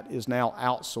of that is now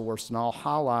outsourced, and I'll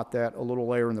highlight that a little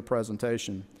later in the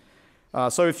presentation.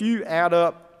 So if you add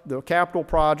up the capital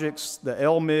projects, the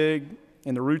LMIG,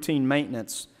 and the routine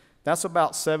maintenance, that's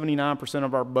about 79%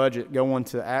 of our budget going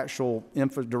to actual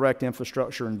direct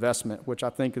infrastructure investment, which I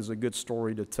think is a good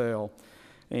story to tell.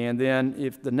 And then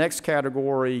if the next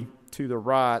category to the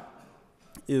right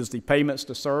is the payments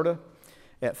to CERTA,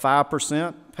 at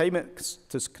 5%. Payments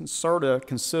to CERTA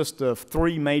consist of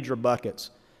 3 major buckets.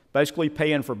 Basically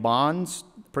paying for bonds,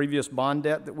 previous bond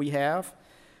debt that we have.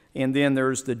 And then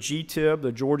there's the GTIB,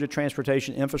 the Georgia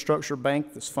Transportation Infrastructure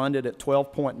Bank, that's funded at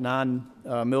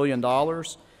 $12.9 million.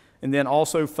 And then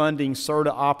also funding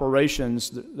CERTA operations,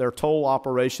 their toll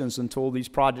operations until these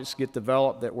projects get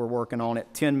developed that we're working on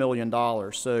at $10 million.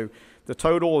 So the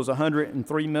total is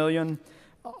 $103 million.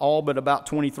 All but about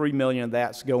 $23 million of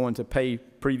that's going to pay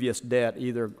previous debt,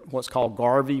 either what's called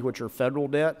GARVI, which are federal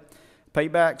debt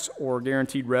paybacks, or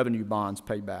guaranteed revenue bonds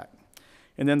payback.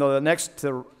 And then the next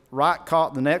to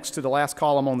the last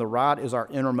column on the right is our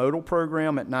intermodal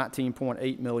program at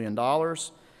 $19.8 million.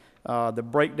 The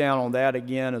breakdown on that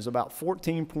again is about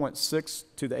 14.6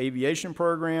 to the aviation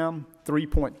program,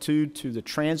 3.2 to the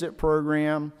transit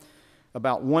program,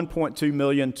 about 1.2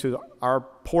 million to our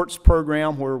ports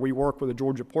program where we work with the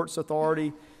Georgia Ports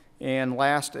Authority, and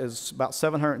last is about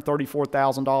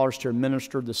 $734,000 to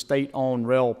administer the state-owned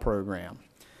rail program.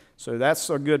 So that's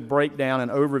a good breakdown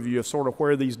and overview of sort of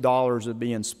where these dollars are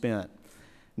being spent.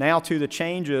 Now to the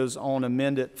changes on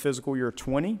amended fiscal year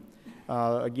 20.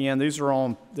 Again, these are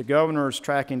on the governor's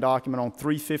tracking document on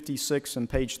 356 and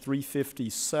page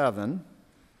 357.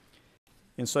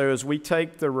 And so as we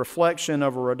take the reflection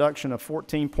of a reduction of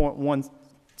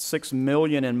 $14.16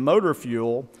 million in motor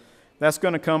fuel, That's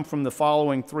going to come from the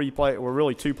following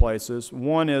really two places.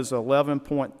 One is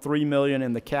 $11.3 million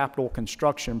in the capital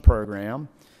construction program.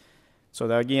 So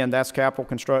that, again, that's capital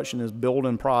construction, is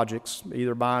building projects,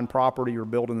 either buying property or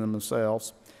building them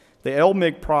themselves. The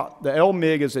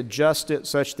LMIG is adjusted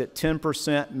such that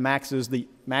 10% matches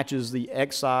the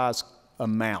excise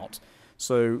amount.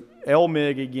 So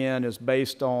LMIG, again, is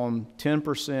based on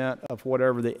 10% of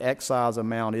whatever the excise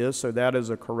amount is, so that is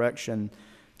a correction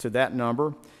to that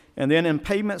number. And then in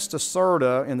payments to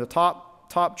CERTA, in the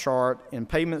top chart, and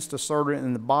payments to CERTA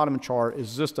in the bottom chart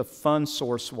is just a fund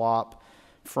source swap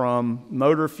from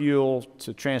motor fuel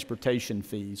to transportation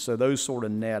fees. So those sort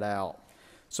of net out.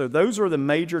 So those are the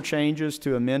major changes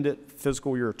to amended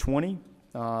fiscal year 20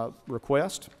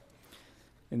 request.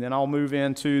 And then I'll move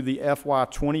into the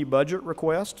FY20 budget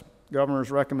request, governor's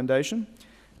recommendation.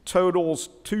 Totals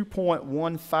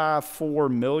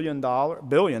 $2.154 billion,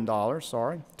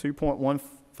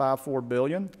 $2.154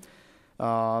 billion.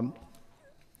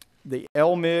 The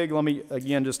LMIG, let me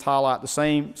again just highlight the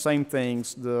same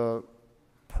things. The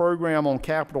program on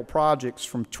capital projects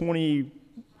from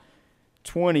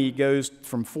 2020 goes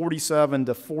from 47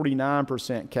 to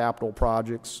 49% capital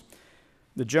projects.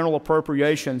 The general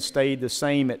appropriation stayed the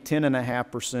same at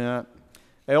 10.5%.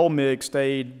 LMIG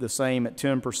stayed the same at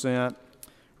 10%.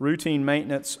 Routine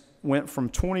maintenance went from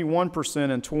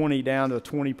 21% in 20 down to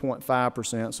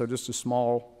 20.5%, so just a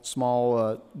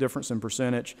small difference in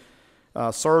percentage.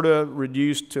 CERTA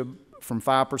reduced from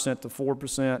 5% to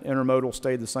 4%. Intermodal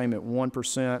stayed the same at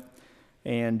 1%,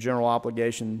 and general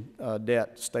obligation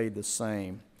debt stayed the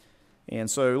same. And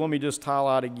so let me just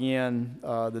highlight again,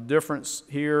 the difference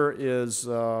here is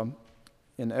in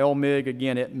LMIG,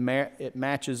 again, it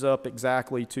matches up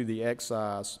exactly to the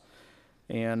excise.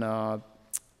 And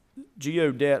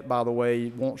geo debt, by the way,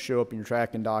 won't show up in your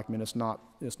tracking document. It's not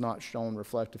shown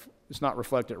reflective. It's not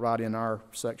reflected right in our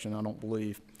section, I don't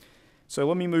believe. So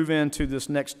let me move into this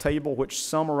next table, which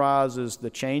summarizes the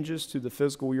changes to the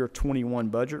fiscal year 21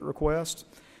 budget request.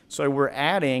 So we're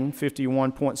adding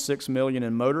 $51.6 million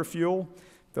in motor fuel.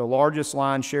 The largest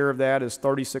line share of that is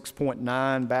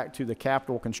 $36.9 back to the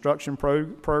capital construction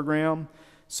program.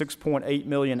 $6.8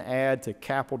 million add to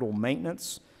capital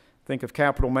maintenance. Think of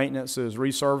capital maintenance as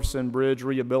resurfacing, bridge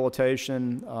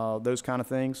rehabilitation, those kind of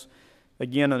things.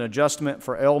 Again, an adjustment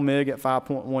for LMIG at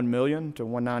 $5.1 million to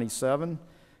 $197.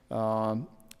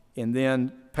 And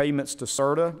then payments to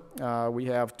CERTA, we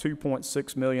have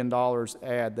 $2.6 million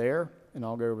add there, and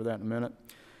I'll go over that in a minute.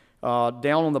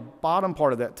 Down on the bottom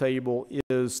part of that table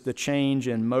is the change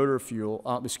in motor fuel,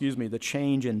 the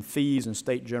change in fees and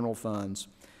state general funds.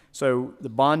 So the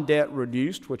bond debt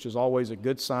reduced, which is always a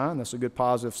good sign. That's a good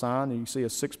positive sign. And you see a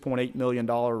 $6.8 million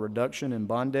reduction in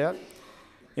bond debt.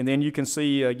 And then you can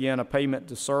see, again, a payment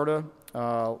to CERTA,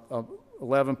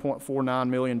 $11.49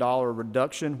 million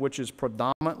reduction, which is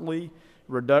predominantly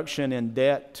reduction in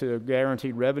debt to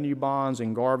guaranteed revenue bonds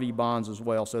and Garvey bonds as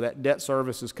well. So that debt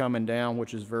service is coming down,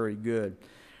 which is very good.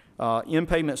 In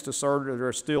payments to CERTA, there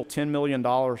are still $10 million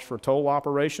for toll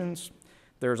operations.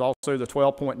 There's also the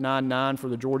 $12.99 for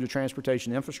the Georgia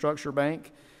Transportation Infrastructure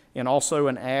Bank, and also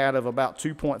an add of about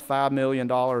 $2.5 million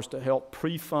to help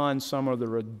pre-fund some of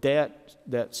the debt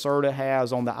that CERTA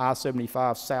has on the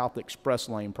I-75 South Express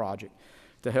Lane project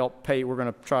to help pay. We're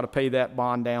going to try to pay that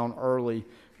bond down early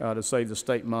to save the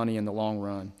state money in the long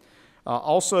run.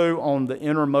 Also on the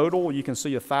intermodal, you can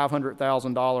see a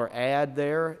 $500,000 add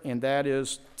there, and that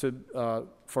is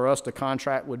for us to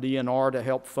contract with DNR to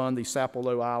help fund the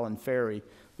Sapelo Island ferry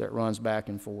that runs back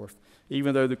and forth.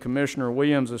 Even though the Commissioner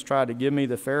Williams has tried to give me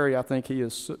the ferry, I think he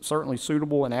is certainly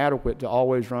suitable and adequate to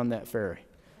always run that ferry.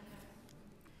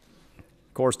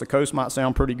 Of course, the coast might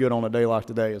sound pretty good on a day like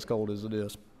today, as cold as it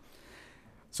is.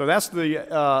 So that's the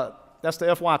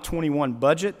FY21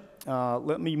 budget.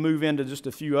 Let me move into just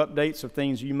a few updates of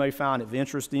things you may find of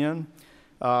interest in.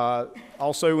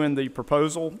 Also in the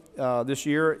proposal this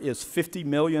year is $50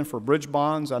 million for bridge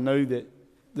bonds. I know that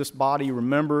this body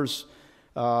remembers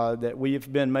that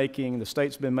the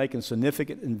state's been making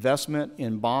significant investment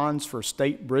in bonds for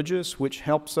state bridges, which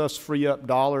helps us free up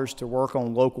dollars to work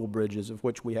on local bridges, of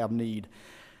which we have need.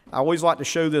 I always like to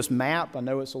show this map. I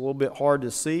know it's a little bit hard to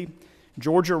see.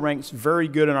 Georgia ranks very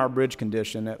good in our bridge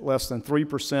condition at less than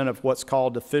 3% of what's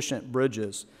called deficient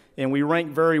bridges. And we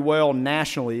rank very well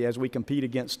nationally as we compete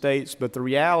against states, but the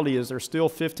reality is there's still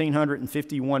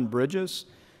 1,551 bridges,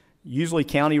 usually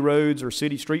county roads or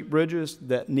city street bridges,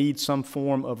 that need some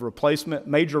form of replacement,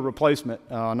 major replacement,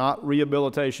 not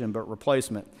rehabilitation, but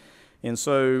replacement. And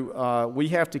so we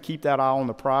have to keep that eye on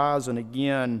the prize. And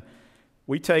again,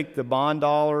 We take the bond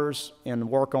dollars and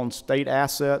work on state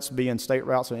assets, being state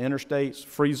routes and interstates,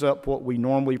 frees up what we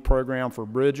normally program for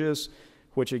bridges,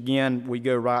 which again, we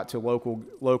go right to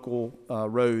local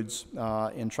roads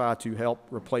and try to help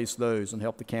replace those and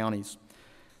help the counties.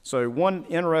 So one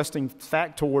interesting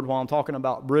factoid while I'm talking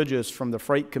about bridges from the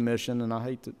Freight Commission, and I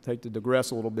hate to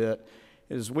digress a little bit,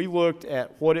 is we looked at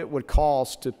what it would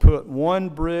cost to put one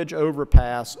bridge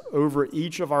overpass over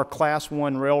each of our Class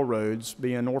 1 railroads,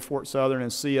 being Norfolk Southern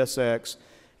and CSX,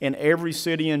 in every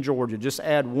city in Georgia. Just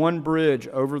add one bridge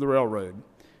over the railroad.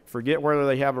 Forget whether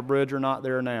they have a bridge or not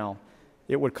there now.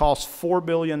 It would cost $4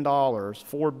 billion,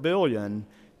 $4 billion,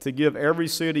 to give every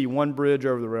city one bridge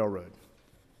over the railroad.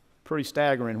 Pretty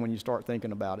staggering when you start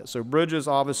thinking about it. So bridges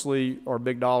obviously are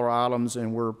big dollar items,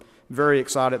 and we're very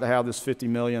excited to have this $50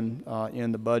 million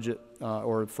in the budget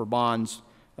or for bonds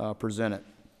presented.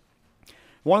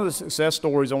 One of the success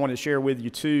stories I want to share with you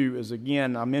too is,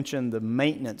 again, I mentioned the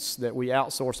maintenance that we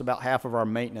outsource about half of our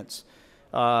maintenance.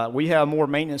 We have more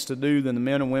maintenance to do than the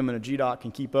men and women of GDOT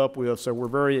can keep up with, so we're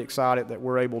very excited that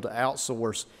we're able to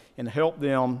outsource and help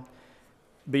them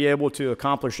be able to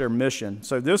accomplish their mission.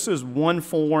 So this is one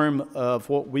form of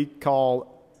what we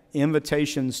call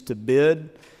invitations to bid,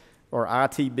 or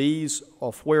ITBs,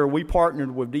 of where we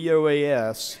partnered with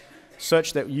DOAS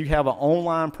such that you have an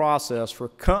online process for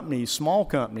companies, small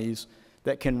companies,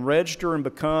 that can register and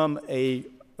become a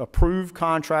approved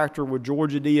contractor with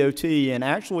Georgia DOT and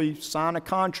actually sign a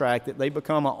contract that they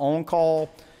become an on-call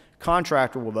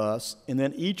contractor with us. And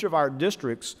then each of our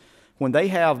districts, when they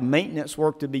have maintenance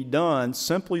work to be done,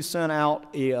 simply send out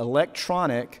an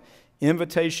electronic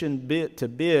invitation to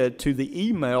bid to the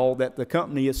email that the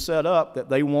company has set up that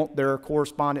they want their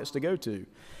correspondence to go to.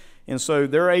 And so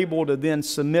they're able to then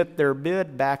submit their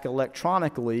bid back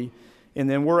electronically, and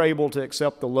then we're able to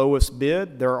accept the lowest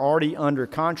bid. They're already under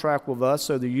contract with us,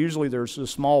 so there's a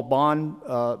small bond,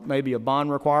 maybe a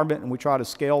bond requirement, and we try to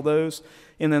scale those,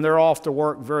 and then they're off to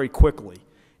work very quickly.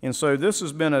 And so this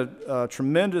has been a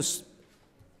tremendous,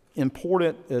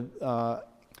 important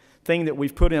thing that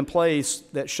we've put in place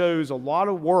that shows a lot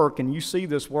of work, and you see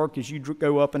this work as you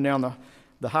go up and down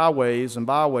the highways and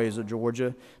byways of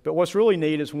Georgia. But what's really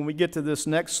neat is when we get to this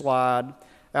next slide,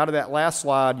 out of that last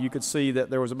slide, you could see that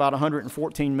there was about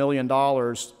 $114 million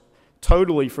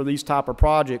totally for these type of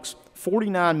projects.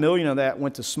 49 million of that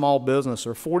went to small business,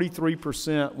 or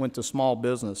 43% went to small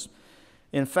business.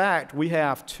 In fact, we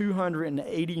have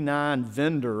 289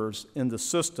 vendors in the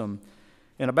system,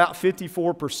 and about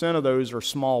 54% of those are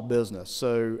small business.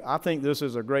 So I think this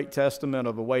is a great testament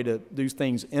of a way to do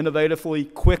things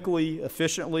innovatively, quickly,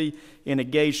 efficiently, and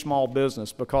engage small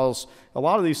business, because a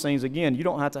lot of these things, again, you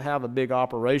don't have to have a big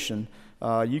operation.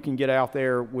 You can get out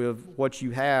there with what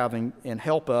you have and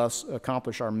help us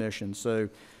accomplish our mission. So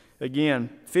again,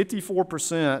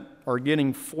 54% are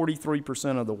getting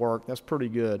 43% of the work. That's pretty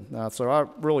good. So I'm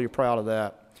really proud of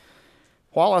that.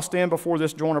 While I stand before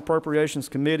this Joint Appropriations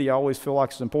Committee, I always feel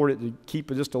like it's important to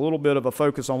keep just a little bit of a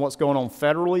focus on what's going on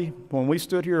federally. When we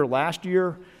stood here last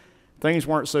year, things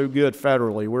weren't so good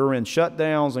federally. We were in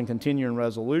shutdowns and continuing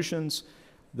resolutions.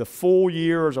 The full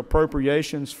year's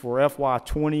appropriations for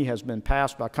FY20 has been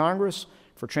passed by Congress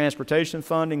for transportation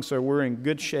funding, so we're in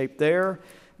good shape there.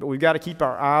 But we've got to keep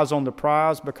our eyes on the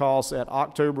prize, because at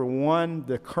October 1,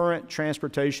 the current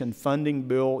transportation funding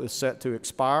bill is set to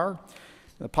expire.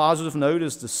 The positive note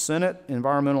is the Senate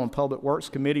Environmental and Public Works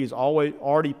Committee has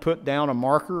already put down a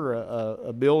marker,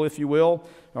 a bill, if you will,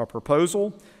 or a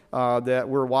proposal that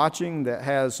we're watching that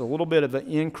has a little bit of an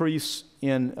increase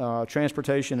in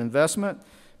transportation investment,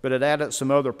 but it added some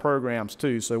other programs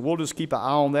too. So we'll just keep an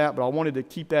eye on that, but I wanted to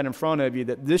keep that in front of you,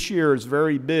 that this year is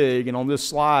very big, and on this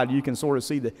slide you can sort of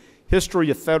see the history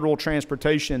of federal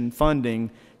transportation funding,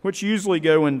 which usually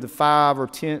go into 5 or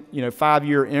 10,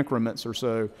 5-year increments or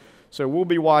so. So we'll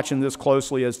be watching this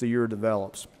closely as the year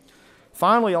develops.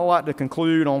 Finally, I'd like to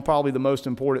conclude on probably the most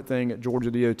important thing at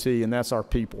Georgia DOT, and that's our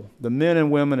people. The men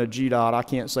and women of GDOT, I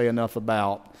can't say enough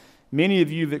about. Many of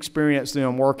you have experienced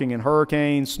them working in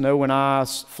hurricanes, snow and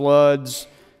ice, floods.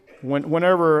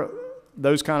 Whenever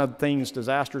those kind of things,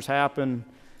 disasters happen,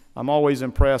 I'm always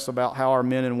impressed about how our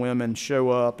men and women show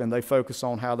up, and they focus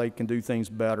on how they can do things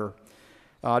better.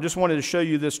 I just wanted to show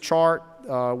you this chart.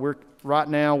 Right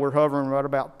now, we're hovering right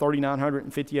about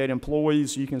 3,958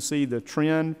 employees. You can see the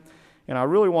trend. And I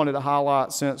really wanted to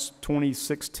highlight, since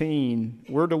 2016,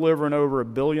 we're delivering over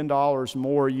 $1 billion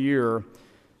more a year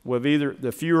with either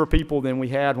the fewer people than we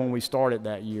had when we started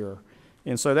that year.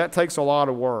 And so that takes a lot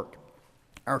of work.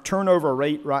 Our turnover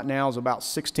rate right now is about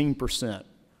 16%.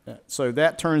 So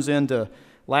that turns into,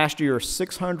 last year,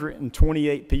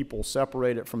 628 people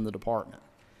separated from the department.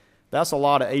 That's a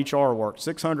lot of HR work,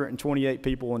 628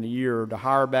 people in a year to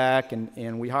hire back,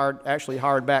 and we actually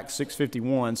hired back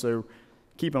 651, so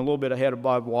keeping a little bit ahead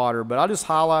above water. But I just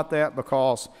highlight that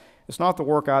because it's not the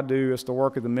work I do, it's the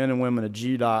work of the men and women of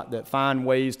GDOT that find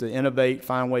ways to innovate,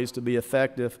 find ways to be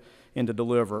effective, and to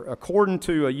deliver. According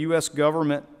to a U.S.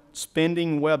 government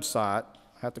spending website,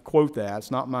 I have to quote that,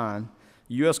 it's not mine,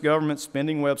 U.S. government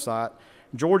spending website,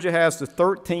 Georgia has the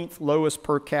 13th lowest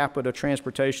per capita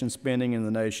transportation spending in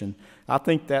the nation. I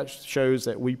think that shows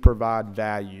that we provide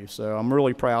value, so I'm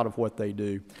really proud of what they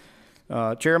do.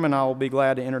 Chairman, I will be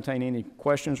glad to entertain any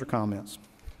questions or comments.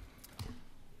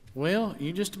 Well,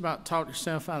 you just about talked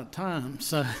yourself out of time,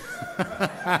 so.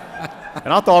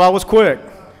 And I thought I was quick.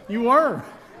 You were.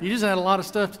 You just had a lot of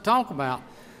stuff to talk about.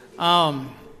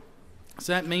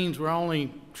 So that means we're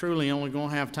truly only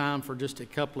going to have time for just a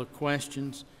couple of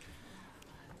questions.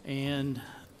 And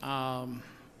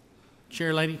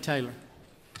Chair Lady Taylor.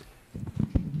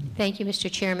 Thank you,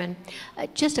 Mr. Chairman.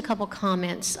 Just a couple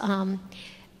comments.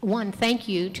 One, thank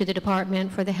you to the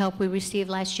department for the help we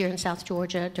received last year in South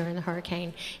Georgia during the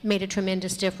hurricane. It made a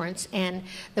tremendous difference, and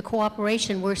the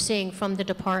cooperation we're seeing from the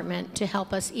department to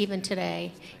help us even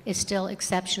today is still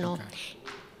exceptional. Okay.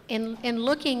 In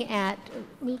looking at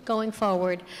going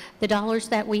forward, the dollars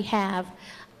that we have,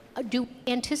 do we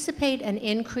anticipate an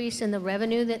increase in the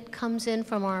revenue that comes in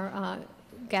from our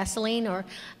gasoline? Or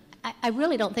I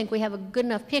really don't think we have a good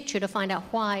enough picture to find out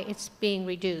why it's being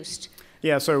reduced.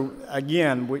 Yeah, so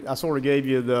again, I sort of gave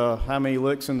you the how many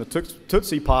licks in the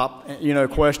Tootsie Pop,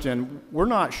 question. We're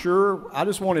not sure. I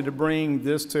just wanted to bring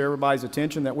this to everybody's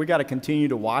attention that we got to continue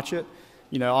to watch it.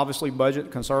 Obviously budget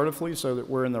conservatively so that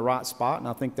we're in the right spot, and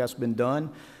I think that's been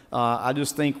done. I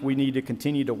just think we need to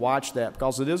continue to watch that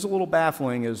because it is a little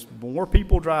baffling as more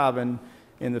people driving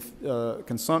and the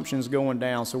consumption's going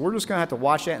down. So we're just going to have to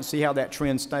watch that and see how that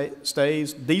trend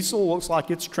stays. Diesel looks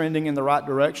like it's trending in the right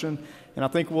direction, and I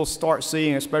think we'll start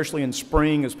seeing, especially in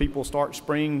spring, as people start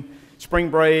spring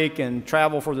break and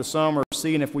travel for the summer,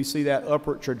 seeing if we see that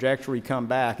upward trajectory come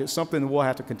back. It's something that we'll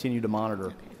have to continue to monitor.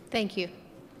 Okay. Thank you.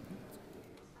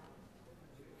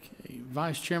 Okay.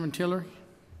 Vice Chairman Tillery.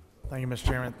 Thank you, Mr.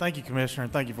 Chairman. Thank you, Commissioner,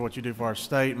 and thank you for what you do for our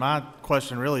state. My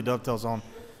question really dovetails on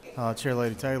Chair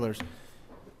Lady Taylor's.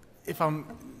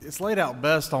 It's laid out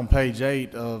best on page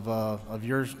 8 of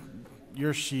your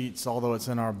sheets, although it's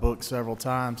in our book several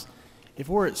times. If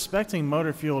we're expecting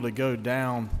motor fuel to go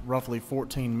down roughly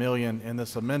 $14 million in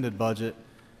this amended budget,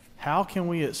 how can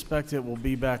we expect it will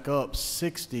be back up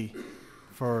 60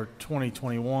 for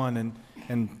 2021?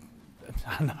 And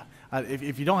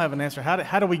if you don't have an answer,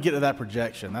 how do we get to that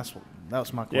projection? That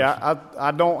was my question. Yeah,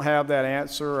 I don't have that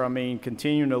answer. I mean,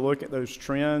 continuing to look at those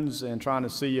trends and trying to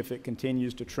see if it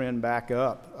continues to trend back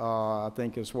up, I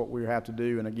think is what we have to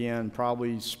do. And again,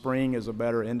 probably spring is a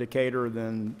better indicator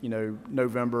than,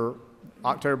 November,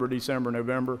 October, December,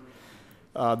 November.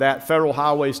 That federal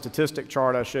highway statistic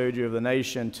chart I showed you of the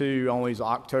nation too only is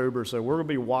October. So we're going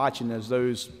to be watching as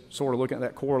those sort of looking at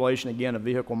that correlation again of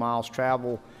vehicle miles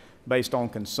traveled based on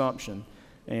consumption.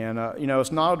 And,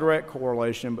 it's not a direct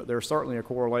correlation, but there's certainly a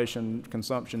correlation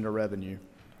consumption to revenue.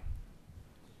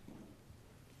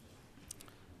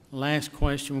 Last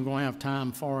question we're going to have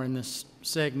time for in this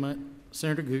segment.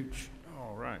 Senator Gooch.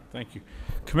 All right, thank you.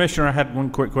 Commissioner, I had one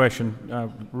quick question.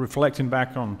 Reflecting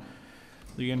back on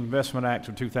the Investment Act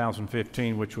of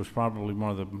 2015, which was probably one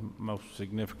of the most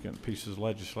significant pieces of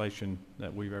legislation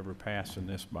that we've ever passed in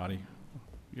this body.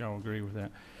 Y'all agree with that?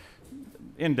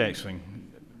 Indexing.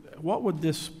 What would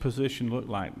this position look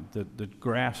like, the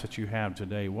graphs that you have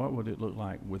today, what would it look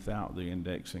like without the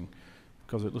indexing?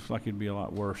 Because it looks like it'd be a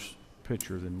lot worse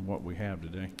picture than what we have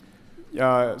today.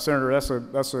 Senator,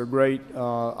 that's a great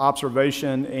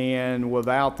observation, and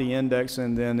without the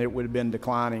indexing, then it would have been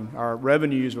declining. Our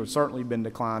revenues would certainly been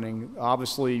declining.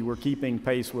 Obviously, we're keeping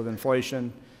pace with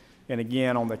inflation, and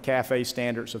again, on the CAFE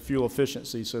standards of fuel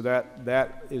efficiency, so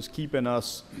that is keeping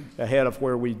us ahead of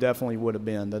where we definitely would have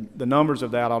been. The numbers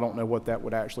of that, I don't know what that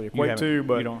would actually equate to,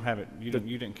 but you don't have it. You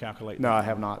didn't calculate. No, I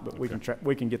have not, but okay.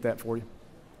 we can get that for you.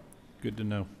 Good to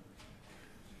know.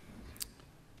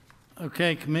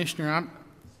 Okay, Commissioner,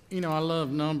 I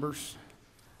love numbers,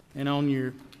 and on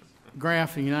your graph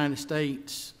of the United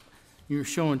States, you're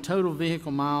showing total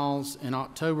vehicle miles in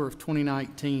October of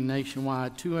 2019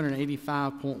 nationwide,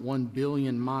 285.1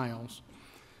 billion miles.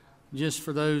 Just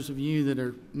for those of you that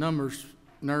are numbers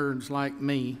nerds like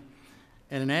me,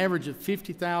 at an average of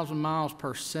 50,000 miles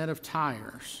per set of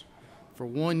tires for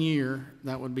 1 year,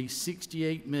 that would be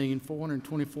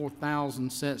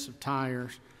 68,424,000 sets of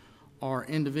tires, or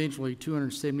individually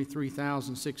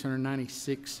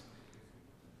 273,696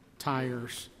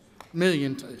 tires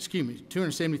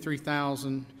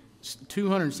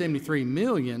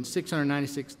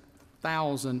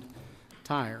 273,696,000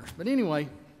 tires. But anyway,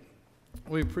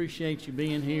 we appreciate you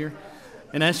being here.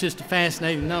 And that's just a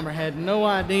fascinating number. I had no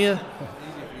idea.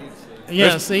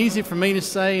 Yeah, it's easy for me to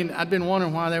say, and I've been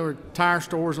wondering why there were tire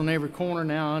stores on every corner.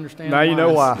 Now I understand now why. You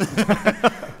know why.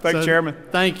 Thank you, Chairman.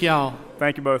 Thank y'all.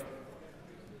 Thank you both.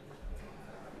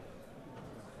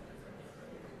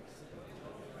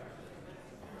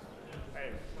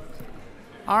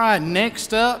 All right,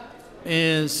 next up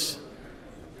is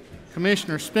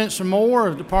Commissioner Spencer Moore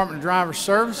of Department of Driver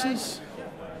Services.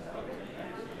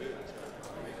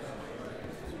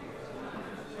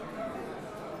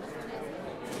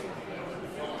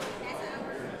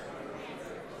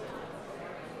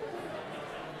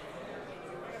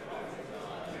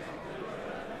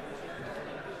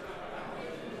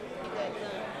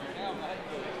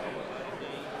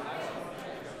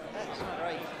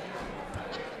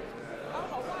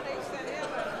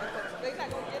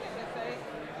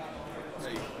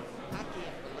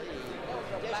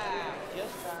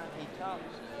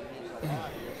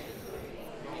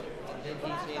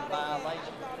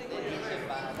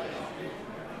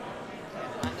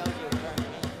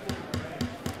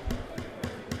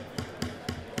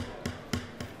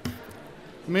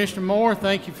 Commissioner Moore,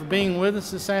 thank you for being with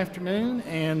us this afternoon,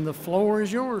 and the floor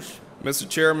is yours. Mr.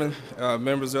 Chairman,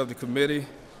 members of the committee,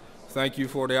 thank you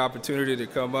for the opportunity to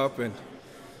come up and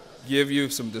give you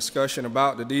some discussion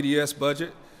about the DDS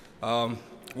budget.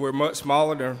 We're much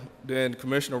smaller than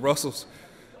Commissioner Russell's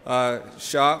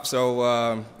shop,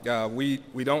 so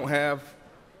we don't have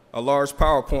a large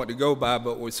PowerPoint to go by,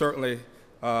 but we certainly,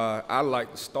 I'd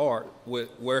like to start with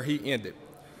where he ended,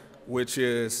 which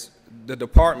is the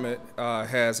department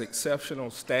has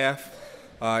exceptional staff,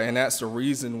 and that's the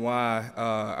reason why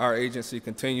our agency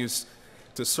continues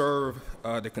to serve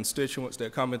the constituents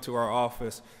that come into our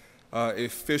office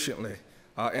efficiently.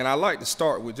 And I'd like to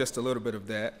start with just a little bit of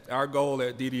that. Our goal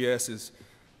at DDS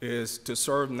is to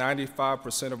serve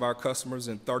 95% of our customers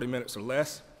in 30 minutes or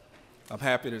less. I'm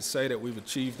happy to say that we've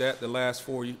achieved that the last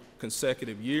 4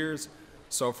 consecutive years.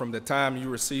 So from the time you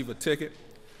receive a ticket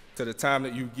to the time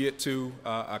that you get to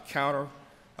a counter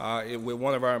with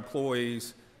one of our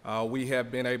employees, we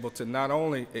have been able to not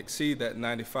only exceed that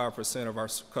 95% of our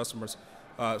customers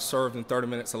served in 30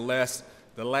 minutes or less.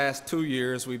 The last 2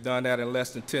 years, we've done that in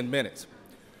less than 10 minutes.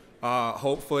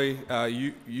 Hopefully,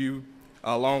 you,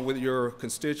 along with your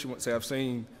constituents, have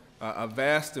seen a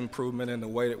vast improvement in the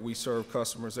way that we serve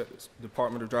customers at the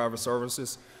Department of Driver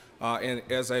Services. And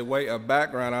as a way of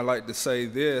background, I'd like to say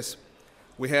this.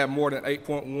 We have more than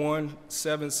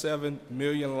 8.177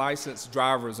 million licensed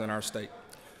drivers in our state.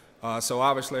 So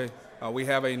obviously, we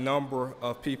have a number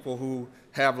of people who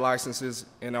have licenses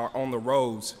and are on the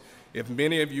roads. If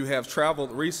many of you have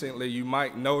traveled recently, you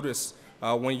might notice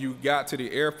when you got to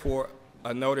the airport,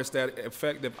 notice that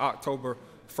effective October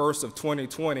 1st of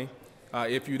 2020,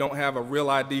 if you don't have a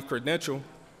real ID credential,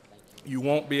 you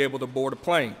won't be able to board a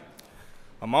plane.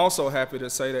 I'm also happy to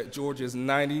say that Georgia is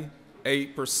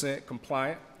 98%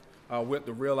 compliant with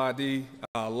the Real ID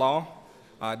law.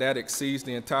 That exceeds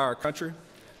the entire country.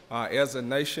 As a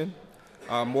nation,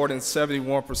 more than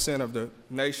 71% of the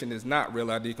nation is not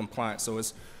Real ID compliant. So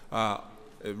it's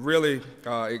really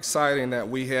exciting that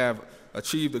we have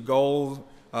achieved the goal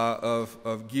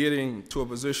of getting to a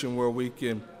position where we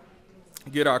can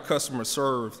get our customers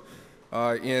served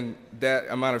in that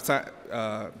amount of time,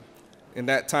 in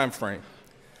that time frame.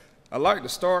 I'd like to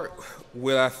start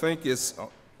with, I think it's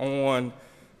on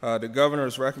the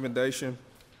governor's recommendation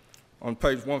on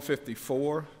page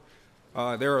 154.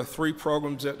 There are 3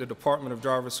 programs at the Department of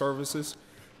Driver Services.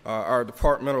 Our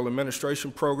Departmental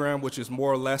Administration Program, which is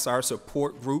more or less our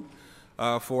support group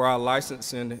for our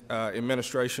license and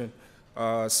administration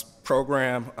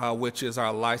program, which is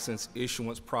our license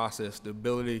issuance process, the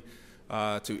ability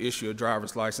to issue a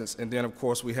driver's license. And then, of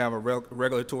course, we have a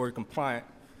regulatory compliant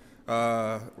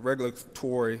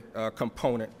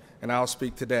component, and I'll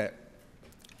speak to that.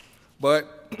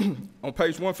 But on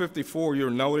page 154,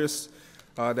 you'll notice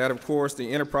that, of course,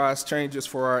 the enterprise changes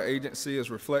for our agency is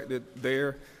reflected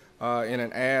there in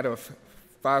an add of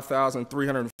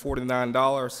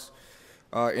 $5,349.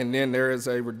 And then there is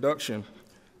a reduction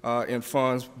in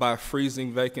funds by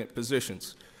freezing vacant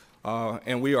positions.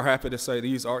 And we are happy to say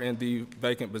these are indeed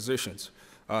vacant positions.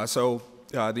 So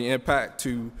the impact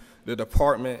to the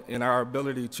department and our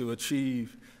ability to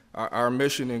achieve our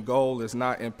mission and goal is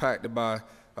not impacted by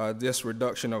this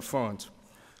reduction of funds.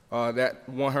 That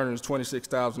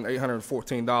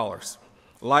 $126,814.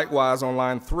 Likewise, on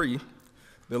line 3,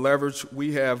 the leverage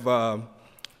we have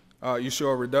you show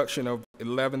a reduction of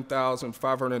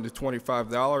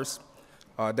 $11,525.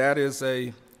 That is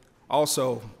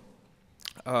also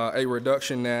a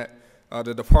reduction that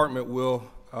the department will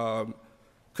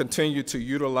continue to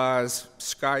utilize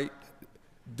Skype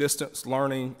distance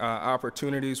learning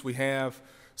opportunities. We have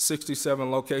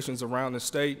 67 locations around the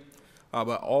state,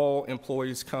 but all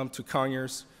employees come to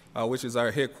Conyers, which is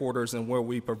our headquarters and where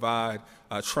we provide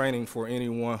training for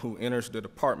anyone who enters the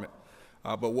department.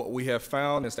 But what we have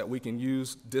found is that we can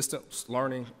use distance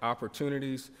learning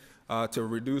opportunities to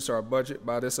reduce our budget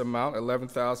by this amount,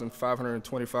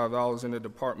 $11,525 in the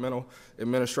departmental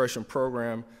administration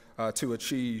program to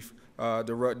achieve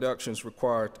the reductions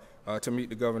required to meet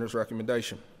the governor's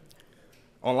recommendation.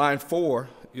 On line 4,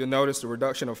 you'll notice the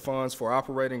reduction of funds for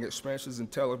operating expenses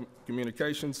and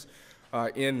telecommunications.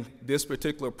 In this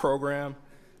particular program,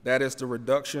 that is the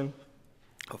reduction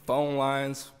of phone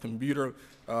lines, computer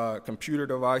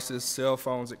devices, cell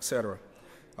phones, etc.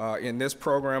 In this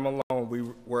program alone, we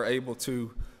were able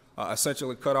to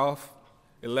essentially cut off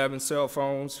 11 cell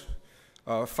phones,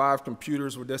 5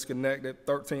 computers were disconnected,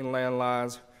 13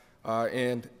 landlines,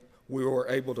 and we were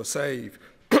able to save,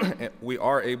 we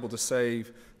are able to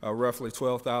save roughly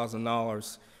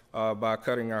 $12,000 by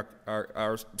cutting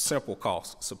our simple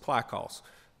costs, supply costs,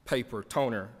 paper,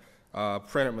 toner,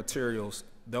 printed materials,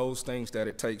 those things that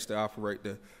it takes to operate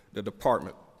the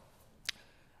department.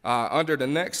 Under the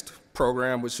next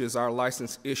program, which is our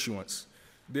license issuance,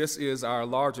 this is our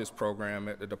largest program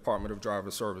at the Department of Driver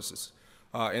Services.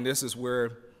 And this is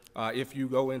where if you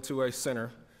go into a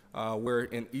center where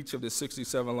in each of the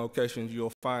 67 locations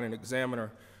you'll find an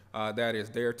examiner that is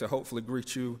there to hopefully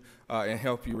greet you and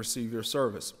help you receive your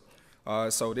service.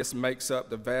 So this makes up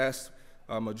the vast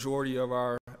majority of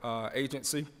our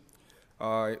agency.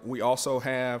 We also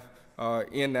have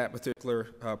in that particular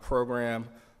program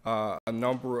a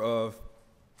number of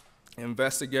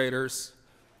investigators,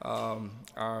 our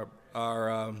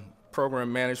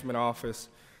program management office,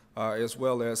 as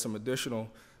well as some additional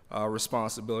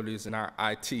responsibilities in our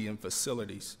IT and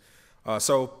facilities.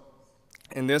 So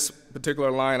in this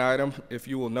particular line item, if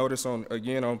you will notice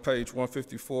again on page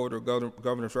 154, the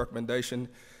governor's recommendation,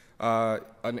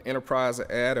 an enterprise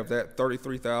add of that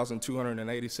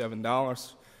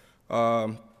 $33,287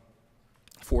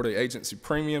 for the agency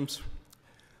premiums.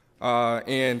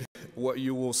 And what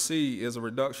you will see is a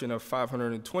reduction of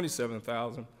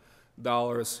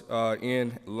 $527,000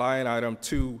 in line item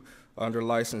 2 under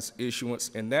license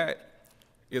issuance, and that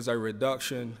is a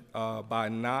reduction by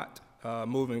not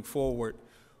moving forward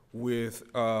with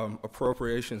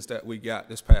appropriations that we got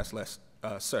this past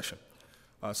session.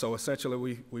 So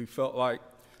essentially we felt like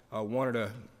one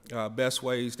of the best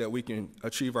ways that we can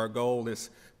achieve our goal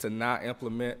is to not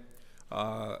implement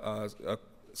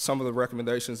some of the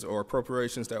recommendations or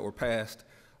appropriations that were passed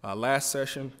last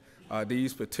session.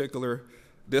 This particular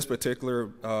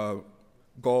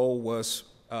goal was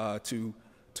to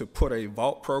put a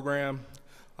vault program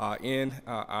in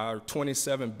our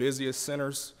 27 busiest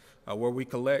centers where we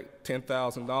collect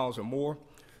 $10,000 or more.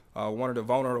 One of the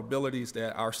vulnerabilities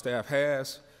that our staff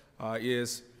has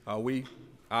is we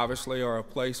obviously are a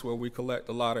place where we collect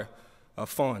a lot of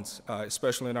funds,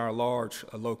 especially in our large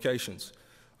locations.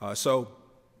 So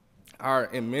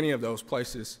in many of those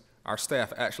places, our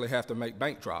staff actually have to make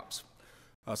bank drops.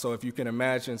 So if you can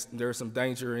imagine, there's some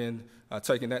danger in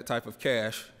taking that type of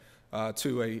cash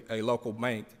to a local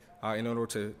bank in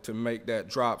order to make that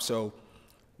drop. So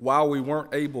while we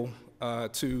weren't able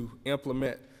to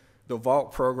implement the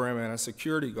vault program and a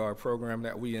security guard program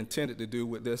that we intended to do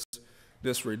with this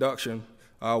reduction,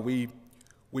 we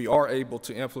are able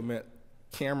to implement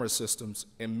camera systems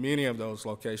in many of those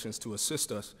locations to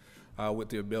assist us with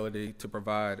the ability to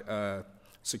provide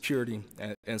security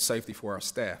and safety for our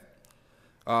staff.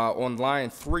 On line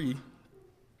 3,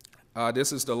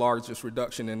 this is the largest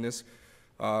reduction in this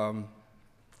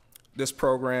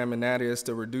program, and that is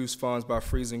to reduce funds by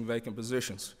freezing vacant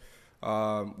positions,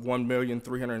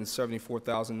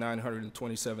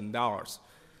 $1,374,927.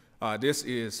 This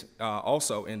is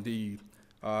also indeed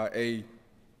a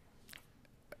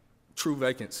true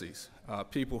vacancies,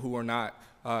 people who are not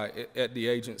at the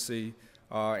agency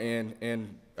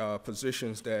and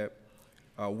positions that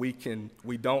we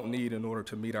don't need in order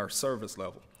to meet our service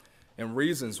level. And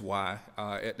reasons why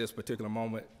at this particular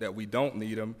moment that we don't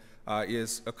need them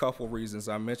is a couple reasons.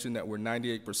 I mentioned that we're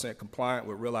 98% compliant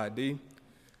with Real ID.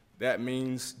 That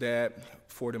means that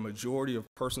for the majority of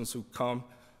persons who come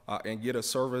and get a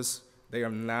service, they are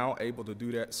now able to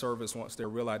do that service once they're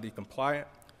Real ID compliant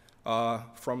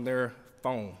from their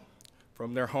phone,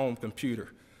 from their home computer,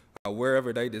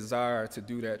 wherever they desire to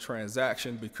do that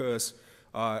transaction, because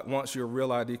Once you're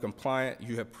Real ID compliant,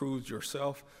 you have proved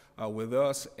yourself with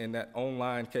us, and that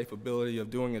online capability of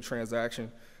doing a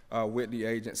transaction with the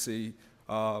agency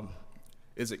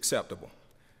is acceptable.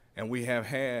 And we have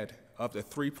had up to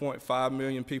 3.5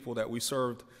 million people that we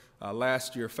served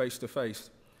last year face-to-face.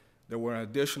 There were an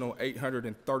additional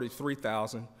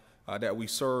 833,000 that we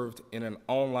served in an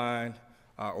online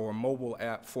or mobile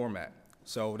app format.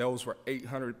 So those were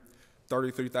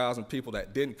 833,000 people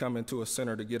that didn't come into a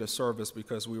center to get a service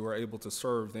because we were able to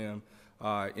serve them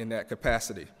in that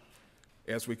capacity.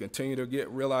 As we continue to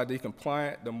get Real ID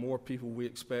compliant, the more people we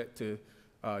expect to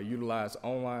utilize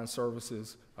online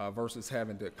services versus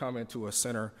having to come into a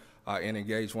center and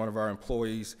engage one of our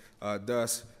employees.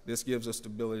 Thus, this gives us the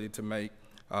ability to make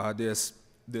this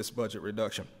budget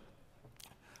reduction.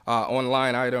 On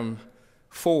line item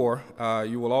 4,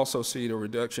 you will also see the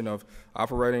reduction of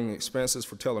operating expenses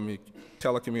for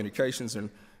telecommunications and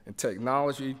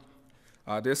technology.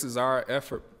 This is our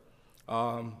effort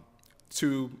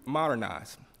to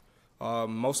modernize.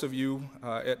 Most of you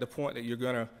at the point that you're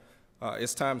gonna,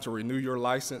 it's time to renew your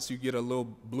license, you get a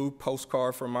little blue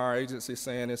postcard from our agency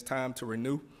saying it's time to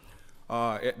renew.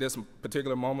 At this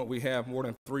particular moment, we have more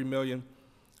than 3 million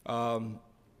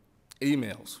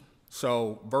emails.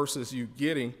 So versus you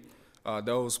getting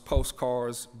those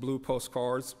postcards, blue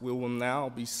postcards, we will now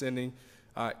be sending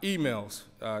emails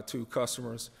to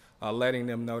customers letting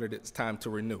them know that it's time to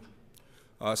renew.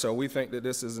 So we think that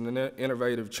this is an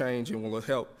innovative change and will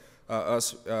help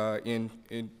us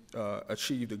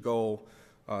achieve the goal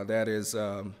that is,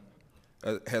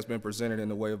 has been presented in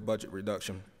the way of budget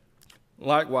reduction.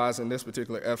 Likewise, in this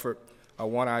particular effort,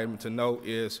 one item to note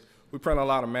is we print a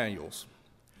lot of manuals.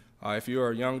 If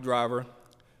you're a young driver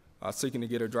seeking to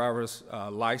get a driver's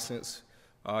license,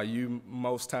 you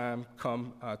most time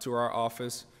come to our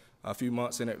office a few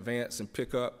months in advance and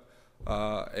pick up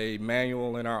a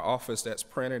manual in our office that's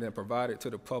printed and provided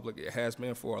to the public. It has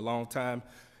been for a long time.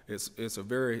 It's a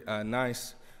very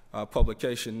nice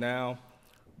publication now,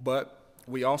 but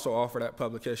we also offer that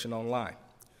publication online.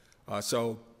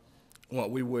 So what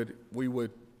we would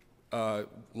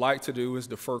like to do is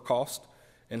defer cost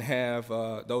and have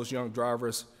those young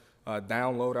drivers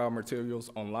download our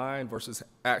materials online versus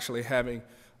actually having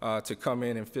to come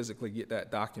in and physically get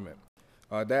that document.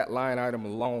 That line item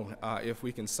alone, if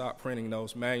we can stop printing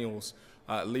those manuals,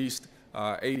 at least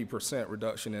 80%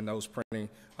 reduction in those printing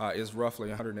is roughly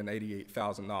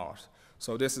 $188,000.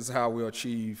 So this is how we'll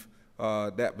achieve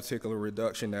that particular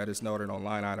reduction that is noted on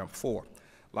line item 4.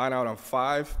 Line item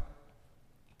 5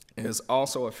 is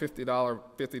also a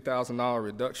 $50,000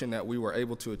 reduction that we were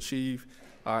able to achieve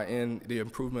in the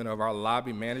improvement of our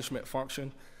lobby management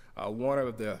function. One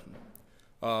of the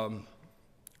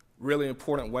really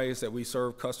important ways that we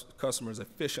serve customers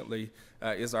efficiently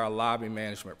is our lobby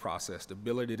management process. The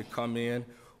ability to come in,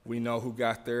 we know who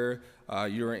got there,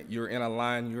 you're in a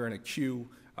line, you're in a queue,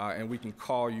 and we can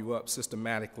call you up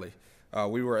systematically.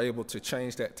 We were able to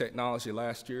change that technology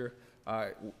last year,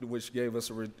 which gave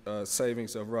us a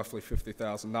savings of roughly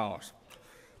 $50,000.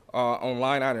 On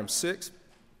line item 6,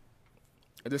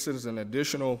 this is an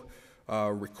additional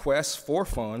request for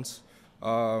funds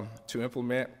to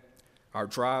implement our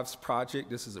Drives project.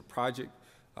 This is a project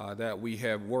that we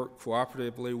have worked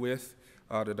cooperatively with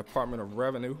the Department of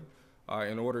Revenue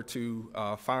in order to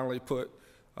finally put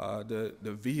the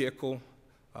vehicle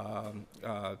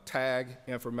tag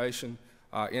information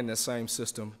in the same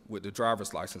system with the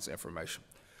driver's license information.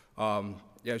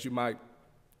 As you might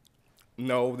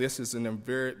know, this is a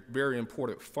very, very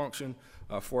important function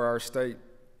for our state.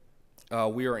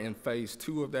 We are in phase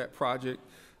 2 of that project.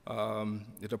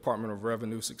 The Department of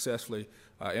Revenue successfully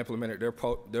implemented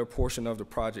their portion of the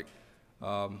project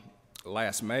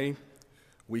last May.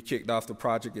 We kicked off the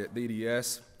project at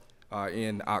DDS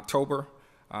in October,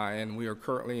 and we are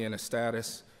currently in a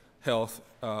status health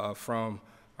from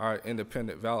our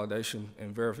independent validation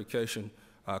and verification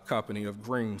company of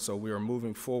Green. So we are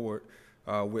moving forward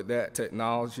with that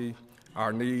technology.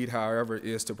 Our need, however,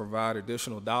 is to provide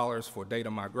additional dollars for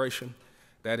data migration.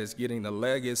 That is getting the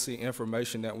legacy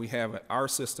information that we have in our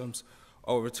systems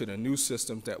over to the new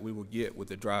systems that we will get with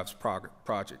the Drives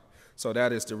project. So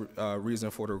that is the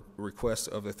reason for the request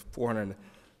of the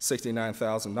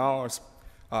 $469,000.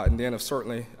 And then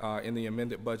certainly in the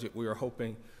amended budget, we are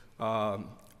hoping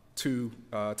to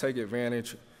take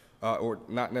advantage, or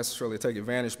not necessarily take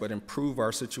advantage, but improve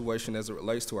our situation as it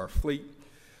relates to our fleet.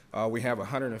 We have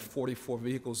 144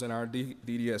 vehicles in our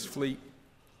DDS fleet.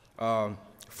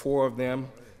 4 of them,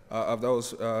 of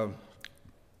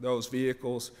those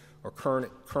vehicles are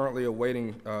currently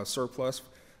awaiting surplus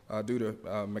due to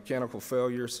mechanical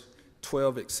failures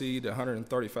 12 exceed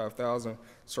 135,000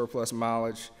 surplus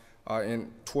mileage, and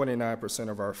 29%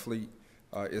 of our fleet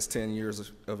is 10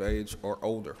 years of age or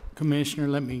older.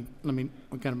 Commissioner, we've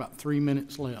got about 3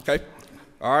 minutes left. Okay.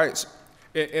 All right.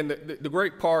 And the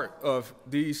great part of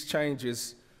these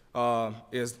changes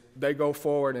is they go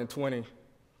forward in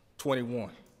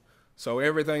 2021. So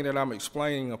everything that I'm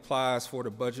explaining applies for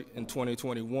the budget in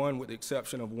 2021 with the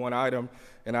exception of one item,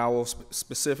 and I will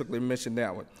specifically mention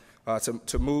that one.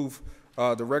 To move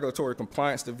the Regulatory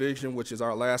Compliance Division, which is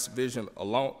our last division,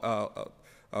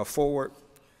 forward.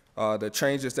 The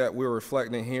changes that we're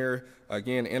reflecting here,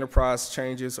 again, enterprise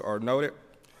changes are noted.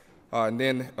 And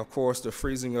then, of course, the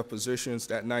freezing of positions,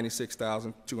 that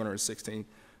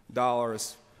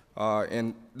 $96,216,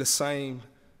 and the same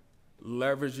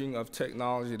leveraging of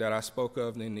technology that I spoke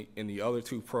of in the other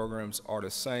two programs are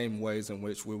the same ways in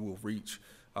which we will reach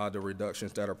the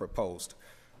reductions that are proposed.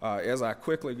 As I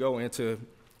quickly go into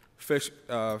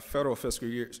federal fiscal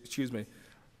year,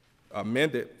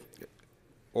 amended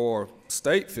or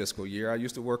state fiscal year, I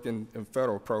used to work in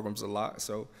federal programs a lot,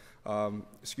 so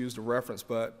excuse the reference,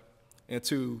 but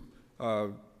into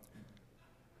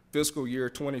fiscal year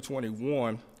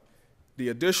 2021, the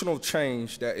additional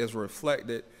change that is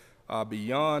reflected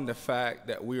beyond the fact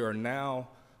that we are now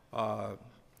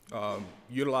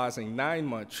utilizing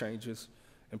 9-month changes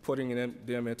and putting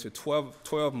them into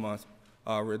 12-month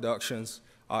reductions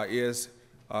is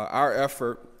our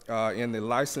effort in the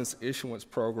license issuance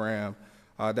program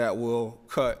that will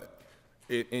cut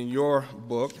it in your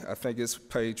book. I think it's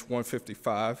page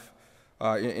 155.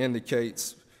 It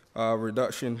indicates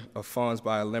reduction of funds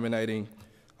by eliminating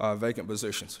vacant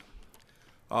positions.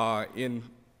 In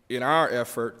our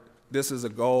effort, this is a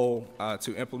goal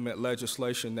to implement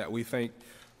legislation that we think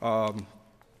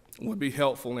would be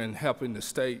helpful in helping the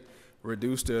state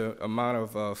reduce the amount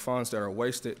of funds that are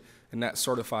wasted in that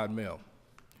certified mail.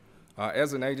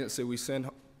 As an agency, we send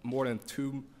more than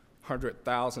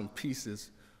 200,000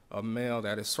 pieces of mail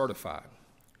that is certified,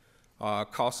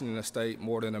 costing the state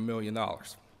more than $1 million.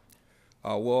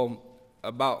 Well,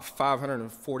 about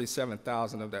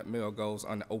 547,000 of that mail goes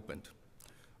unopened.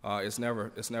 It's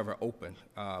never opened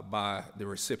by the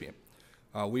recipient.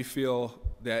 We feel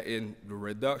that in the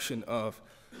reduction of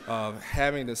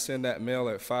having to send that mail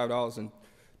at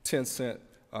 $5.10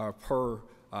 per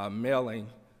mailing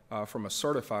from a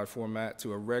certified format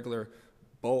to a regular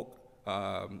bulk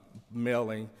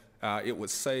mailing, it would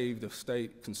save the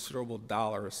state considerable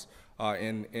dollars.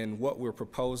 In what we're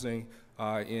proposing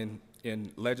in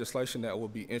legislation that will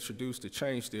be introduced to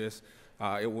change this,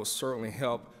 it will certainly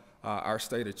help our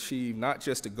state achieve not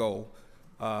just the goal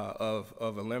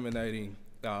of eliminating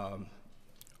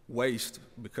waste,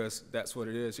 because that's what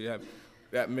it is. You have,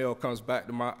 that mail comes back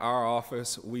to our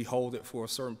office. We hold it for a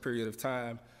certain period of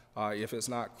time. If it's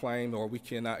not claimed or we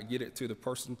cannot get it to the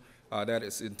person that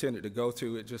it's intended to go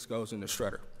to, it just goes in the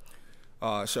shredder.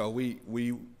 So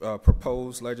we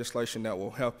propose legislation that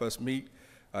will help us meet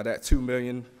that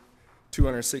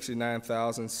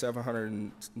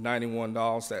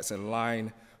 $2,269,791. That's in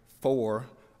line 4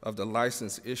 of the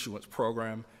license issuance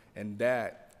program, and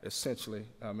that essentially,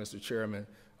 Mr. Chairman,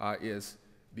 is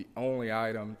the only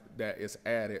item that is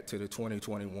added to the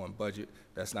 2021 budget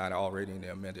that's not already in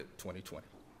the amended 2020.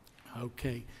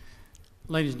 Okay.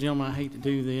 Ladies and gentlemen, I hate to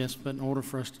do this, but in order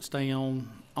for us to stay on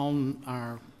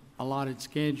our allotted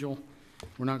schedule,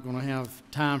 we're not going to have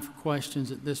time for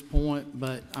questions at this point,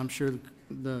 but I'm sure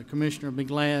the commissioner will be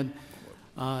glad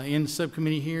in the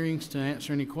subcommittee hearings to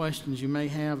answer any questions you may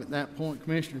have at that point.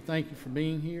 Commissioner, thank you for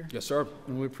being here. Yes, sir.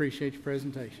 And we appreciate your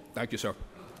presentation. Thank you, sir.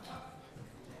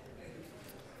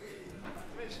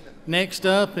 Next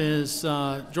up is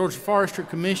Georgia Forestry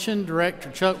Commission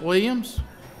Director Chuck Williams.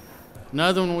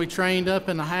 Another one we trained up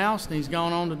in the House, and he's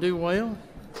gone on to do well.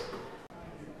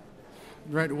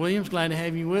 Director Williams, glad to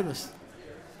have you with us.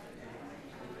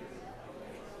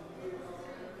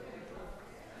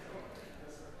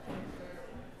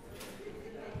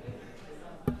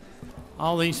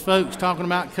 All these folks talking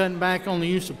about cutting back on the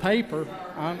use of paper,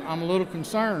 I'm a little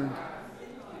concerned.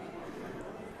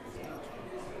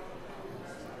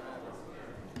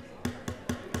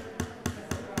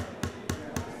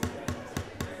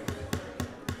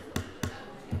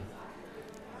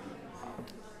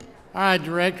 All right,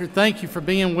 Director, thank you for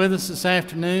being with us this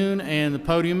afternoon, and the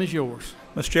podium is yours.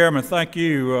 Mr. Chairman, thank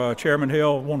you. Chairman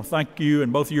Hill, I want to thank you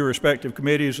and both of your respective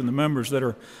committees and the members that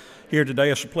are here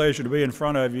today. It's a pleasure to be in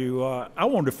front of you. I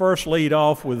wanted to first lead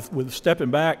off with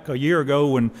stepping back a year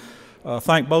ago and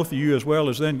thank both of you as well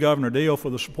as then Governor Deal for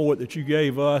the support that you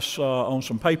gave us on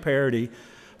some pay parity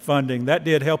funding. That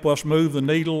did help us move the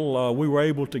needle. We were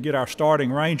able to get our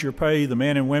starting ranger pay, the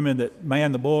men and women that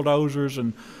man the bulldozers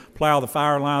and plow the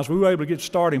fire lines. We were able to get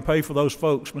starting pay for those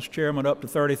folks, Mr. Chairman, up to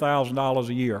 $30,000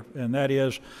 a year, and that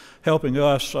is helping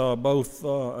us both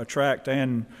attract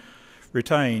and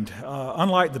retained.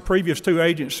 Unlike the previous two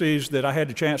agencies that I had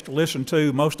the chance to listen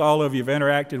to, most all of you have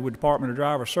interacted with Department of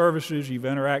Driver Services, you've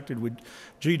interacted with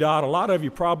GDOT. A lot of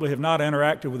you probably have not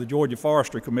interacted with the Georgia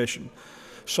Forestry Commission.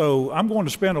 So I'm going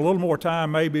to spend a little more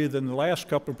time maybe than the last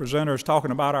couple of presenters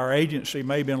talking about our agency,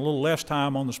 maybe in a little less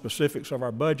time on the specifics of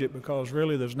our budget, because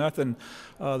really there's nothing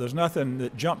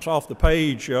that jumps off the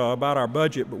page about our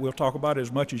budget, but we'll talk about it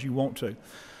as much as you want to.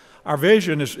 Our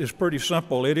vision is pretty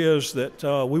simple. It is that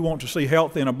we want to see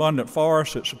healthy and abundant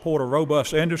forests that support a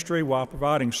robust industry while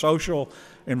providing social,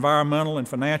 environmental, and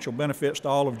financial benefits to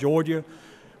all of Georgia.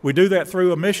 We do that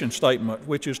through a mission statement,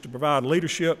 which is to provide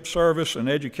leadership, service, and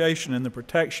education in the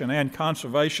protection and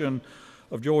conservation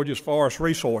of Georgia's forest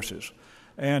resources.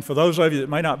 And for those of you that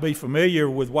may not be familiar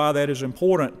with why that is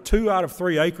important, 2 out of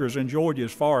 3 acres in Georgia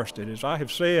is forested. As I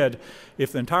have said,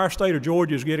 if the entire state of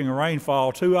Georgia is getting a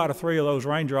rainfall, 2 out of 3 of those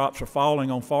raindrops are falling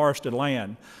on forested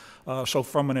land. So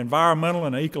from an environmental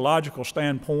and ecological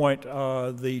standpoint,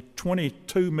 the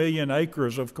 22 million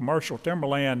acres of commercial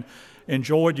timberland in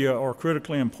Georgia are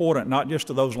critically important, not just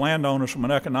to those landowners from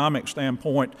an economic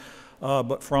standpoint,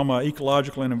 but from an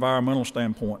ecological and environmental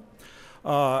standpoint.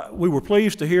 We were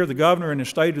pleased to hear the governor in his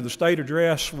State of the State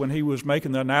address, when he was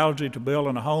making the analogy to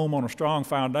building a home on a strong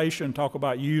foundation, talk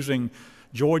about using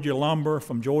Georgia lumber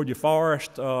from Georgia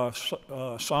forest,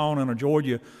 sawn in a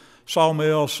Georgia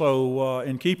sawmill. So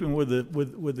in keeping with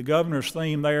the governor's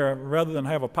theme there, rather than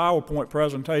have a PowerPoint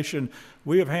presentation,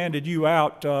 we have handed you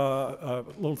out a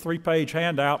little 3-page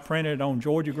handout printed on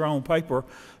Georgia-grown paper,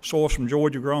 sourced from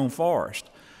Georgia-grown forest.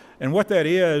 And what that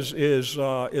is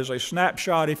a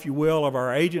snapshot, if you will, of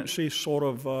our agency, sort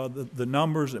of the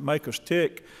numbers that make us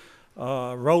tick: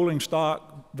 rolling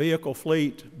stock, vehicle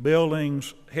fleet,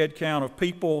 buildings, head count of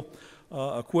people,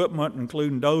 equipment,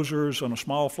 including dozers, and a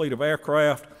small fleet of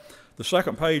aircraft. The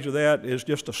second page of that is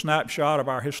just a snapshot of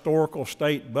our historical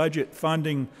state budget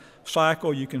funding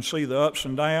cycle. You can see the ups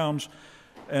and downs.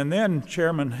 And then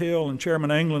Chairman Hill and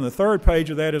Chairman England, the third page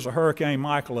of that is a Hurricane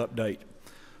Michael update.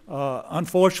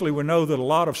 Unfortunately, we know that a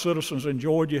lot of citizens in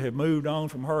Georgia have moved on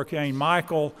from Hurricane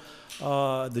Michael.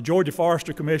 The Georgia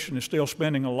Forestry Commission is still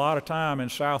spending a lot of time in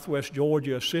southwest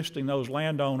Georgia assisting those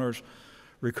landowners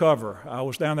recover. I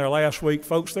was down there last week.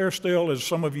 Folks, there's still, as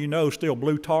some of you know, still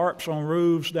blue tarps on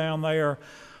roofs down there.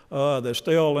 There's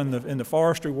still in the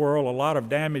forestry world a lot of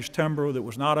damaged timber that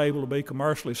was not able to be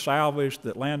commercially salvaged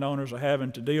that landowners are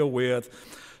having to deal with.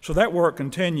 So that work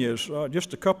continues.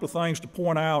 Just a couple of things to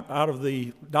point out of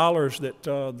the dollars that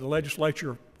the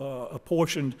legislature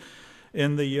apportioned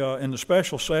in the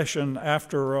special session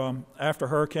after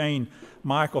Hurricane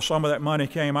Michael. Some of that money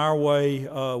came our way.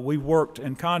 We worked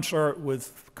in concert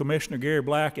with Commissioner Gary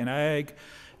Black in Ag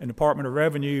and Department of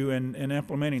Revenue in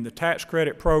implementing the tax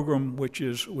credit program, which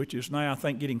is now, I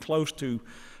think, getting close to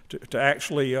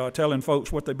actually telling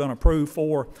folks what they've been approved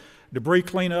for. Debris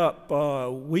cleanup,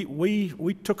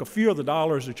 we took a few of the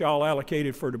dollars that y'all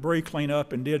allocated for debris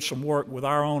cleanup and did some work with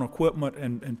our own equipment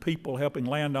and people helping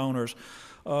landowners.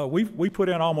 We put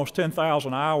in almost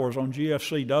 10,000 hours on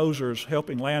GFC dozers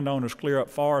helping landowners clear up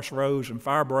forest roads and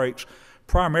fire breaks,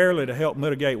 primarily to help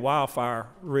mitigate wildfire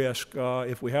risk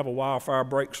if we have a wildfire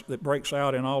that breaks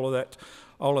out in all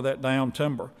of that downed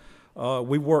timber.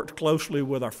 We worked closely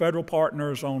with our federal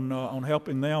partners on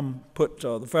helping them put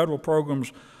the federal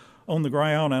programs on the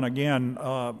ground, and again,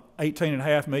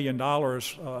 $18.5 million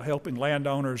helping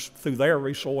landowners through their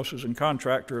resources and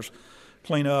contractors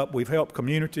clean up. We've helped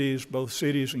communities, both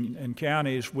cities and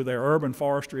counties, with their urban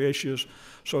forestry issues.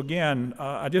 So again,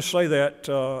 I just say that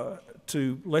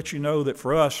to let you know that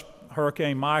for us,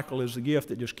 Hurricane Michael is the gift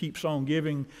that just keeps on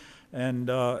giving,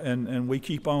 and we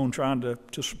keep on trying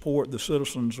to support the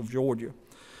citizens of Georgia.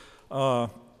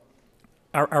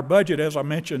 Our budget, as I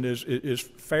mentioned, is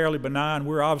fairly benign.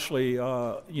 We're obviously,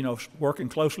 working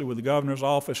closely with the governor's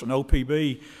office and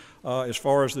OPB as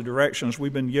far as the directions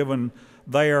we've been given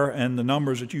there and the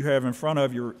numbers that you have in front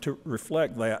of you to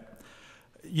reflect that.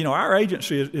 You know, our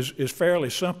agency is fairly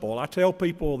simple. I tell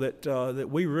people that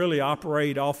we really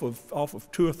operate off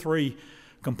of 2 or 3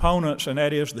 components, and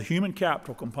that is the human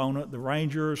capital component, the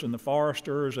rangers and the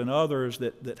foresters and others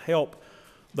that help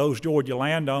those Georgia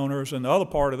landowners, and the other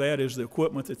part of that is the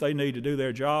equipment that they need to do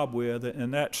their job with,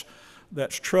 and that's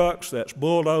trucks, that's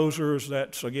bulldozers,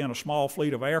 that's again a small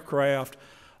fleet of aircraft.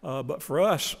 But for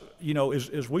us, you know,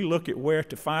 as we look at where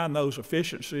to find those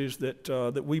efficiencies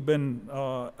that we've been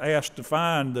asked to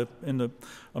find in the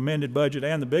amended budget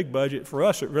and the big budget, for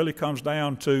us it really comes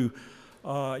down to,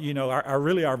 you know,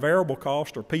 our variable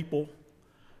costs are people,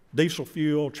 diesel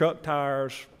fuel, truck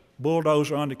tires,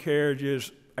 bulldozer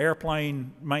undercarriages,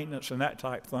 airplane maintenance, and that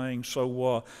type thing.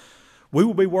 So we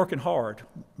will be working hard,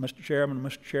 Mr.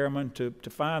 Chairman, to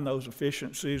find those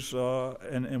efficiencies,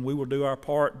 and we will do our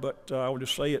part. But I would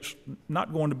just say it's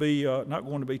not going to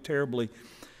be terribly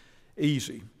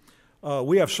easy.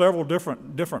 We have several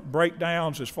different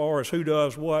breakdowns as far as who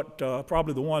does what.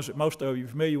 Probably the ones that most of you are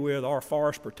familiar with are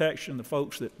forest protection, the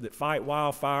folks that fight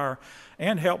wildfire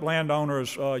and help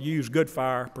landowners use good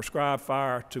fire, prescribed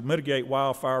fire, to mitigate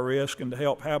wildfire risk and to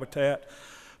help habitat.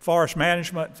 Forest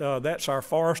management, that's our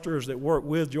foresters that work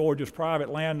with Georgia's private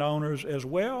landowners as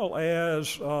well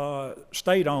as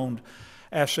state-owned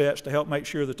assets to help make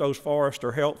sure that those forests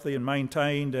are healthy and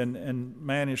maintained and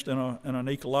managed in an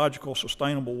ecological,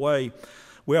 sustainable way.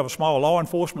 We have a small law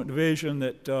enforcement division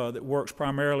that works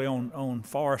primarily on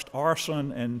forest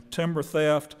arson and timber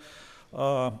theft.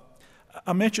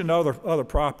 I mentioned other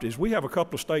properties. We have a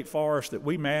couple of state forests that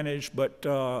we manage, but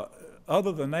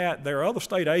other than that, there are other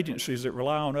state agencies that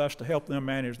rely on us to help them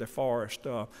manage their forest.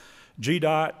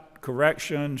 GDOT,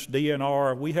 Corrections,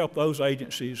 DNR, we help those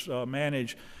agencies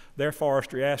manage their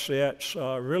forestry assets.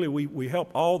 Really, we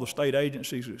help all the state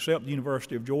agencies except the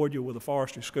University of Georgia with the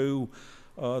forestry school.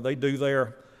 They do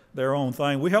their own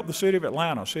thing. We help the City of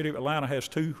Atlanta. City of Atlanta has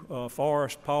two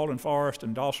forests, Paulding Forest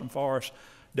and Dawson Forest,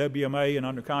 WMA, and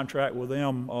under contract with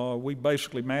them, we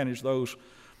basically manage those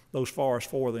forests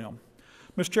for them.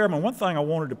 Mr. Chairman, one thing I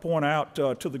wanted to point out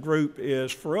to the group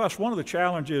is, for us, one of the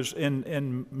challenges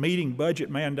in meeting budget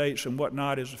mandates and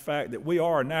whatnot is the fact that we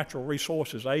are a natural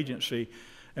resources agency.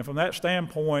 And from that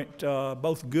standpoint,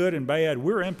 both good and bad,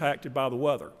 we're impacted by the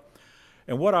weather.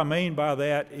 And what I mean by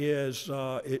that is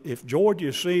if Georgia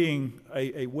is seeing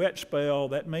a wet spell,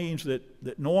 that means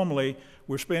that normally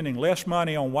we're spending less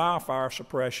money on wildfire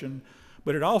suppression,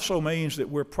 but it also means that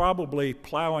we're probably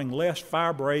plowing less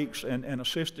fire breaks and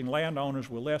assisting landowners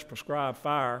with less prescribed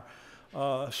fire.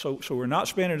 So we're not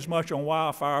spending as much on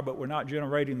wildfire, but we're not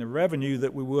generating the revenue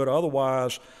that we would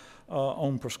otherwise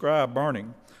on prescribed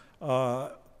burning.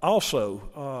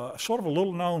 Also, sort of a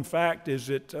little known fact is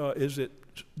that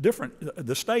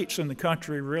the states in the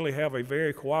country really have a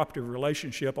very cooperative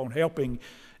relationship on helping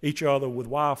each other with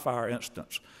wildfire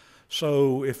incidents.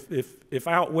 So if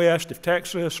out west, if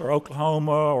Texas or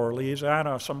Oklahoma or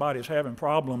Louisiana, somebody's having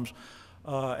problems,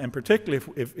 and particularly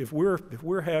if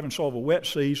we're having sort of a wet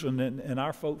season and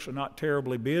our folks are not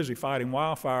terribly busy fighting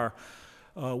wildfire,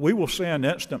 we will send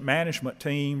incident management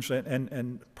teams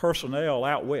and personnel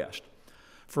out west.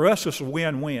 For us, it's a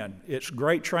win-win. It's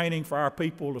great training for our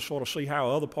people to sort of see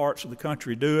how other parts of the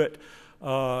country do it,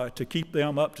 to keep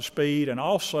them up to speed. And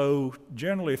also,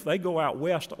 generally, if they go out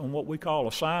west on what we call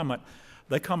assignment,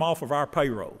 they come off of our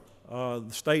payroll. The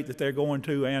state that they're going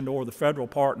to and or the federal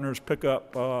partners pick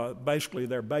up basically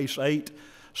their base 8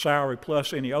 salary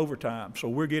plus any overtime. So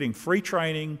we're getting free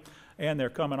training and they're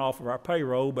coming off of our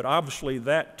payroll, but obviously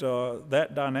that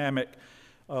dynamic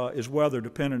is weather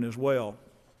dependent as well.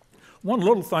 One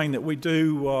little thing that we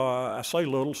do, I say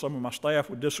little, some of my staff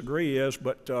would disagree is,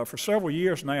 but for several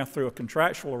years now through a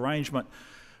contractual arrangement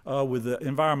with the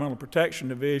Environmental Protection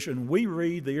Division, we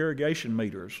read the irrigation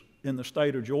meters in the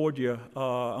state of Georgia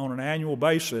on an annual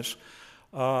basis.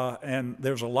 And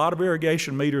there's a lot of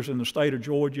irrigation meters in the state of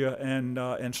Georgia,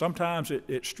 and sometimes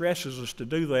it stresses us to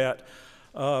do that.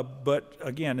 But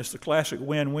again, it's the classic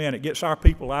win-win. It gets our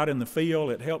people out in the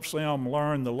field. It helps them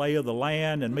learn the lay of the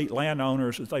land and meet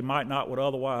landowners that they might not would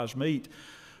otherwise meet.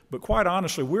 But quite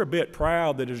honestly, we're a bit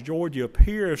proud that as Georgia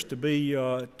appears to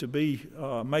be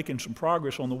making some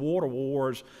progress on the water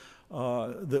wars,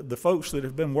 the folks that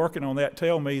have been working on that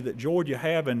tell me that Georgia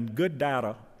having good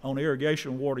data on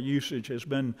irrigation water usage has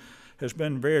been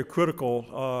very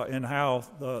critical in how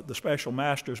the special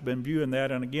master has been viewing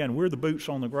that. And again, we're the boots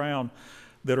on the ground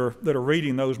that are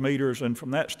reading those meters, and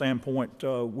from that standpoint,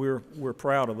 we're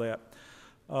proud of that.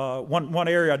 One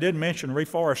area I did mention,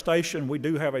 reforestation. We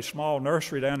do have a small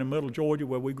nursery down in middle Georgia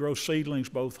where we grow seedlings,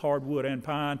 both hardwood and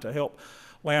pine, to help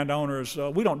landowners.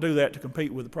 We don't do that to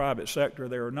compete with the private sector.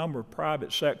 There are a number of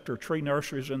private sector tree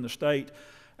nurseries in the state.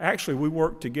 Actually, we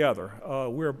work together.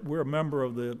 We're a member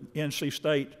of the NC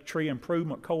State Tree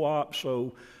Improvement Co-op,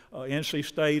 so NC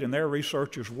State and their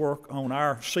researchers work on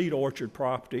our seed orchard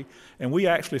property, and we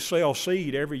actually sell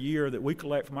seed every year that we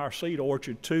collect from our seed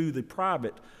orchard to the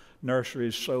private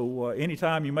nurseries. So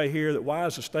anytime you may hear that why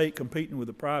is the state competing with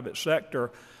the private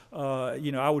sector,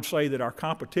 You know, I would say that our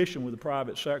competition with the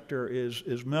private sector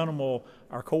is minimal.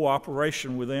 Our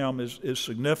cooperation with them is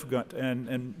significant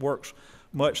and works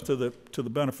much to the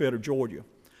benefit of Georgia.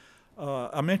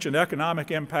 I mentioned economic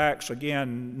impacts.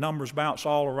 Again, numbers bounce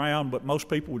all around, but most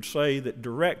people would say that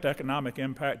direct economic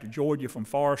impact to Georgia from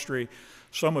forestry,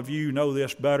 some of you know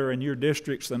this better in your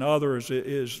districts than others,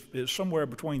 is somewhere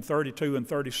between $32 and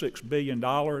 $36 billion.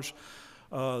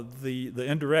 The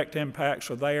indirect impacts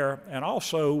are there. And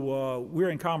also, we're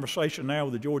in conversation now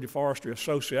with the Georgia Forestry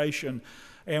Association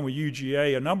and with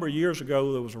UGA. A number of years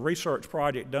ago, there was a research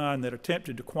project done that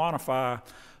attempted to quantify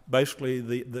basically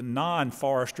the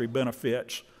non-forestry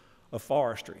benefits of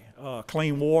forestry.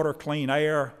 Clean water, clean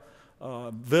air,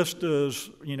 vistas,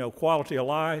 you know, quality of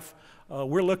life.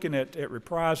 We're looking at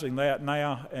reprising that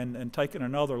now and taking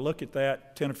another look at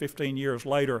that 10 or 15 years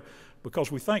later,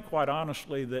 because we think, quite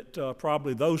honestly, that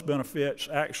probably those benefits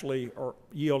actually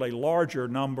yield a larger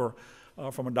number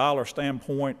from a dollar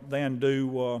standpoint than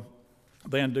do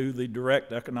the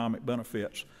direct economic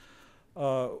benefits.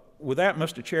 With that,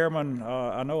 Mr. Chairman,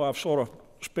 I know I've sort of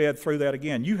sped through that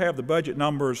again. You have the budget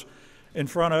numbers in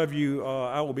front of you.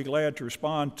 I will be glad to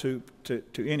respond to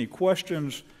any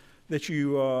questions that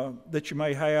you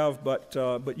may have,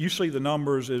 but you see the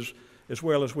numbers as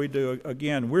well as we do.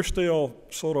 Again, we're still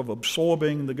sort of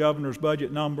absorbing the governor's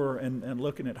budget number and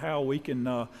looking at how we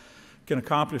can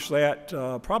accomplish that,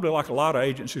 probably like a lot of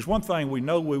agencies. One thing we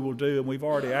know we will do, and we've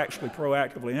already actually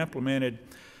proactively implemented,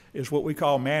 is what we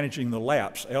call managing the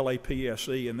lapse,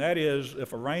 LAPSE, and that is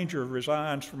if a ranger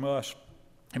resigns from us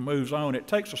and moves on, it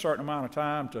takes a certain amount of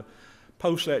time to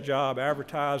post that job,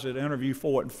 advertise it, interview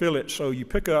for it, and fill it, so you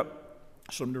pick up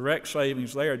some direct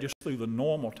savings there just through the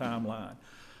normal timeline.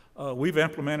 We've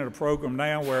implemented a program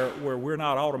now where we're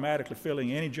not automatically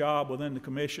filling any job within the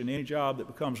commission, any job that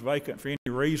becomes vacant for any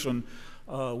reason.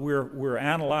 We're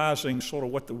analyzing sort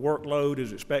of what the workload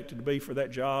is expected to be for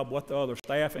that job, what the other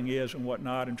staffing is and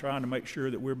whatnot, and trying to make sure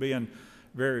that we're being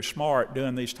very smart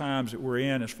during these times that we're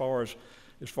in as far as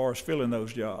filling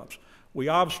those jobs. We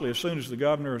obviously, as soon as the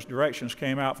governor's directions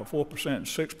came out for 4% and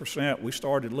 6%, we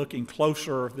started looking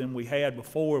closer than we had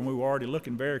before, and we were already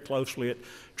looking very closely at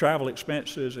travel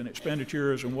expenses and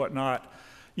expenditures and whatnot.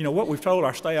 You know, what we've told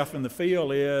our staff in the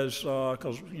field is,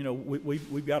 because, you know,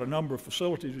 we've got a number of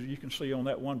facilities, as you can see on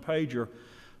that one pager,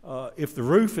 if the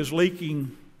roof is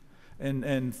leaking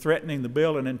and threatening the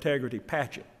building integrity,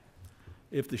 patch it.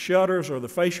 If the shutters or the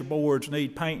fascia boards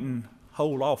need painting,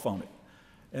 hold off on it.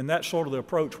 And that's sort of the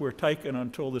approach we're taking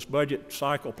until this budget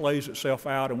cycle plays itself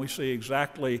out and we see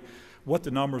exactly what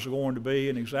the numbers are going to be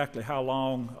and exactly how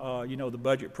long, you know, the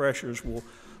budget pressures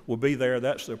will be there.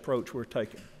 That's the approach we're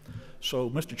taking. So,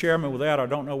 Mr. Chairman, with that, I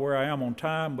don't know where I am on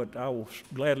time, but I will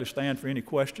gladly stand for any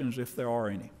questions if there are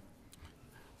any.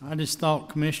 I just thought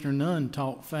Commissioner Nunn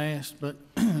talked fast, but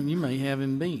you may have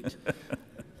him beat.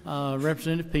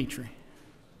 Representative Petrie.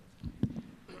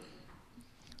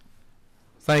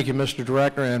 Thank you, Mr.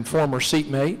 Director and former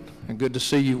seatmate, and good to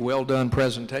see you. Well done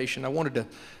presentation. I wanted to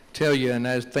tell you, and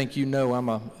as I think you know, I'm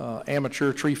an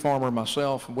amateur tree farmer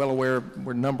myself. I'm well aware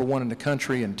we're #1 in the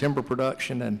country in timber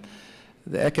production, and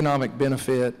the economic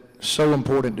benefit so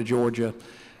important to Georgia.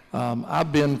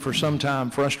 I've been for some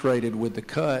time frustrated with the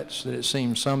cuts that it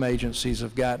seems some agencies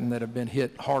have gotten that have been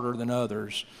hit harder than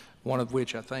others, one of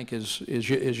which I think is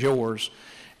yours.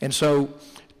 And so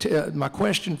my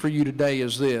question for you today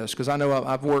is this, because I know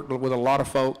I've worked with a lot of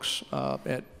folks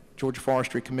at Georgia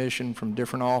Forestry Commission from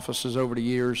different offices over the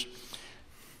years.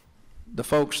 The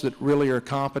folks that really are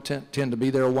competent tend to be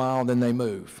there a while and then they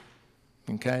move.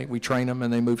 Okay, we train them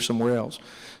and they move somewhere else.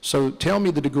 So tell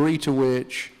me the degree to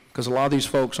which, because a lot of these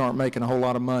folks aren't making a whole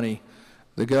lot of money,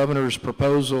 the governor's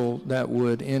proposal that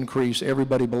would increase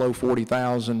everybody below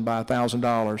 $40,000 by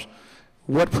 $1,000,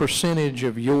 what percentage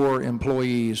of your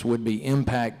employees would be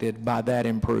impacted by that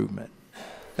improvement?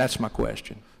 That's my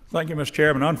question. Thank you, Mr.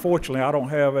 Chairman. Unfortunately, I don't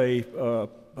have a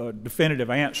definitive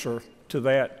answer to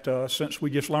that. Since we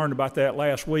just learned about that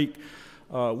last week,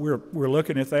 we're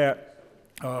looking at that.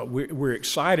 We're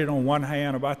excited on one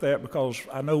hand about that because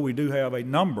I know we do have a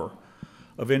number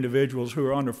of individuals who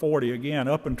are under 40. Again,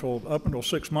 up until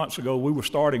 6 months ago, we were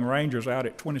starting rangers out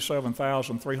at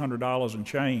 $27,300 and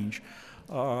change.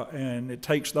 And it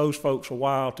takes those folks a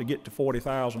while to get to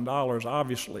 $40,000,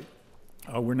 obviously.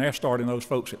 We're now starting those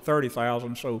folks at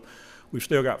 $30,000, so we've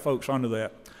still got folks under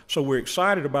that. So we're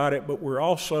excited about it, but we're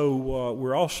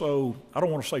also, I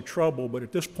don't want to say trouble, but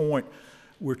at this point,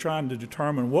 we're trying to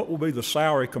determine what will be the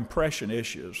salary compression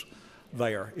issues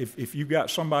there. If you've got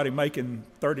somebody making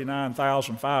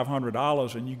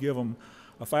 $39,500 and you give them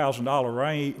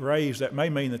 $1,000 raise, that may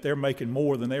mean that they're making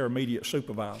more than their immediate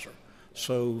supervisor.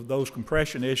 So those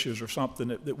compression issues are something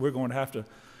that we're going to have to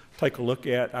take a look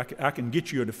at. I can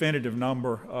get you a definitive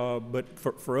number, but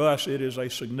for us, it is a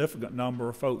significant number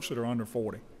of folks that are under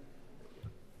 40.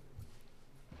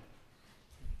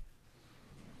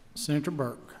 Senator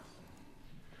Burke.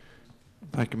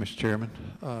 Thank you, Mr. Chairman.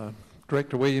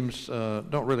 Director Williams,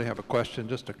 don't really have a question,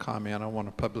 just a comment. I want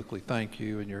to publicly thank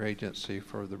you and your agency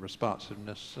for the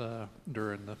responsiveness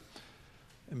during the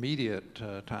immediate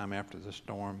time after the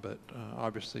storm, but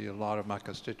obviously a lot of my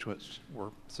constituents were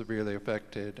severely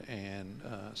affected, and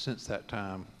since that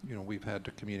time, you know, we've had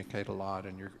to communicate a lot,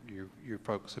 and your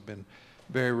folks have been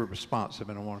very responsive,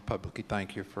 and I want to publicly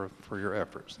thank you for your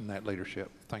efforts and that leadership.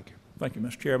 Thank you. Thank you,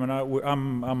 Mr. Chairman.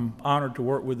 I'm honored to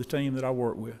work with the team that I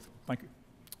work with. Thank you.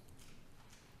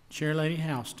 Chair Lady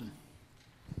Houston.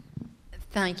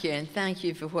 Thank you, and thank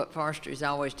you for what Forestry's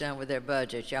always done with their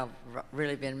budget. Y'all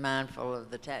really been mindful of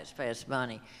the taxpayers'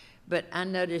 money. But I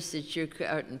noticed that you're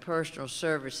cutting personal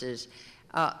services.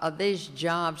 Are these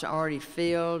jobs already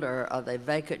filled, or are they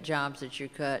vacant jobs that you're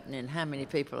cutting? And how many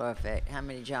people are affected? How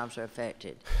many jobs are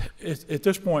affected? At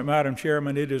this point, Madam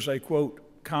Chairman, it is a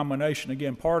quote combination.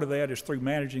 Again, part of that is through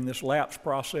managing this lapse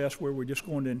process, where we're just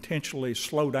going to intentionally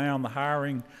slow down the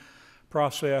hiring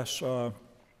process.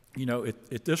 You know,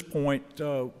 at this point,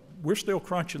 we're still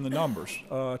crunching the numbers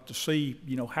to see,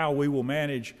 you know, how we will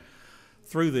manage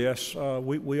through this.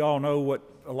 We all know what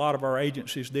a lot of our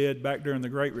agencies did back during the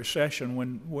Great Recession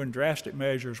when drastic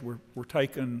measures were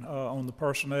taken on the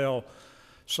personnel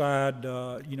side.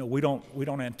 You know, we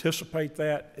don't anticipate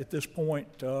that at this point,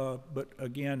 but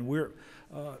again,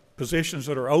 positions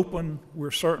that are open,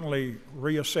 we're certainly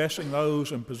reassessing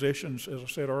those, and positions, as I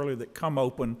said earlier, that come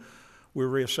open, we're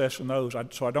reassessing those.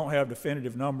 So I don't have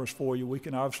definitive numbers for you. We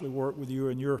can obviously work with you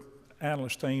and your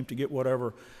analyst team to get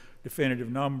whatever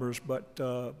definitive numbers, but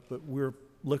we're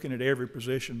looking at every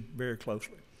position very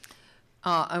closely.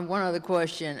 And one other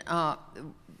question.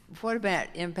 What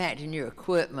about impacting your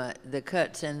equipment, the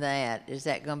cuts in that? Is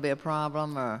that going to be a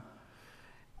problem, or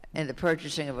in the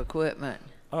purchasing of equipment?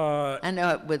 I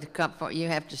know with comfort, you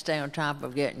have to stay on top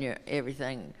of getting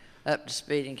everything up to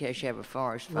speed in case you have a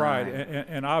forest fire. Right,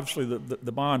 and obviously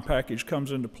the bond package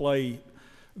comes into play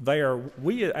there.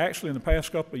 We actually in the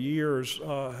past couple of years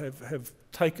have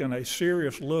taken a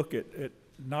serious look at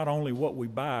not only what we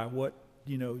buy, what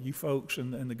you folks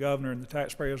and the governor and the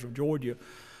taxpayers of Georgia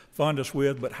fund us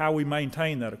with, but how we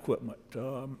maintain that equipment,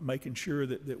 making sure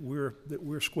that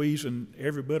we're squeezing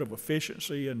every bit of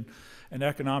efficiency and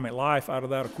economic life out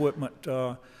of that equipment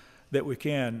that we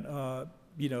can.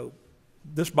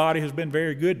 This body has been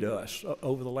very good to us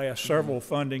over the last several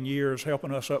funding years,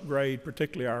 helping us upgrade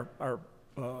particularly our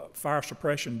fire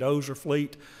suppression dozer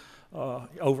fleet.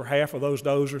 Over half of those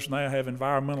dozers now have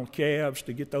environmental cabs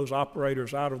to get those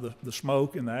operators out of the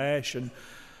smoke and the ash and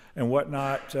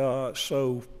whatnot.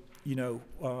 So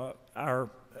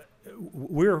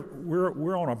we're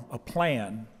on a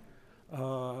plan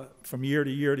from year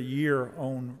to year to year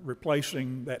on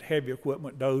replacing that heavy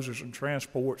equipment, dozers and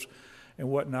transports and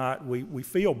whatnot. We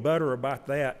feel better about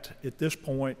that at this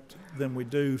point than we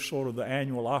do sort of the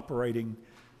annual operating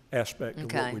aspect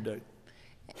of what we do.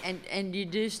 And you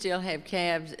do still have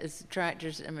cabs,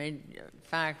 tractors,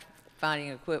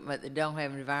 firefighting equipment that don't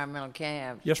have environmental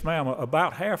cabs? Yes, ma'am.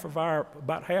 About half of our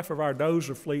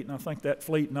dozer fleet, and I think that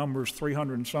fleet numbers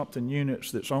 300 and something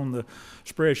units that's on the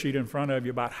spreadsheet in front of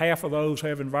you. About half of those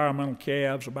have environmental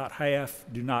cabs. About half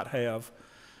do not have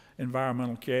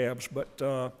environmental cabs. But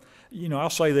I'll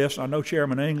say this. I know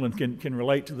Chairman England can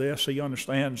relate to this. He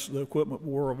understands the equipment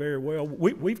world very well.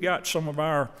 We've got some of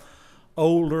our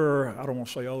older, I don't want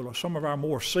to say older, some of our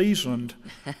more seasoned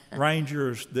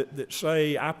rangers that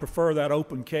say, I prefer that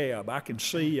open cab. I can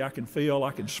see, I can feel,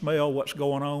 I can smell what's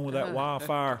going on with that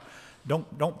wildfire.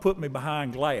 Don't put me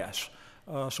behind glass.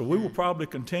 So we will probably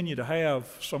continue to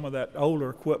have some of that older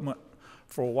equipment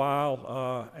for a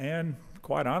while, and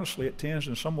quite honestly, it tends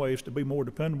in some ways to be more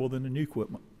dependable than the new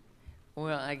equipment.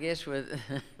 Well, I guess with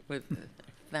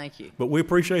thank you. But we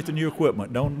appreciate the new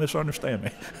equipment. Don't misunderstand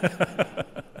me.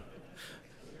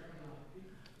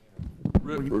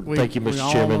 Thank you,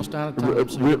 Mr. Chairman. We're almost out of time,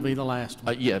 so you'll be the last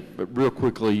one. Yeah, but real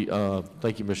quickly,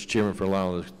 thank you, Mr. Chairman, for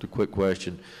allowing the quick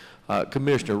question.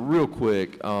 Commissioner, real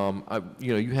quick,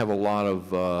 you have a lot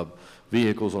of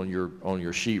vehicles on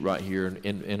your sheet right here,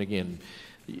 and again,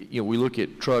 we look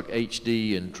at truck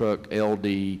HD and truck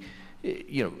LD,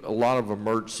 a lot of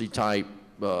emergency type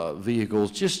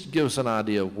vehicles. Just give us an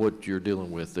idea of what you're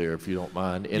dealing with there, if you don't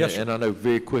mind. And, yes, and I know,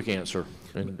 very quick answer.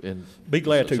 Be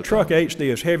glad to. Truck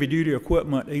HD is heavy-duty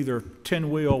equipment, either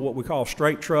 10-wheel, what we call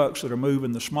straight trucks that are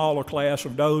moving the smaller class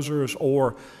of dozers,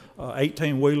 or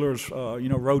 18-wheelers,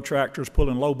 road tractors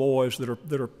pulling low boys that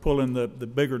are pulling the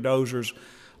bigger dozers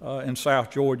in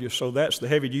South Georgia. So that's the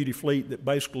heavy-duty fleet that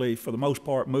basically, for the most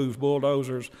part, moves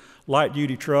bulldozers.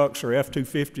 Light-duty trucks are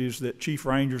F-250s that Chief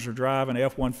Rangers are driving,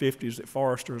 F-150s that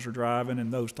foresters are driving,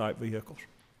 and those type vehicles.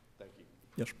 Thank you.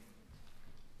 Yes, sir.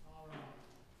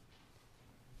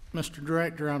 Mr.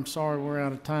 Director, I'm sorry we're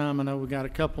out of time. I know we got a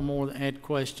couple more that had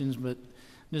questions, but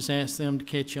just ask them to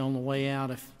catch you on the way out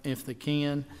if they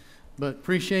can. But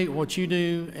appreciate what you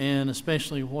do, and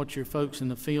especially what your folks in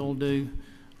the field do.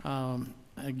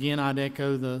 Again, I'd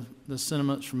echo the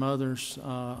sentiments from others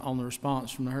on the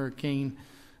response from the hurricane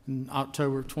in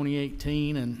October of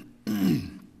 2018, and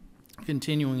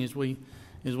continuing as we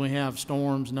have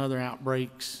storms and other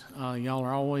outbreaks. Y'all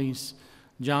are always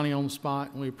Johnny on the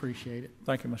spot, and we appreciate it.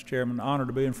 Thank you, Mr. Chairman. Honored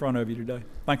to be in front of you today.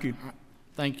 Thank you.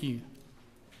 Thank you.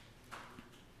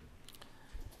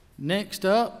 Next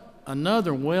up,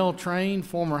 another well-trained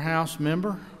former House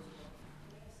member,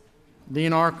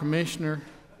 DNR Commissioner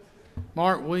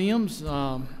Mark Williams,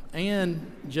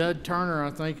 and Judd Turner, I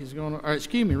think, is going to, or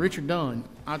excuse me, Richard Dunn.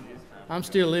 I'm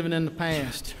still living in the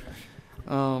past.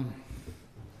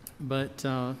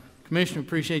 Commissioner,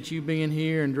 appreciate you being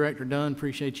here, and Director Dunn,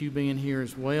 appreciate you being here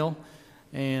as well.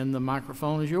 And the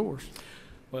microphone is yours.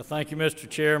 Well, thank you, Mr.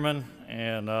 Chairman.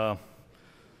 And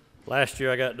last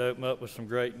year I got to open up with some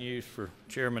great news for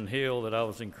Chairman Hill that I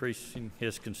was increasing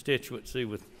his constituency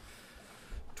with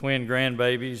twin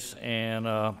grandbabies.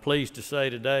 And pleased to say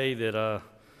today that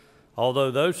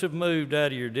although those have moved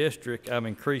out of your district, I'm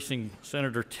increasing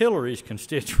Senator Tillery's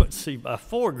constituency by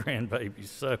 4 grandbabies.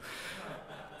 So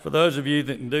for those of you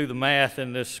that can do the math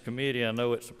in this committee, I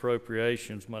know it's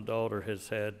appropriations. My daughter has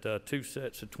had 2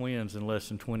 sets of twins in less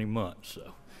than 20 months.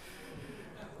 So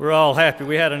we're all happy.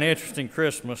 We had an interesting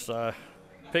Christmas. I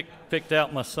picked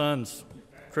out my son's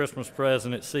Christmas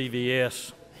present at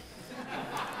CVS.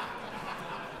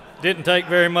 Didn't take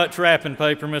very much wrapping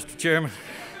paper, Mr. Chairman.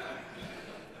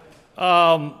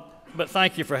 But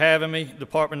thank you for having me.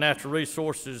 Department of Natural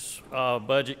Resources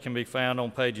budget can be found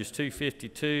on pages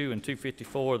 252 and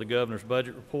 254 of the Governor's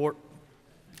Budget Report.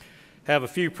 Have a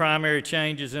few primary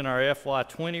changes in our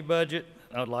FY20 budget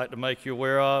I'd like to make you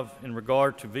aware of. In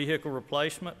regard to vehicle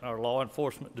replacement, our Law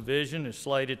Enforcement Division is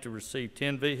slated to receive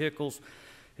 10 vehicles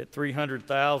at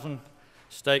 $300,000.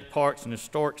 State Parks and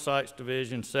Historic Sites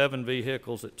Division, 7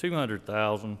 vehicles at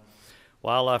 $200,000.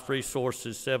 Wildlife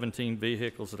Resources, 17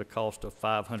 vehicles at a cost of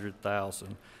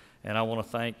 $500,000. And I want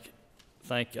to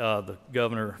thank the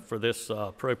Governor for this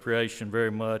appropriation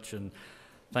very much, and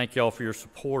thank y'all for your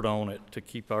support on it to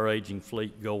keep our aging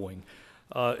fleet going.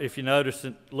 If you notice,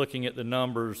 looking at the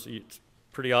numbers, it's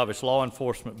pretty obvious law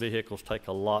enforcement vehicles take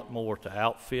a lot more to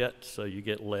outfit, so you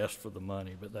get less for the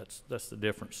money, but that's the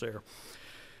difference there.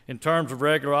 In terms of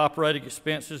regular operating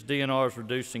expenses, DNR is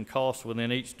reducing costs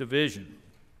within each division.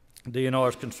 DNR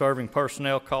is conserving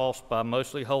personnel costs by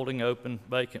mostly holding open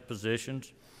vacant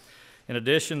positions. In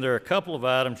addition, there are a couple of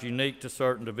items unique to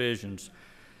certain divisions.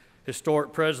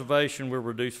 Historic Preservation will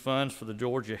reduce funds for the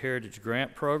Georgia Heritage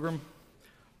Grant Program.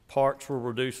 Parks will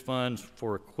reduce funds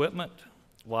for equipment.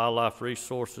 Wildlife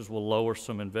Resources will lower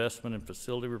some investment in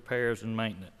facility repairs and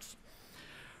maintenance.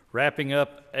 Wrapping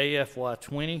up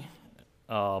AFY20,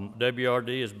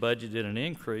 WRD has budgeted an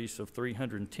increase of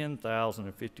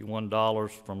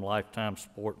 $310,051 from Lifetime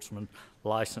Sportsman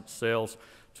license sales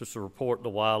to support the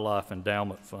Wildlife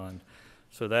Endowment Fund.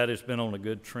 So that has been on a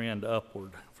good trend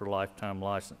upward for lifetime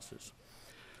licenses.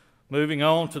 Moving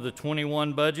on to the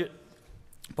 21 budget,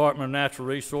 Department of Natural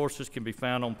Resources can be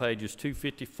found on pages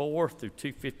 254 through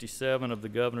 257 of the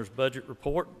Governor's Budget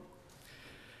Report.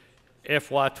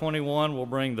 FY21 will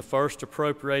bring the first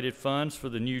appropriated funds for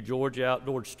the new Georgia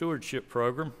Outdoor Stewardship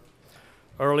Program.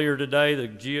 Earlier today,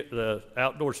 the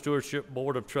Outdoor Stewardship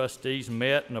Board of Trustees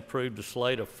met and approved a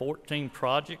slate of 14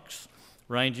 projects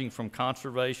ranging from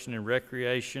conservation and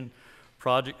recreation,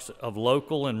 projects of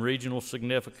local and regional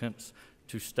significance,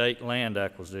 to state land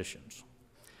acquisitions.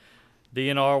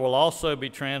 DNR will also be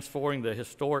transferring the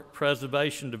Historic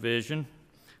Preservation Division,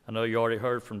 I know you already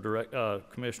heard from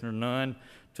Commissioner Nunn,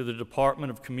 to the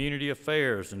Department of Community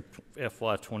Affairs in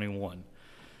FY21.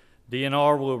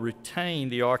 DNR will retain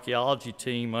the archaeology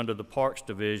team under the Parks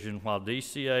Division, while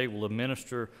DCA will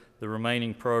administer the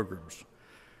remaining programs.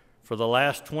 For the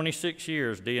last 26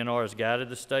 years, DNR has guided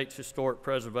the state's historic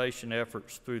preservation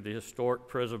efforts through the Historic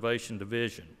Preservation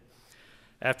Division.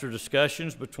 After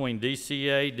discussions between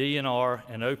DCA, DNR,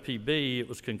 and OPB, it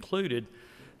was concluded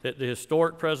that the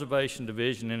Historic Preservation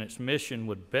Division and its mission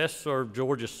would best serve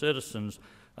Georgia citizens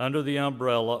under the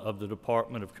umbrella of the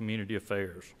Department of Community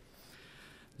Affairs.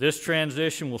 This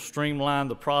transition will streamline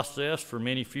the process for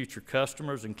many future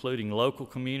customers, including local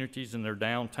communities in their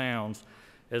downtowns,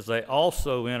 as they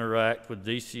also interact with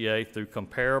DCA through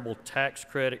comparable tax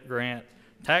credit, grant,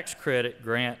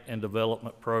 and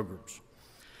development programs.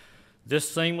 This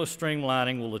seamless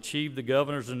streamlining will achieve the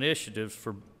governor's initiatives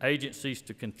for agencies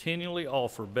to continually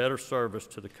offer better service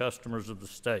to the customers of the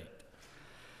state.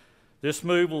 This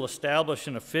move will establish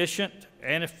an efficient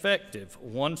and effective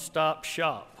one-stop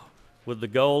shop with the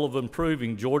goal of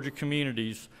improving Georgia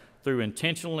communities through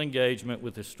intentional engagement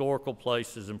with historical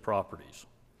places and properties.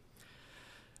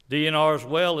 DNR as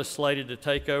well is slated to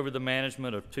take over the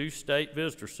management of 2 state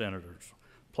visitor centers,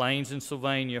 Plains and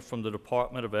Sylvania, from the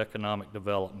Department of Economic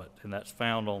Development, and that's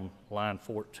found on line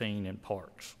 14 in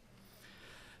Parks.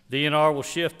 DNR will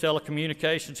shift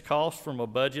telecommunications costs from a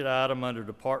budget item under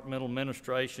departmental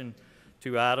administration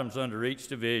to items under each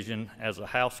division as a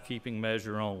housekeeping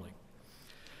measure only.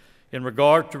 In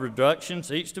regard to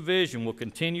reductions, each division will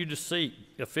continue to seek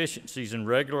efficiencies in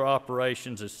regular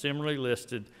operations as similarly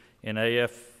listed in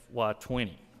AFY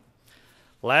 20.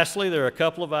 Lastly, there are a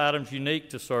couple of items unique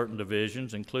to certain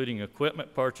divisions, including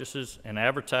equipment purchases and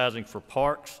advertising for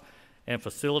parks and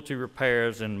facility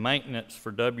repairs and maintenance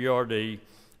for WRD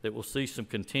that will see some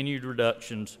continued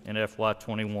reductions in FY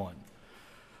 21.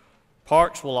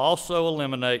 Parks will also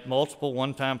eliminate multiple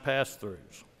one-time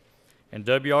pass-throughs, and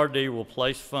WRD will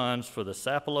place funds for the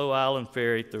Sapelo Island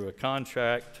Ferry through a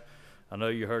contract, I know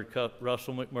you heard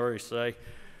Russell McMurray say,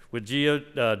 with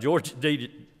Georgia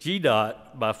GDOT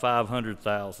by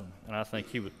 $500,000, and I think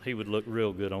he would look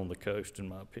real good on the coast, in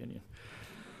my opinion.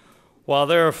 While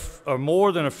there are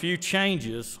more than a few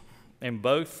changes in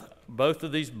both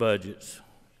of these budgets,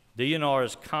 DNR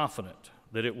is confident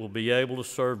that it will be able to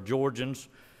serve Georgians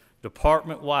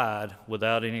department-wide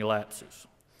without any lapses.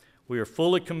 We are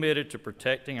fully committed to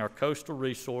protecting our coastal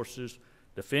resources,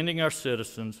 defending our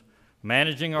citizens,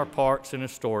 managing our parks and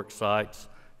historic sites,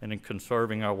 and in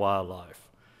conserving our wildlife.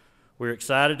 We're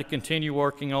excited to continue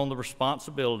working on the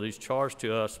responsibilities charged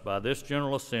to us by this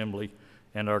General Assembly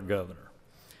and our governor.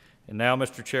 And now,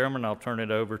 Mr. Chairman, I'll turn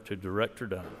it over to Director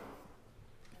Dunn.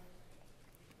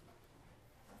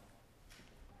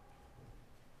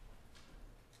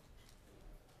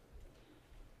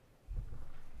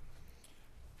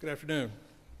 Good afternoon.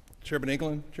 Chairman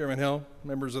England, Chairman Hill,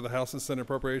 members of the House and Senate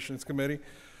Appropriations Committee.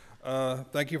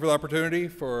 Thank you for the opportunity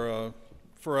for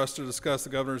us to discuss the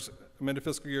governor's amended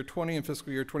fiscal year 20 and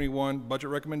fiscal year 21 budget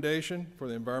recommendation for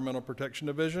the Environmental Protection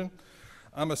Division.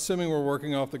 I'm assuming we're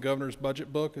working off the governor's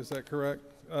budget book, is that correct?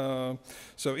 So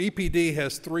EPD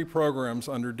has 3 programs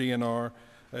under DNR.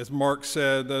 As Mark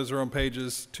said, those are on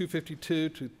pages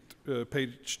 252 to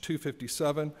page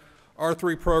 257. Our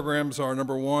 3 programs are,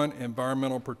 number 1,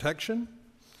 environmental protection.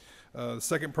 The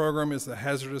second program is the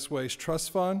Hazardous Waste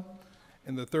Trust Fund.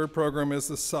 And the third program is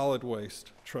the Solid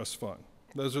Waste Trust Fund.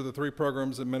 Those are the 3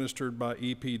 programs administered by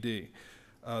EPD.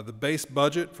 The base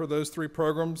budget for those 3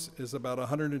 programs is about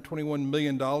 $121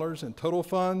 million in total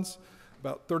funds.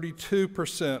 About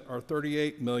 32%, or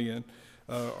 $38 million,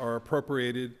 are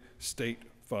appropriated state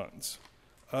funds.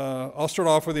 I'll start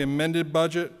off with the amended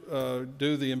budget,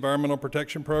 do the environmental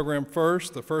protection program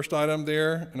first. The first item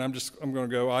there, and I'm going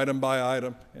to go item by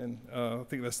item, and I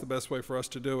think that's the best way for us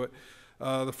to do it.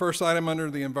 The first item under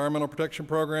the environmental protection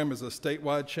program is a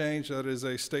statewide change. That is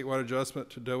a statewide adjustment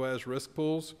to DOAS risk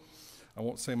pools. I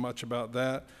won't say much about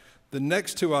that. The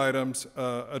next 2 items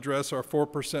address our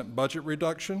 4% budget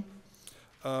reduction.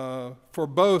 For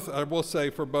both, I will say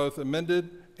for both amended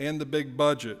and the big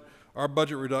budget, our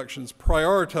budget reductions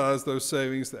prioritize those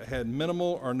savings that had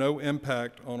minimal or no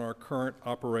impact on our current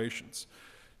operations.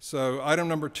 So item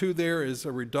number 2 there is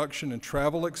a reduction in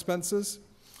travel expenses.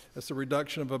 That's a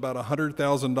reduction of about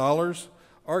 $100,000.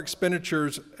 Our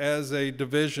expenditures as a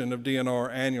division of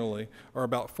DNR annually are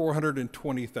about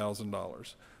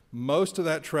 $420,000. Most of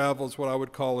that travel is what I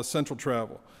would call essential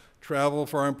travel. Travel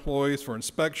for our employees for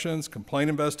inspections, complaint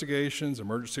investigations,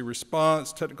 emergency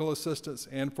response, technical assistance,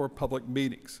 and for public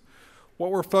meetings.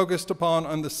 What we're focused upon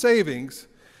on the savings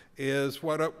is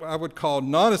what I would call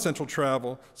non-essential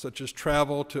travel, such as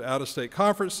travel to out-of-state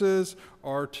conferences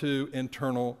or to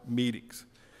internal meetings.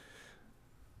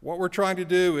 What we're trying to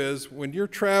do is when you're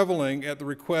traveling at the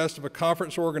request of a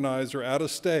conference organizer out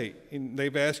of state and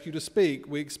they've asked you to speak,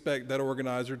 we expect that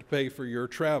organizer to pay for your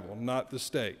travel, not the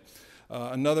state.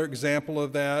 Another example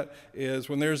of that is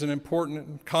when there's an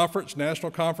important conference, national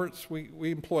conference,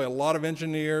 we employ a lot of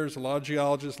engineers, a lot of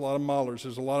geologists, a lot of modelers.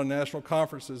 There's a lot of national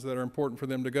conferences that are important for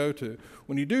them to go to.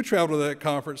 When you do travel to that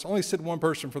conference, only send one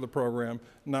person for the program,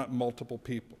 not multiple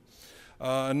people.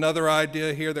 Another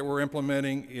idea here that we're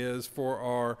implementing is for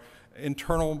our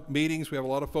internal meetings. We have a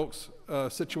lot of folks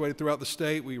situated throughout the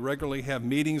state. We regularly have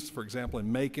meetings, for example,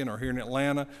 in Macon or here in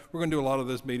Atlanta. We're going to do a lot of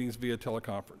those meetings via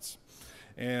teleconference.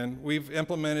 And we've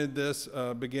implemented this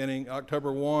beginning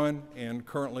October 1, and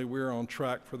currently we're on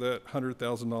track for that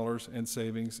 $100,000 in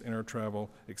savings in our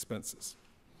travel expenses.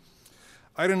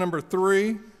 Item number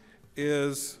 3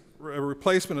 is a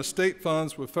replacement of state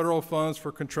funds with federal funds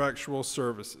for contractual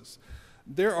services.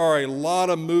 There are a lot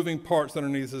of moving parts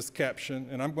underneath this caption,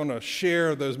 and I'm going to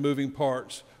share those moving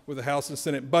parts with the House and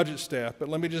Senate budget staff, but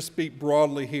let me just speak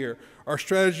broadly here. Our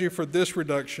strategy for this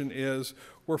reduction is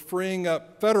we're freeing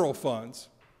up federal funds,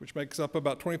 which makes up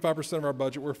about 25% of our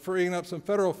budget. We're freeing up some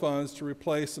federal funds to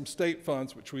replace some state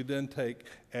funds, which we then take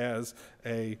as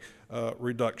a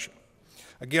reduction.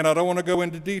 Again, I don't want to go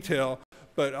into detail,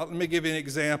 but let me give you an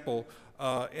example.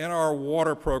 In our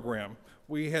water program,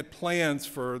 we had plans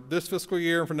for this fiscal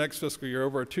year and for next fiscal year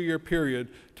over a 2-year period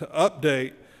to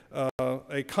update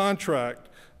a contract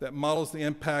that models the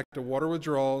impact of water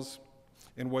withdrawals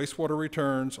and wastewater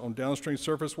returns on downstream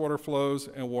surface water flows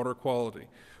and water quality.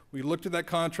 We looked at that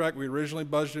contract. We originally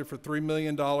budgeted for $3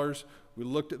 million. We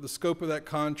looked at the scope of that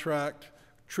contract,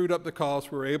 trued up the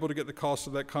cost. We were able to get the cost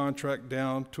of that contract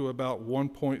down to about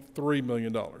 $1.3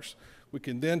 million. We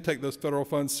can then take those federal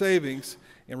fund savings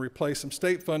and replace some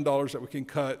state fund dollars that we can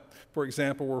cut. For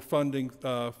example, we're funding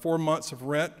 4 months of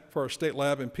rent for our state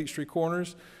lab in Peachtree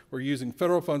Corners. We're using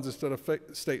federal funds instead of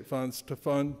state funds to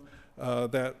fund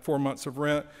that 4 months of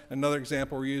rent. Another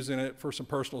example, we're using it for some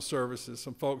personal services.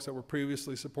 Some folks that were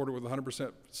previously supported with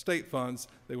 100% state funds,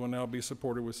 they will now be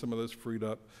supported with some of those freed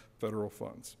up federal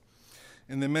funds.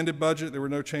 In the amended budget, there were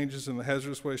no changes in the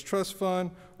Hazardous Waste Trust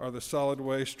Fund or the Solid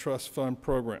Waste Trust Fund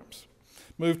programs.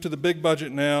 Move to the big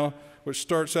budget now, which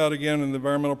starts out again in the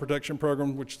Environmental Protection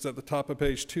Program, which is at the top of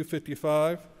page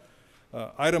 255.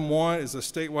 Item 1 is a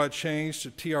statewide change to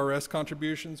TRS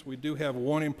contributions. We do have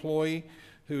one employee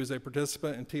who is a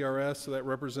participant in TRS, so that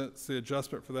represents the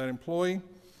adjustment for that employee.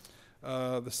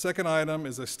 The second item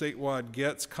is a statewide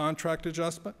GETS contract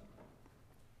adjustment.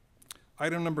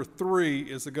 Item number 3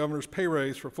 is the governor's pay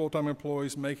raise for full-time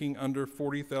employees making under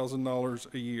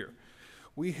 $40,000 a year.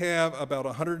 We have about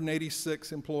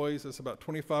 186 employees. That's about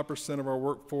 25% of our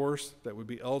workforce that would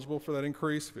be eligible for that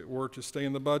increase if it were to stay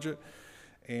in the budget.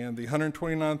 And the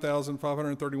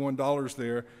 $129,531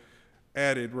 there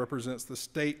added represents the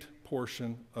state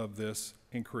portion of this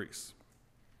increase.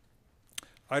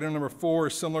 Item number 4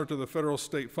 is similar to the federal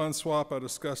state fund swap I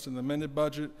discussed in the amended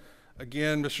budget.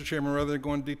 Again, Mr. Chairman, rather than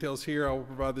go into details here, I will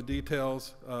provide the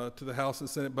details to the House and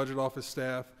Senate Budget Office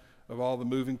staff of all the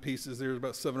moving pieces. There's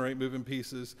about 7 or 8 moving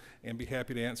pieces, and be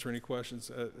happy to answer any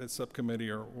questions at subcommittee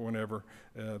or whenever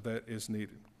that is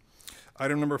needed.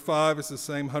 Item number 5 is the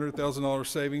same $100,000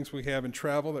 savings we have in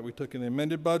travel that we took in the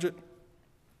amended budget.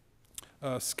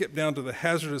 Skip down to the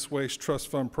Hazardous Waste Trust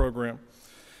Fund program.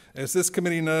 As this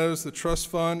committee knows, the trust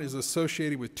fund is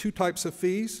associated with 2 types of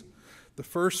fees. The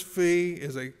first fee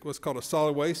is what's called a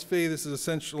solid waste fee. This is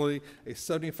essentially a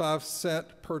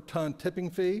 75-cent per ton tipping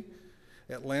fee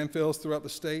at landfills throughout the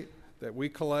state that we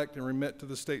collect and remit to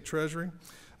the state treasury.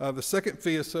 The second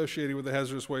fee associated with the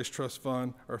Hazardous Waste Trust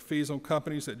Fund are fees on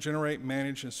companies that generate,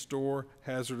 manage, and store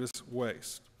hazardous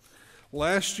waste.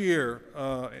 Last year,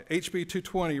 HB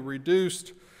 220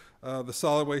 reduced the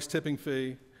solid waste tipping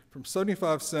fee from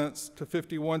 75 cents to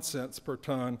 51 cents per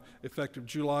ton effective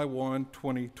July 1,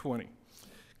 2020.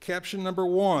 Caption number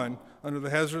 1 under the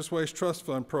Hazardous Waste Trust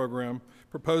Fund program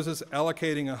proposes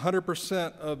allocating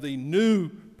 100% of the new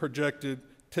projected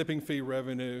tipping fee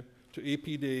revenue to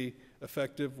EPD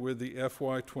effective with the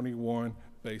FY21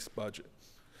 base budget.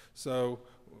 So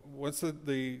once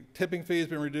the tipping fee has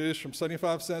been reduced from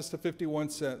 75 cents to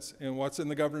 51 cents, and what's in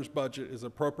the governor's budget is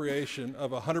appropriation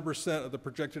of 100% of the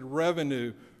projected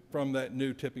revenue from that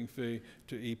new tipping fee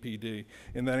to EPD.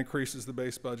 And that increases the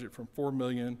base budget from $4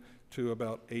 million to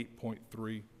about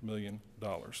 $8.3 million.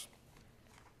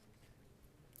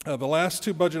 The last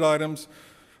 2 budget items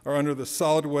are under the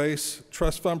Solid Waste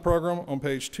Trust Fund program on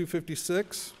page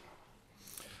 256.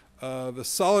 The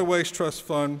Solid Waste Trust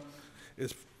Fund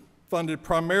is funded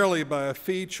primarily by a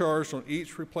fee charged on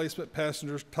each replacement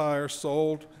passenger tire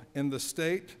sold in the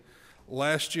state.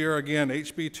 Last year, again,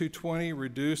 HB 220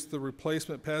 reduced the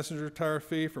replacement passenger tire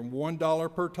fee from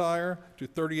 $1 per tire to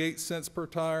 38 cents per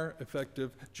tire,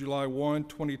 effective July 1,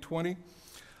 2020.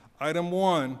 Item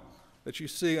 1 that you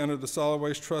see under the Solid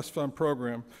Waste Trust Fund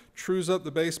program trues up the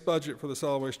base budget for the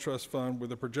Solid Waste Trust Fund with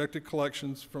the projected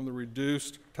collections from the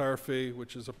reduced tire fee,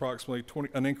 which is approximately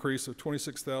an increase of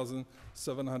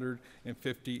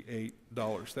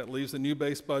 $26,758. That leaves the new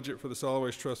base budget for the Solid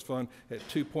Waste Trust Fund at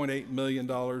 $2.8 million.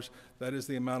 That is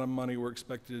the amount of money we're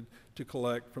expected to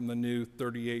collect from the new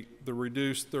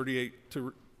reduced 38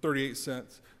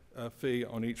 cents fee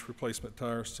on each replacement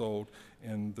tire sold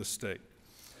in the state.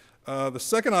 The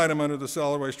second item under the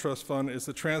Solid Waste Trust Fund is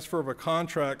the transfer of a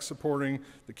contract supporting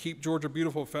the Keep Georgia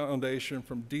Beautiful Foundation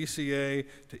from DCA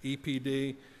to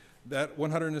EPD. That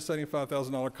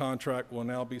 $175,000 contract will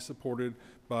now be supported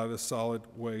by the Solid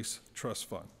Waste Trust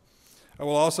Fund. I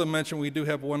will also mention we do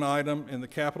have one item in the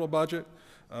capital budget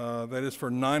that is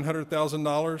for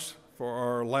 $900,000 for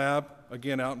our lab,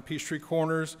 again out in Peachtree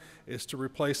Corners. It's to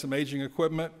replace some aging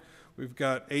equipment. We've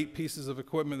got 8 pieces of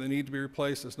equipment that need to be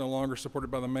replaced. It's no longer supported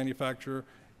by the manufacturer,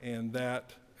 and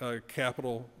that those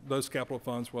capital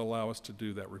funds will allow us to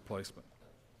do that replacement.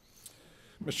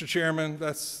 Mr. Chairman,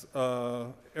 that's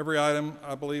every item,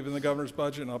 I believe, in the governor's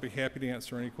budget, and I'll be happy to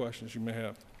answer any questions you may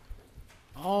have.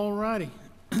 All righty.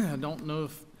 I don't know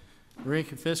if,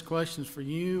 Rick, if this question's for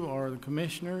you or the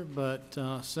commissioner, but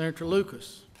Senator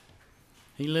Lucas.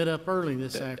 He lit up early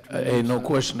this afternoon. Ain't no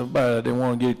question about it. I didn't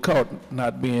want to get caught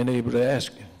not being able to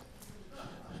ask you.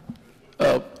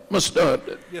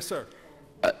 Mr. Yes, sir.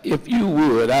 If you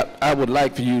would, I would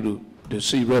like for you to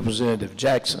see Representative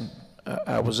Jackson.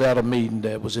 I was at a meeting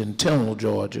that was in Temple,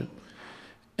 Georgia,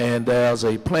 and there's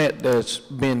a plant that's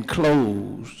been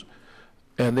closed,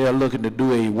 and they're looking to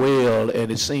do a well,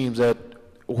 and it seems that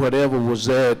whatever was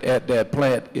there at that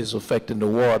plant is affecting the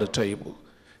water table.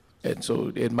 And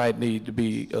so it might need to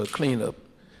be a cleanup.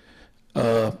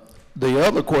 The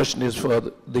other question is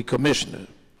for the commissioner,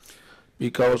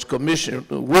 because Commissioner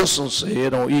Wilson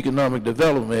said on economic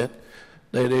development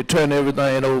that they turn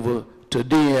everything over to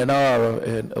DNR,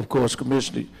 and of course,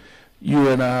 Commissioner, you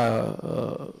and I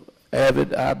are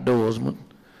avid outdoorsmen,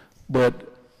 but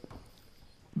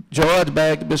George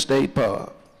Bagby State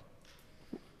Park,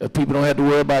 people don't have to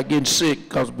worry about getting sick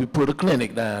because we put a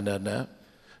clinic down there now.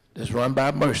 That's run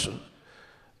by Mercer.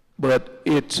 But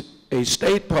it's a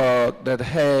state park that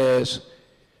has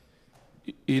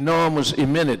enormous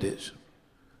amenities.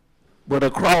 But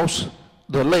across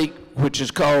the lake, which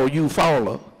is called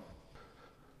Eufaula,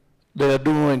 they're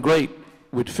doing great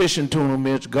with fishing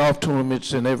tournaments, golf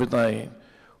tournaments, and everything.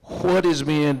 What is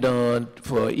being done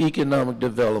for economic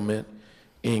development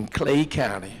in Clay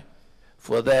County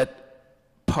for that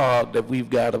park that we've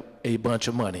got a bunch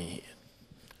of money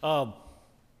in?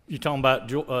 You talking about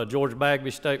George Bagby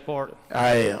State Park?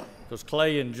 I am. Because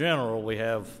Clay in general, we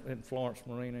have in Florence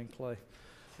Marina and Clay.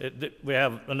 We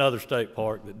have another state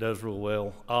park that does real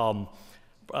well.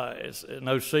 It's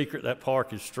no secret that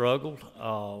park has struggled.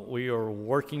 We are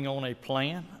working on a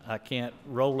plan. I can't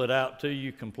roll it out to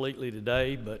you completely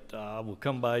today, but I will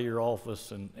come by your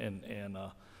office and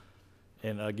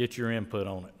get your input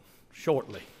on it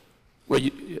shortly. Well,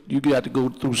 you got to go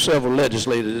through several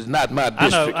legislators. It's not my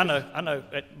district. I know,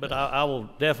 but I will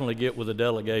definitely get with a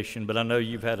delegation, but I know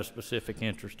you've had a specific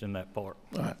interest in that park.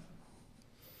 All right.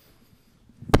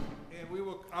 And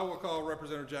I will call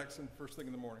Representative Jackson first thing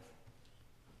in the morning.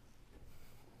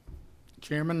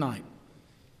 Chairman Knight.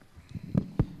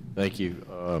 Thank you.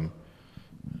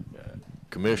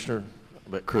 Commissioner, I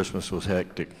bet Christmas was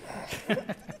hectic. It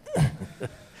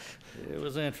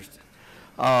was interesting.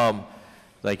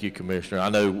 Thank you, Commissioner. I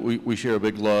know we share a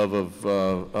big love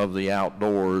of the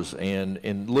outdoors, and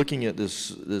in looking at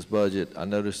this budget, I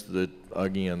noticed that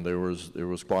again there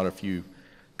was quite a few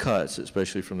cuts,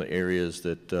 especially from the areas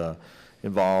that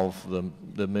involve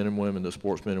the men and women, the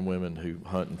sportsmen and women who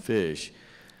hunt and fish.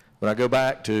 But I go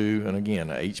back to, and again,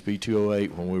 HB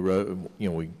 208 when we wrote,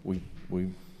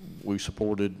 we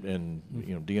supported and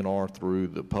DNR through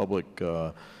the public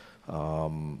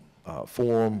forum,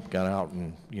 got out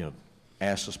and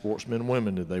asked the sportsmen and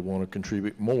women did they want to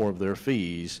contribute more of their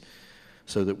fees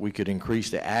so that we could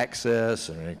increase the access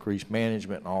and increase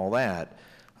management and all that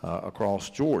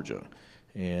across Georgia.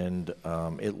 And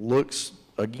it looks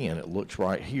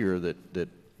right here that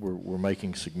we're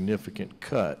making significant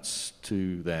cuts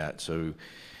to that. So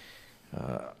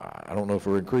I don't know if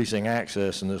we're increasing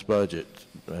access in this budget.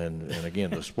 And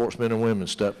again, the sportsmen and women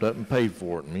stepped up and paid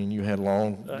for it. I mean, you had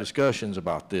long discussions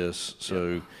about this.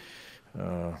 So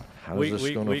how is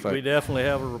this going to affect? We definitely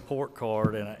have a report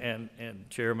card, and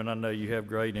Chairman, I know you have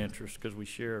great interest because we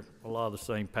share a lot of the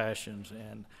same passions.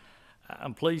 And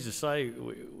I'm pleased to say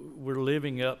we're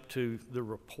living up to the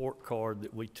report card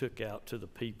that we took out to the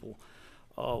people.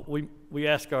 we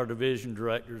ask our division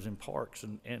directors in parks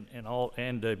and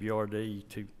WRD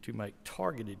to make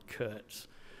targeted cuts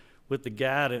with the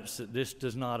guidance that this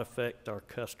does not affect our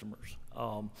customers.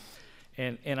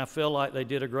 And I feel like they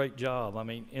did a great job. I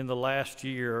mean, in the last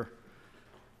year,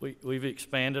 we've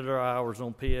expanded our hours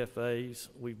on PFAs.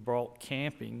 We've brought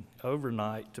camping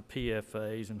overnight to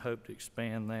PFAs and hope to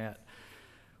expand that.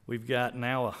 We've got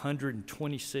now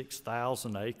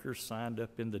 126,000 acres signed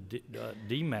up in the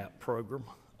DMAP program,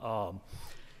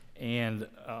 and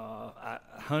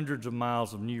hundreds of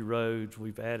miles of new roads.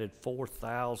 We've added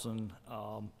 4,000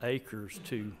 acres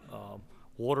to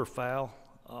waterfowl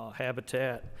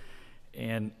habitat,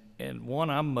 and one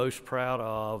I'm most proud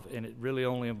of, and it really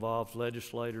only involves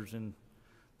legislators in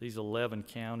these 11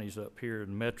 counties up here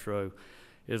in Metro,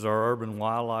 is our urban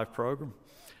wildlife program.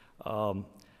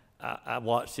 I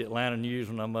watch the Atlanta news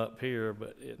when I'm up here,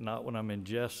 but not when I'm in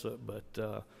Jessup.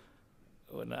 But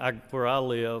where I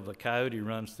live, a coyote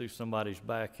runs through somebody's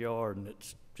backyard, and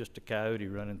it's just a coyote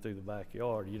running through the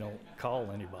backyard. You don't call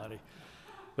anybody.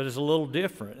 But it's a little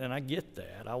different, and I get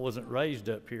that. I wasn't raised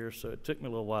up here, so it took me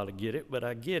a little while to get it, but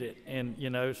I get it. And,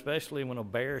 you know, especially when a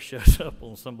bear shows up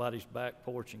on somebody's back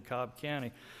porch in Cobb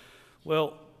County.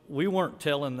 Well, we weren't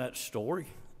telling that story.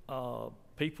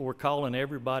 People were calling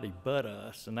everybody but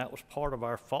us, and that was part of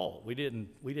our fault. We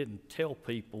didn't tell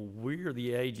people we're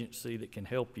the agency that can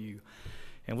help you.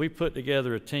 And we put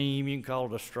together a team, you can call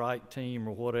it a strike team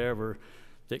or whatever,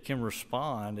 that can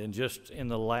respond. And just in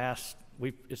the last,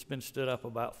 it's been stood up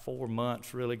about 4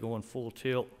 months, really going full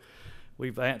tilt.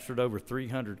 We've answered over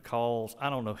 300 calls. I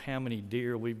don't know how many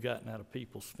deer we've gotten out of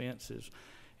people's fences.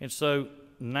 And so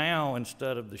now,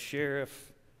 instead of the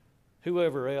sheriff,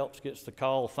 whoever else gets the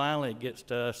call, finally it gets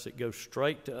to us, it goes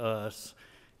straight to us,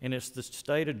 and it's the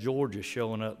state of Georgia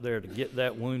showing up there to get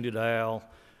that wounded owl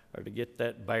or to get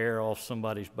that bear off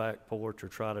somebody's back porch or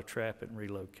try to trap it and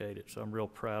relocate it. So I'm real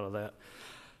proud of that.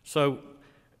 So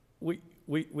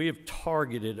we have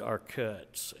targeted our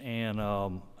cuts, and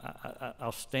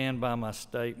I'll stand by my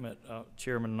statement,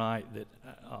 Chairman Knight, that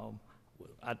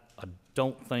I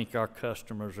don't think our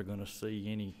customers are going to see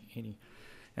any.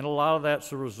 And a lot of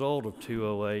that's a result of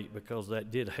 208 because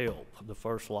that did help, the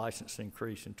first license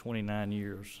increase in 29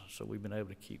 years. So we've been able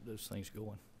to keep those things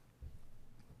going.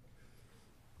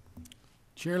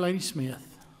 Chair Lady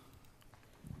Smith.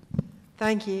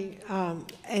 Thank you.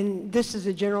 And this is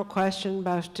a general question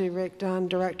both to Rick Dunn,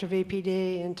 Director of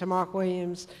EPD, and to Mark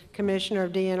Williams, Commissioner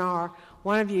of DNR.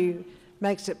 One of you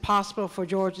makes it possible for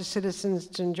Georgia citizens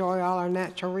to enjoy all our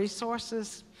natural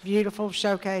resources. Beautiful,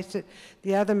 showcase it.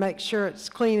 The other makes sure it's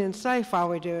clean and safe while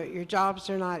we do it. Your jobs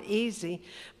are not easy,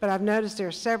 but I've noticed there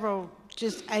are several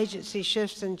just agency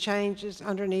shifts and changes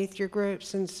underneath your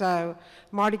groups, and so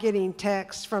I'm already getting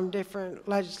texts from different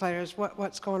legislators,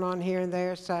 what's going on here and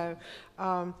there. So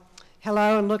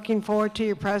hello, and looking forward to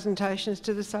your presentations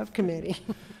to the subcommittee.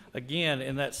 Again,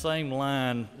 in that same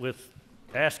line with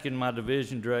asking my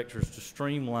division directors to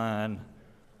streamline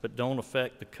but don't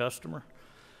affect the customer.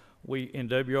 In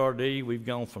WRD, we've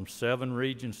gone from 7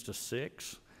 regions to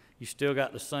 6. You still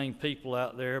got the same people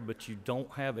out there, but you don't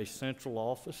have a central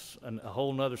office, and a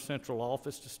whole nother central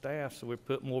office to staff, so we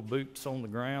put more boots on the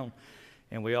ground.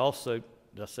 And we also,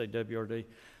 did I say WRD?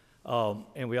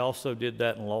 And we also did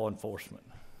that in law enforcement.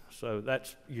 So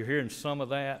you're hearing some of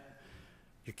that.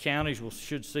 Your counties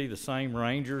should see the same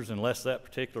rangers unless that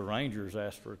particular ranger has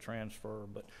asked for a transfer,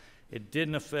 but it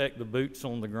didn't affect the boots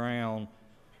on the ground.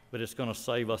 But it's going to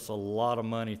save us a lot of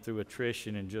money through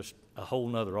attrition and just a whole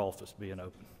nother office being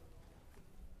open.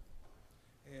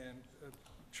 And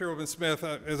Chairwoman Smith,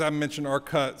 as I mentioned, our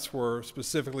cuts were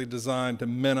specifically designed to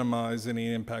minimize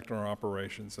any impact on our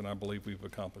operations, and I believe we've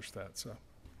accomplished that. So,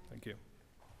 thank you.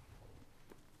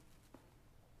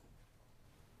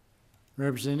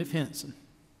 Representative Henson.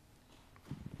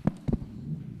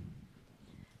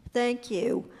 Thank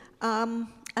you. I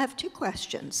have 2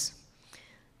 questions.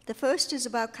 The first is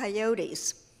about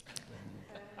coyotes,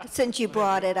 since you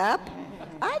brought it up.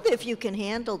 Either of you can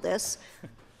handle this.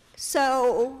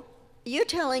 So you're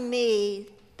telling me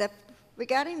that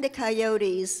regarding the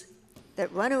coyotes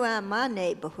that run around my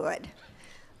neighborhood,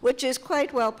 which is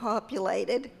quite well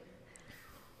populated,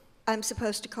 I'm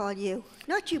supposed to call you,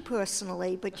 not you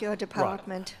personally, but your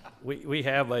department. Right. We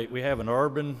have an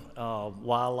urban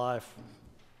wildlife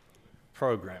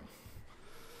program.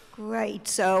 Great,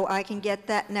 so I can get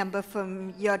that number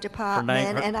from your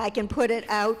department and I can put it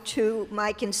out to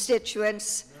my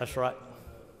constituents. That's right.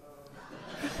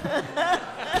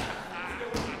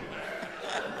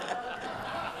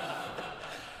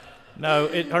 No,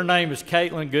 her name is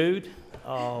Caitlin Good,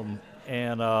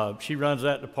 and she runs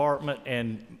that department,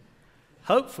 and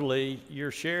Hopefully,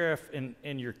 your sheriff and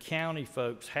your county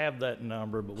folks have that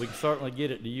number, but we can certainly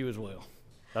get it to you as well.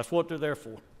 That's what they're there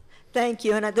for. Thank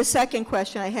you. And the second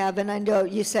question I have, and I know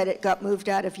you said it got moved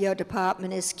out of your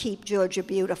department, is Keep Georgia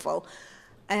Beautiful.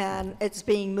 And it's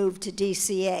being moved to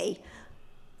DCA.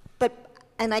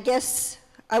 And I guess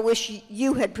I wish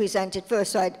you had presented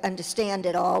first so I'd understand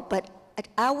it all, but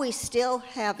are we still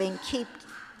having Keep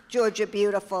Georgia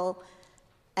Beautiful,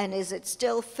 and is it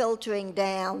still filtering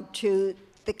down to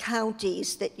the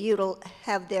counties that you'll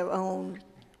have their own,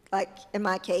 like in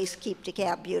my case, Keep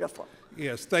DeKalb Beautiful?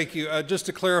 Yes, thank you. Just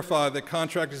to clarify, the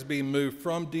contract is being moved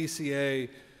from DCA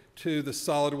to the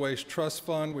Solid Waste Trust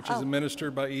Fund, which is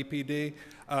administered by EPD.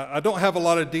 I don't have a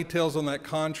lot of details on that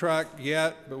contract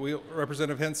yet, but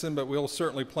Representative Henson, but we'll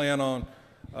certainly plan on,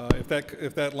 if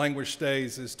that language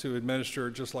stays, is to administer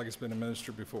it just like it's been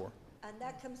administered before. And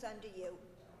that comes under you?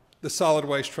 The Solid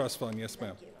Waste Trust Fund, yes,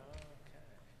 ma'am.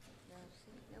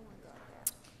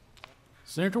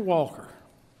 Senator Walker.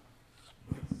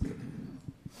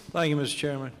 Thank you, Mr.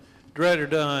 Chairman. Director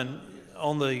Dunn,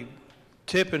 on the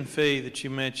tipping fee that you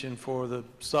mentioned for the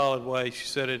solid waste, you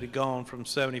said it had gone from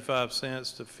 75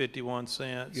 cents to 51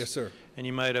 cents. Yes, sir. And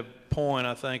you made a point,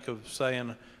 I think, of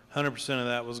saying 100% of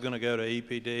that was going to go to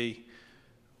EPD.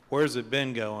 Where's it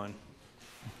been going?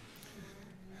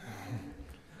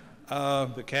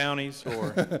 The counties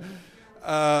or?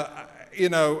 You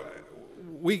know,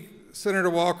 Senator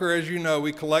Walker, as you know,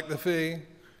 we collect the fee,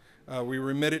 we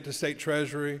remit it to state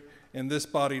treasury, and this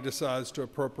body decides to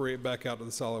appropriate back out to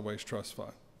the Solid Waste Trust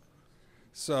Fund.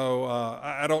 So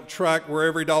I don't track where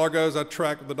every dollar goes. I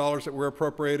track the dollars that we're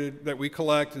appropriated, that we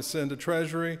collect and send to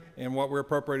treasury, and what we're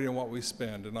appropriating and what we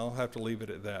spend, and I'll have to leave it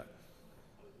at that.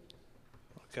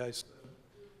 Okay. So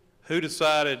who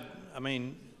decided, I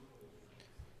mean,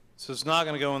 so it's not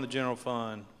going to go in the general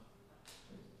fund?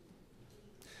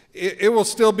 It will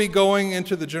still be going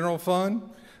into the general fund.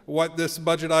 What this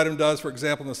budget item does, for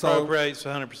example, in the solid... Appropriates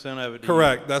 100% of it.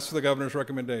 Correct. That's the governor's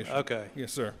recommendation. Okay.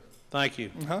 Yes, sir. Thank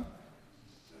you.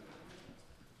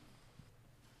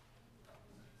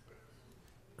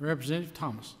 Representative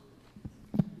Thomas.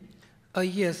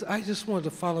 Yes, I just wanted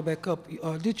to follow back up.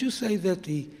 Did you say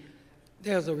that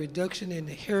there's a reduction in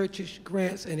the heritage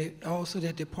grants, and also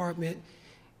that department,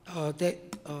 that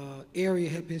area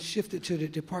had been shifted to the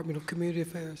Department of Community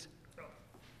Affairs?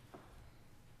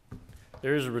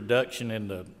 There is a reduction in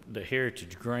the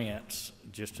heritage grants,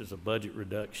 just as a budget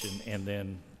reduction, and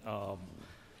then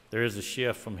there is a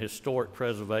shift from historic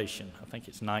preservation. I think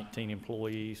it's 19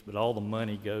 employees, but all the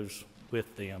money goes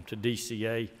with them to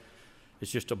DCA. It's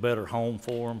just a better home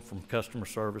for them from a customer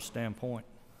service standpoint.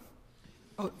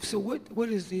 Oh, so what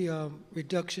is the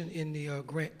reduction in the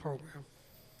grant program?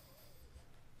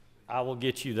 I will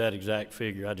get you that exact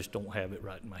figure. I just don't have it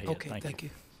right in my head. Okay, thank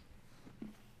you.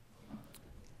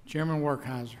 Chairman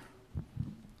Werkheiser.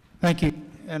 Thank you.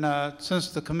 And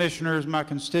since the commissioner is my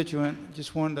constituent,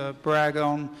 just wanted to brag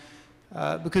on,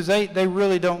 because they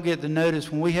really don't get the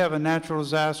notice when we have a natural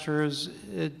disaster,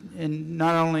 in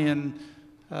not only in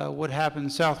what happened in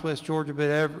Southwest Georgia,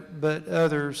 but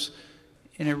others,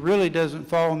 and it really doesn't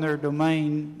fall in their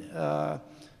domain.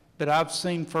 But I've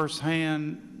seen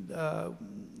firsthand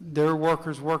their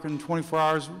workers working 24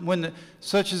 hours,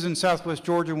 such as in Southwest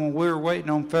Georgia, when we were waiting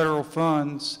on federal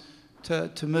funds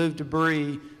to move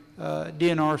debris.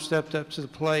 DNR stepped up to the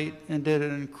plate and did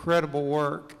an incredible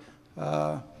work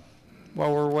while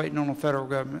we're waiting on the federal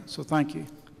government. So thank you.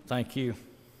 Thank you.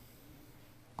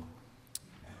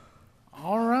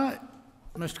 All right,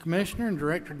 Mr. Commissioner and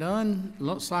Director Dunn,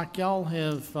 looks like y'all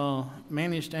have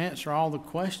managed to answer all the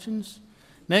questions.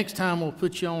 Next time we'll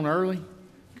put you on early,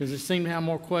 because they seem to have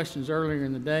more questions earlier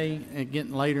in the day, and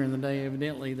getting later in the day,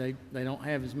 evidently they don't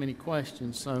have as many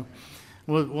questions. So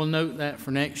we'll note that for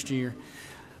next year.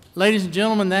 Ladies and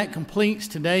gentlemen, that completes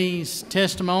today's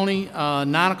testimony.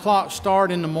 9 o'clock start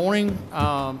in the morning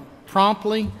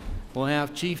promptly. We'll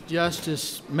have Chief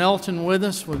Justice Melton with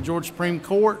us with Georgia Supreme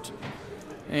Court,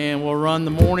 and we'll run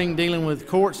the morning dealing with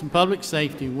courts and public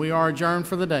safety. We are adjourned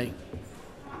for the day.